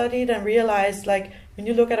who studied, and realized when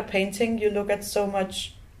you look at a painting, you look at so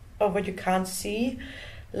much of what you can't see,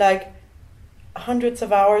 hundreds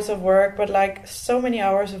of hours of work, but so many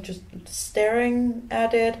hours of just staring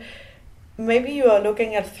at it, maybe you are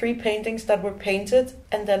looking at 3 paintings that were painted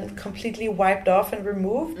and then completely wiped off and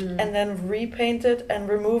removed, and then repainted and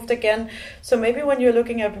removed again. So maybe when you're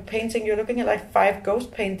looking at a painting, you're looking at like 5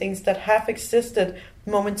 ghost paintings that have existed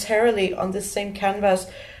momentarily on the same canvas,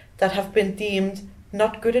 that have been deemed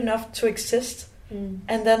not good enough to exist,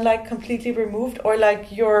 and then like completely removed. Or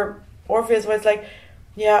like your Orpheus was like,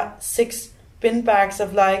 6 bin bags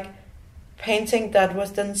of like painting that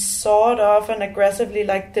was then sawed off and aggressively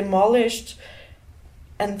like demolished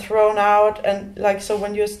and thrown out. And like, so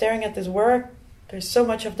when you're staring at this work, there's so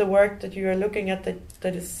much of the work that you are looking at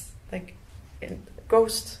that is like a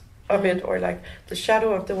ghost of it, or like the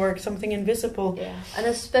shadow of the work, something invisible. Yeah, and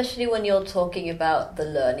especially when you're talking about the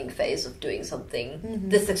learning phase of doing something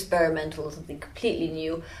this experimental or something completely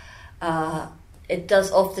new, it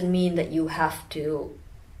does often mean that you have to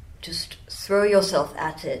just throw yourself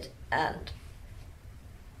at it, and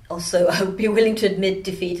also be willing to admit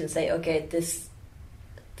defeat and say, okay, this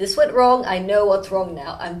went wrong, I know what's wrong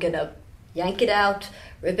now, I'm gonna yank it out,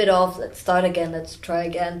 rip it off, let's start again, let's try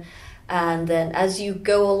again. And then as you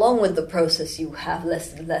go along with the process, you have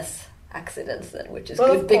less and less accidents then, which is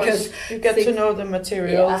good because you get to know the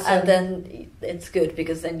materials. Yeah, and then it's good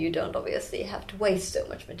because then you don't obviously have to waste so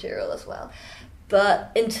much material as well.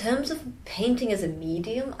 But in terms of painting as a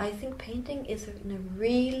medium, I think painting is in a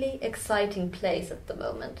really exciting place at the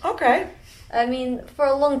moment. Okay. I mean, for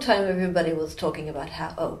a long time everybody was talking about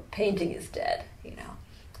how, painting is dead, you know.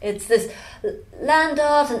 It's this land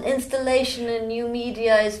art and installation and new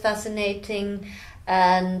media is fascinating,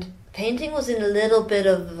 and painting was in a little bit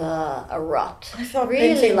of a rut. I thought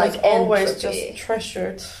really painting like was always entropy. Just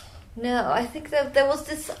treasured. No, I think that there was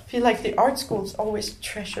this... I feel like the art schools always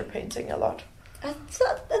treasure painting a lot. A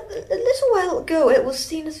little while ago, it was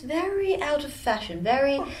seen as very out of fashion.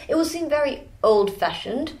 It was seen very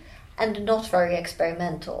old-fashioned and not very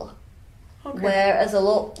experimental. Okay. Whereas a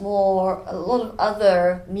lot of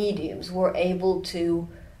other mediums were able to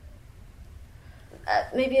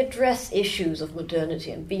maybe address issues of modernity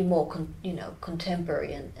and be more,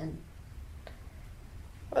 contemporary and.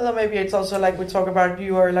 Well, maybe it's also like we talk about,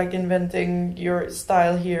 you are like inventing your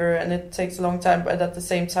style here, and it takes a long time, but at the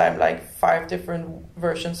same time, like 5 different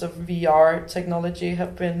versions of VR technology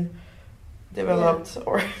have been developed.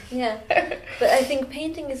 Yeah. But I think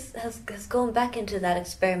painting has gone back into that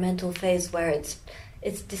experimental phase where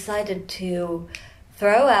it's decided to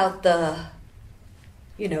throw out the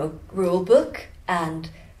rule book and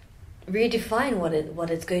redefine what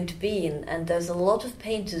it's going to be, and there's a lot of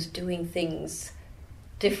painters doing things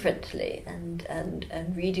differently and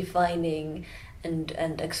redefining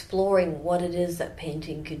and exploring what it is that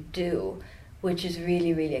painting could do, which is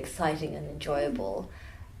really, really exciting and enjoyable.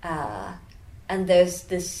 And there's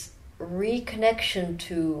this reconnection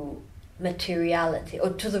to materiality,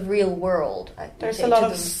 or to the real world. There's a lot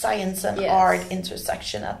of science and art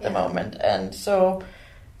intersection at the moment, and so...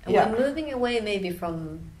 we're moving away maybe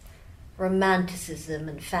from romanticism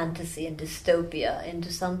and fantasy and dystopia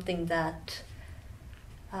into something that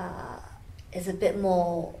is a bit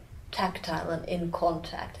more tactile and in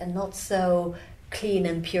contact, and not so clean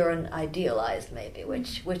and pure and idealized maybe,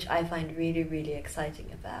 which I find really, really exciting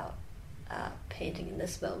about painting in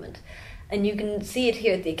this moment. And you can see it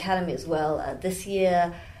here at the Academy as well. This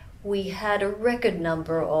year we had a record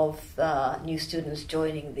number of new students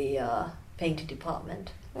joining the painting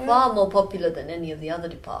department. Far more popular than any of the other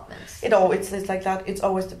departments. It's like that. It's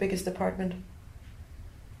always the biggest department.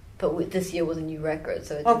 But this year was a new record,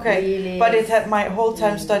 so it's really... But it had my whole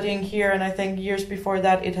time studying here, and I think years before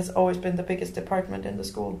that, it has always been the biggest department in the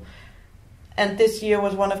school. And this year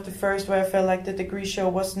was one of the first where I felt like the degree show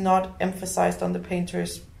was not emphasized on the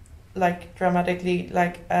painters, like dramatically,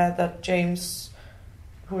 like that James,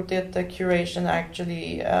 who did the curation,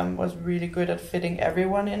 actually was really good at fitting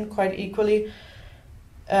everyone in quite equally.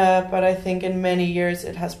 But I think in many years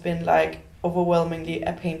it has been like overwhelmingly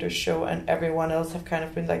a painter's show, and everyone else have kind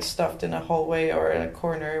of been like stuffed in a hallway or in a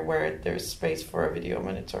corner where there's space for a video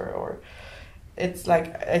monitor. Or it's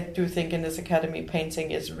like, I do think in this academy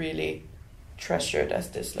painting is really treasured as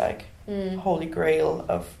this like holy grail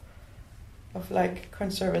of like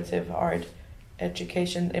conservative art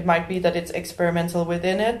education. It might be that it's experimental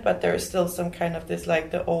within it, but there is still some kind of this like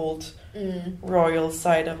the old royal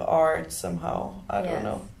side of art somehow. I don't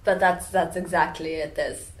know. But that's exactly it.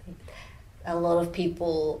 There's a lot of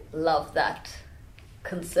people love that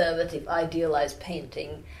conservative, idealized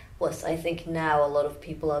painting. Was I think now a lot of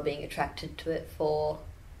people are being attracted to it for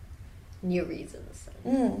new reasons.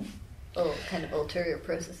 Or kind of ulterior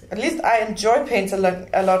processes. At least I enjoy paint a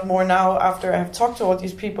lot more now after I have talked to all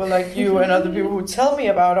these people like you and other people who tell me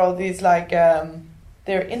about all these like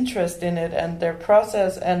their interest in it and their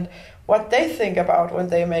process and what they think about when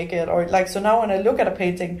they make it. Or like, so now when I look at a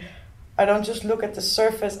painting, I don't just look at the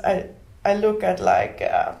surface, I look at like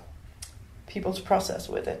people's process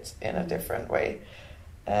with it in a different way.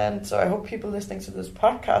 And so I hope people listening to this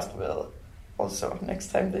podcast will also,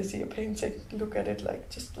 next time they see a painting, look at it like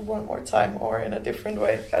just one more time or in a different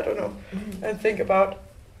way. I don't know. And think about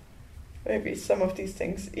maybe some of these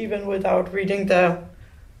things, even without reading the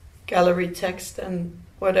gallery text and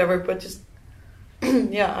whatever, but just,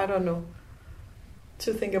 yeah, I don't know.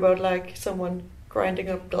 To think about like someone grinding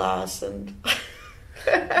up glass and...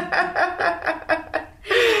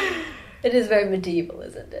 It is very medieval,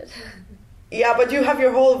 isn't it? Yeah, but you have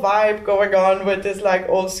your whole vibe going on with this like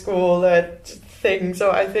old school thing.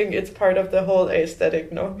 So I think it's part of the whole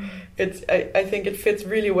aesthetic, no? I think it fits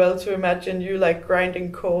really well to imagine you like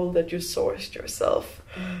grinding coal that you sourced yourself.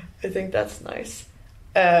 I think that's nice.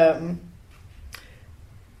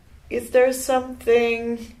 Is there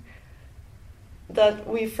something that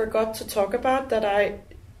we forgot to talk about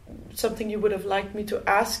something you would have liked me to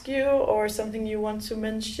ask you, or something you want to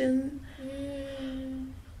mention?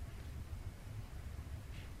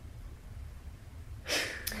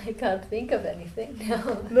 I can't think of anything.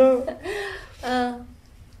 No.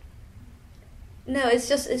 No, it's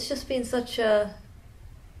just been such a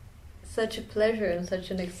pleasure and such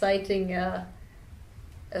an exciting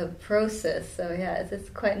process. So yeah, it's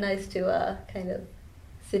quite nice to kind of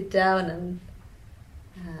sit down and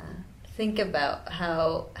think about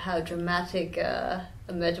how dramatic a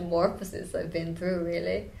metamorphosis I've been through,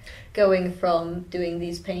 really, going from doing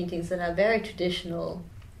these paintings that are very traditional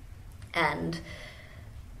and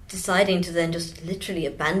deciding to then just literally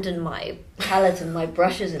abandon my palette and my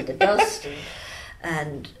brushes in the dust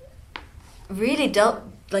and really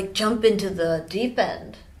jump into the deep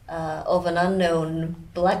end of an unknown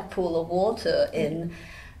black pool of water and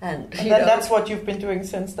that's what you've been doing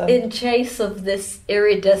since then. In chase of this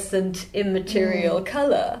iridescent, immaterial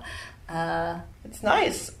color. It's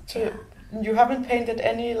nice. You haven't painted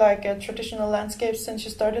any like traditional landscapes since you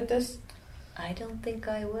started this? I don't think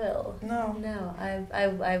I will. No.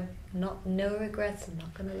 I've no regrets. I'm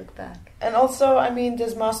not going to look back. And also, I mean,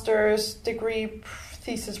 this master's degree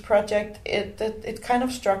thesis project, it kind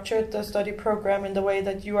of structured the study program in the way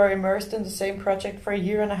that you are immersed in the same project for a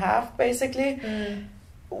year and a half, basically.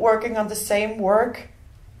 Working on the same work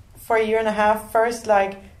for a year and a half. First,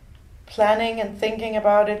 like planning and thinking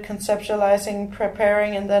about it, conceptualizing,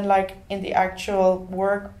 preparing, and then like in the actual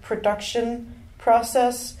work production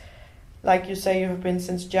process. Like you say, you've been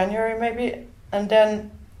since January maybe. And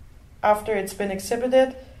then after it's been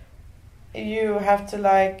exhibited, you have to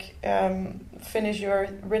like finish your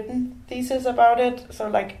written thesis about it. So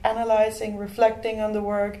like analyzing, reflecting on the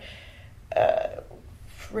work,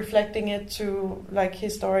 reflecting it to like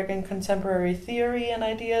historic and contemporary theory and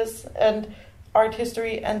ideas and art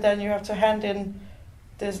history. And then you have to hand in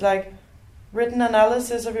this like written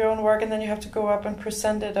analysis of your own work, and then you have to go up and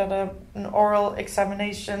present it at an oral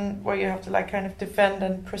examination where you have to like kind of defend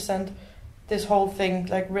and present this whole thing,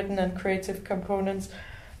 like written and creative components.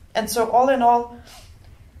 And so all in all,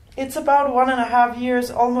 it's about 1.5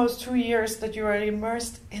 years, almost 2 years that you are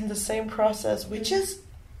immersed in the same process, which is,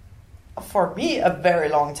 for me, a very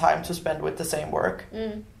long time to spend with the same work.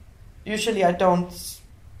 Usually I don't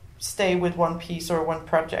stay with one piece or one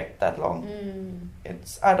project that long.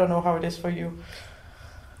 I don't know how it is for you.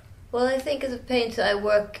 Well, I think as a painter I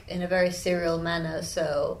work in a very serial manner,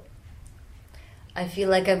 so I feel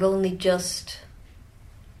like I've only just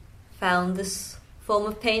found this form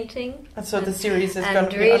of painting. And so the series is going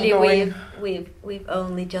to be really ongoing. we've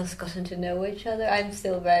only just gotten to know each other. I'm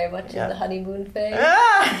still very much in the honeymoon phase.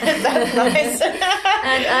 That's nice.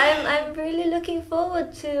 And I'm really looking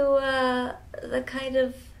forward to the kind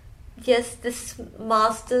of this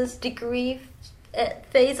master's degree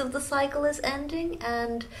phase of the cycle is ending,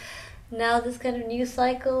 and now this kind of new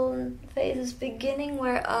cycle and phase is beginning,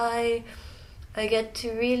 where I get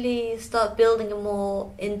to really start building a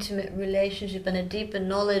more intimate relationship and a deeper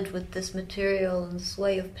knowledge with this material and this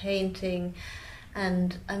way of painting,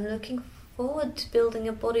 and I'm looking forward to building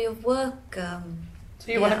a body of work.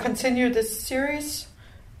 So you want to continue this series?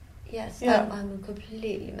 Yes, yeah. I'm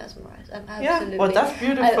completely mesmerized. I'm absolutely. Yeah, well, that's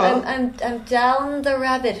beautiful. I'm down the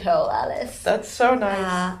rabbit hole, Alice. That's so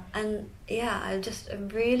nice. And yeah, I'm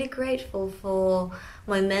really grateful for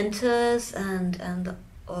my mentors and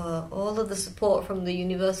all of the support from the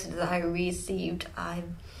university that I received.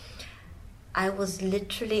 I was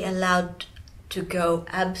literally allowed to go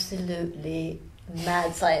absolutely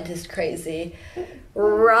mad scientist crazy,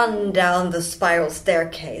 run down the spiral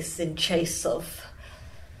staircase in chase of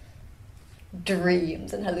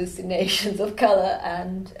dreams and hallucinations of color,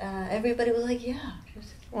 and everybody was like, "Yeah,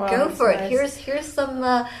 just go for it. Nice. Here's some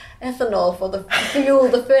ethanol for the fuel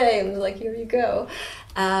the flames. Like, here you go."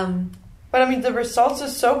 But I mean, the results are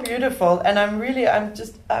so beautiful, and I'm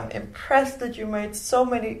impressed that you made so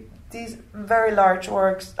many these very large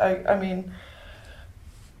works. I mean,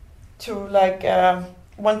 to like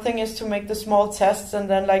one thing is to make the small tests and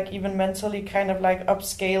then like even mentally kind of like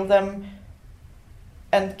upscale them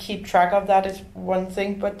and keep track of that is one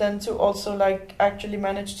thing, but then to also like actually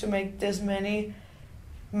manage to make this many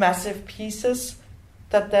massive pieces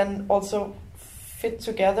that then also fit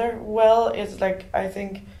together well is like, I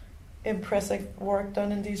think, impressive work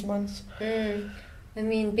done in these months. I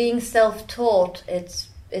mean, being self-taught, it's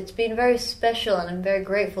been very special, and I'm very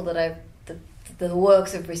grateful that the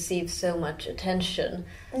works have received so much attention.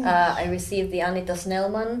 I received the Anita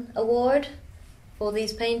Snellman Award for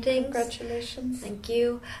these paintings. Congratulations! Thank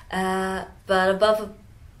you. But above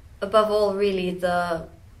all, really the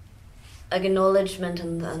acknowledgement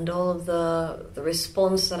and all of the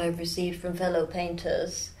response that I've received from fellow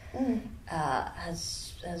painters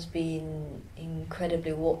has been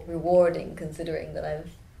incredibly rewarding, considering that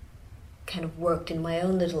I've kind of worked in my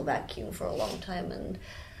own little vacuum for a long time, and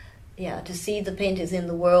to see the paintings in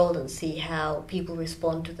the world and see how people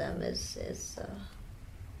respond to them is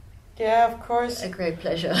yeah, of course, a great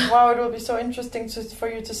pleasure. Wow, it will be so interesting for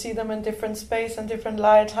you to see them in different space and different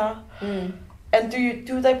light, huh? And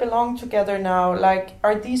do they belong together now? Like,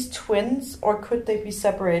 are these twins or could they be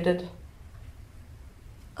separated?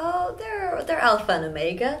 Oh, they're alpha and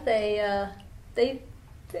omega. They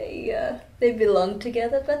belong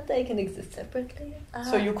together, but they can exist separately.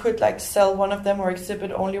 So you could like sell one of them or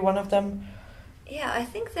exhibit only one of them? Yeah, I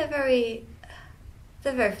think they're very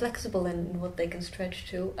flexible in what they can stretch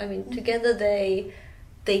to. I mean, together they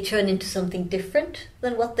turn into something different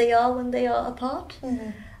than what they are when they are apart.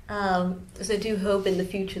 So I do hope in the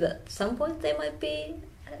future that at some point they might be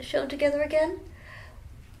shown together again.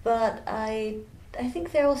 But I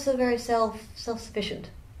think they're also very self-sufficient.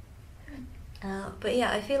 But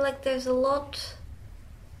yeah, I feel like there's a lot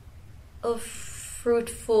of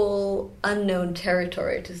fruitful unknown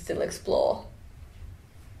territory to still explore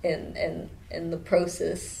in the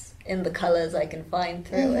process, in the colors I can find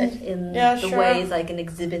through it, in the ways I can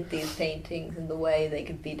exhibit these paintings, in the way they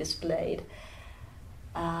could be displayed.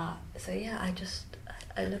 So yeah,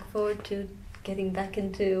 I look forward to getting back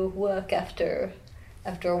into work after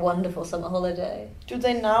a wonderful summer holiday. Do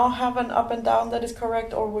they now have an up and down that is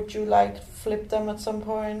correct, or would you like flip them at some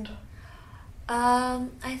point?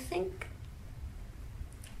 I think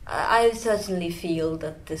I certainly feel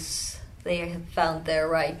that they have found their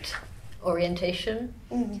right orientation.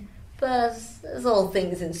 But as all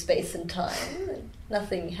things in space and time,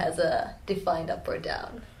 nothing has a defined up or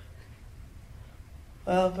down.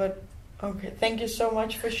 Well, but okay, thank you so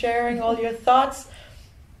much for sharing all your thoughts.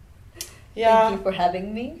 Yeah. Thank you for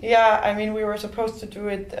having me. Yeah, I mean, we were supposed to do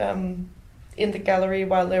it in the gallery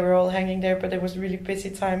while they were all hanging there, but it was really busy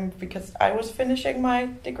time because I was finishing my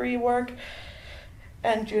degree work.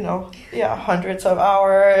 And, hundreds of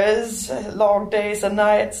hours, long days and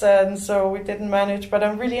nights, and so we didn't manage. But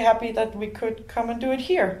I'm really happy that we could come and do it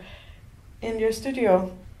here in your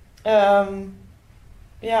studio.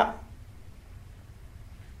 Yeah.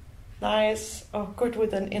 Nice. Oh, good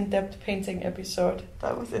with an in-depth painting episode.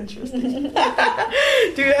 That was interesting.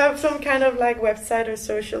 Do you have some kind of like website or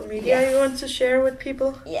social media you want to share with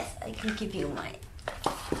people? Yes, I can give you my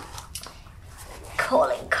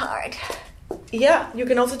calling card. Yeah, you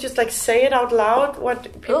can also just like say it out loud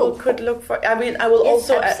what people could look for. I mean, I will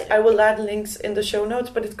I will add links in the show notes,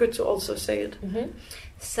 but it's good to also say it.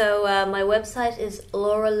 So my website is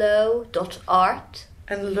lauralowe.art.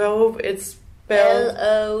 And Lowe, it's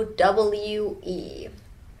Lowe.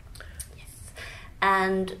 Yes.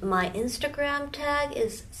 And my Instagram tag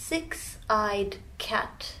is 6-eyed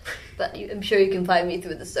cat. But I'm sure you can find me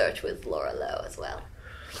through the search with Laura Lowe as well.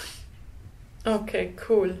 Okay,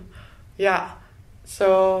 cool. Yeah.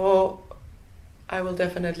 So I will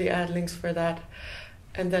definitely add links for that.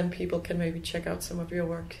 And then people can maybe check out some of your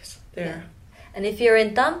works there. Yeah. And if you're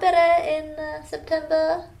in Tampere in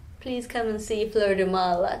September, please come and see Fleur de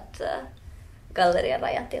Mal at Galleria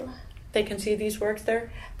Rajatila. They can see these works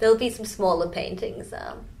there? There'll be some smaller paintings.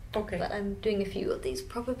 Okay. But I'm doing a few of these.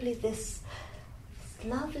 Probably this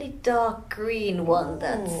lovely dark green one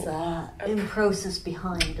that's in process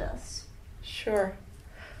behind us. Sure.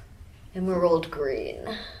 Emerald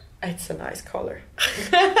green. It's a nice color.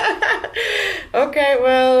 Okay,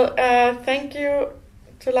 well, thank you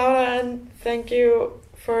to Laura and thank you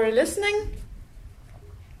for listening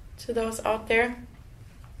to those out there.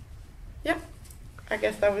 yeah, I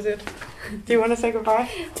guess that was it. Do you want to say goodbye?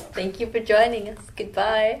 Thank you for joining us.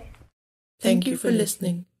 Goodbye. Thank you for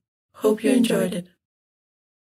listening. Hope you enjoyed it.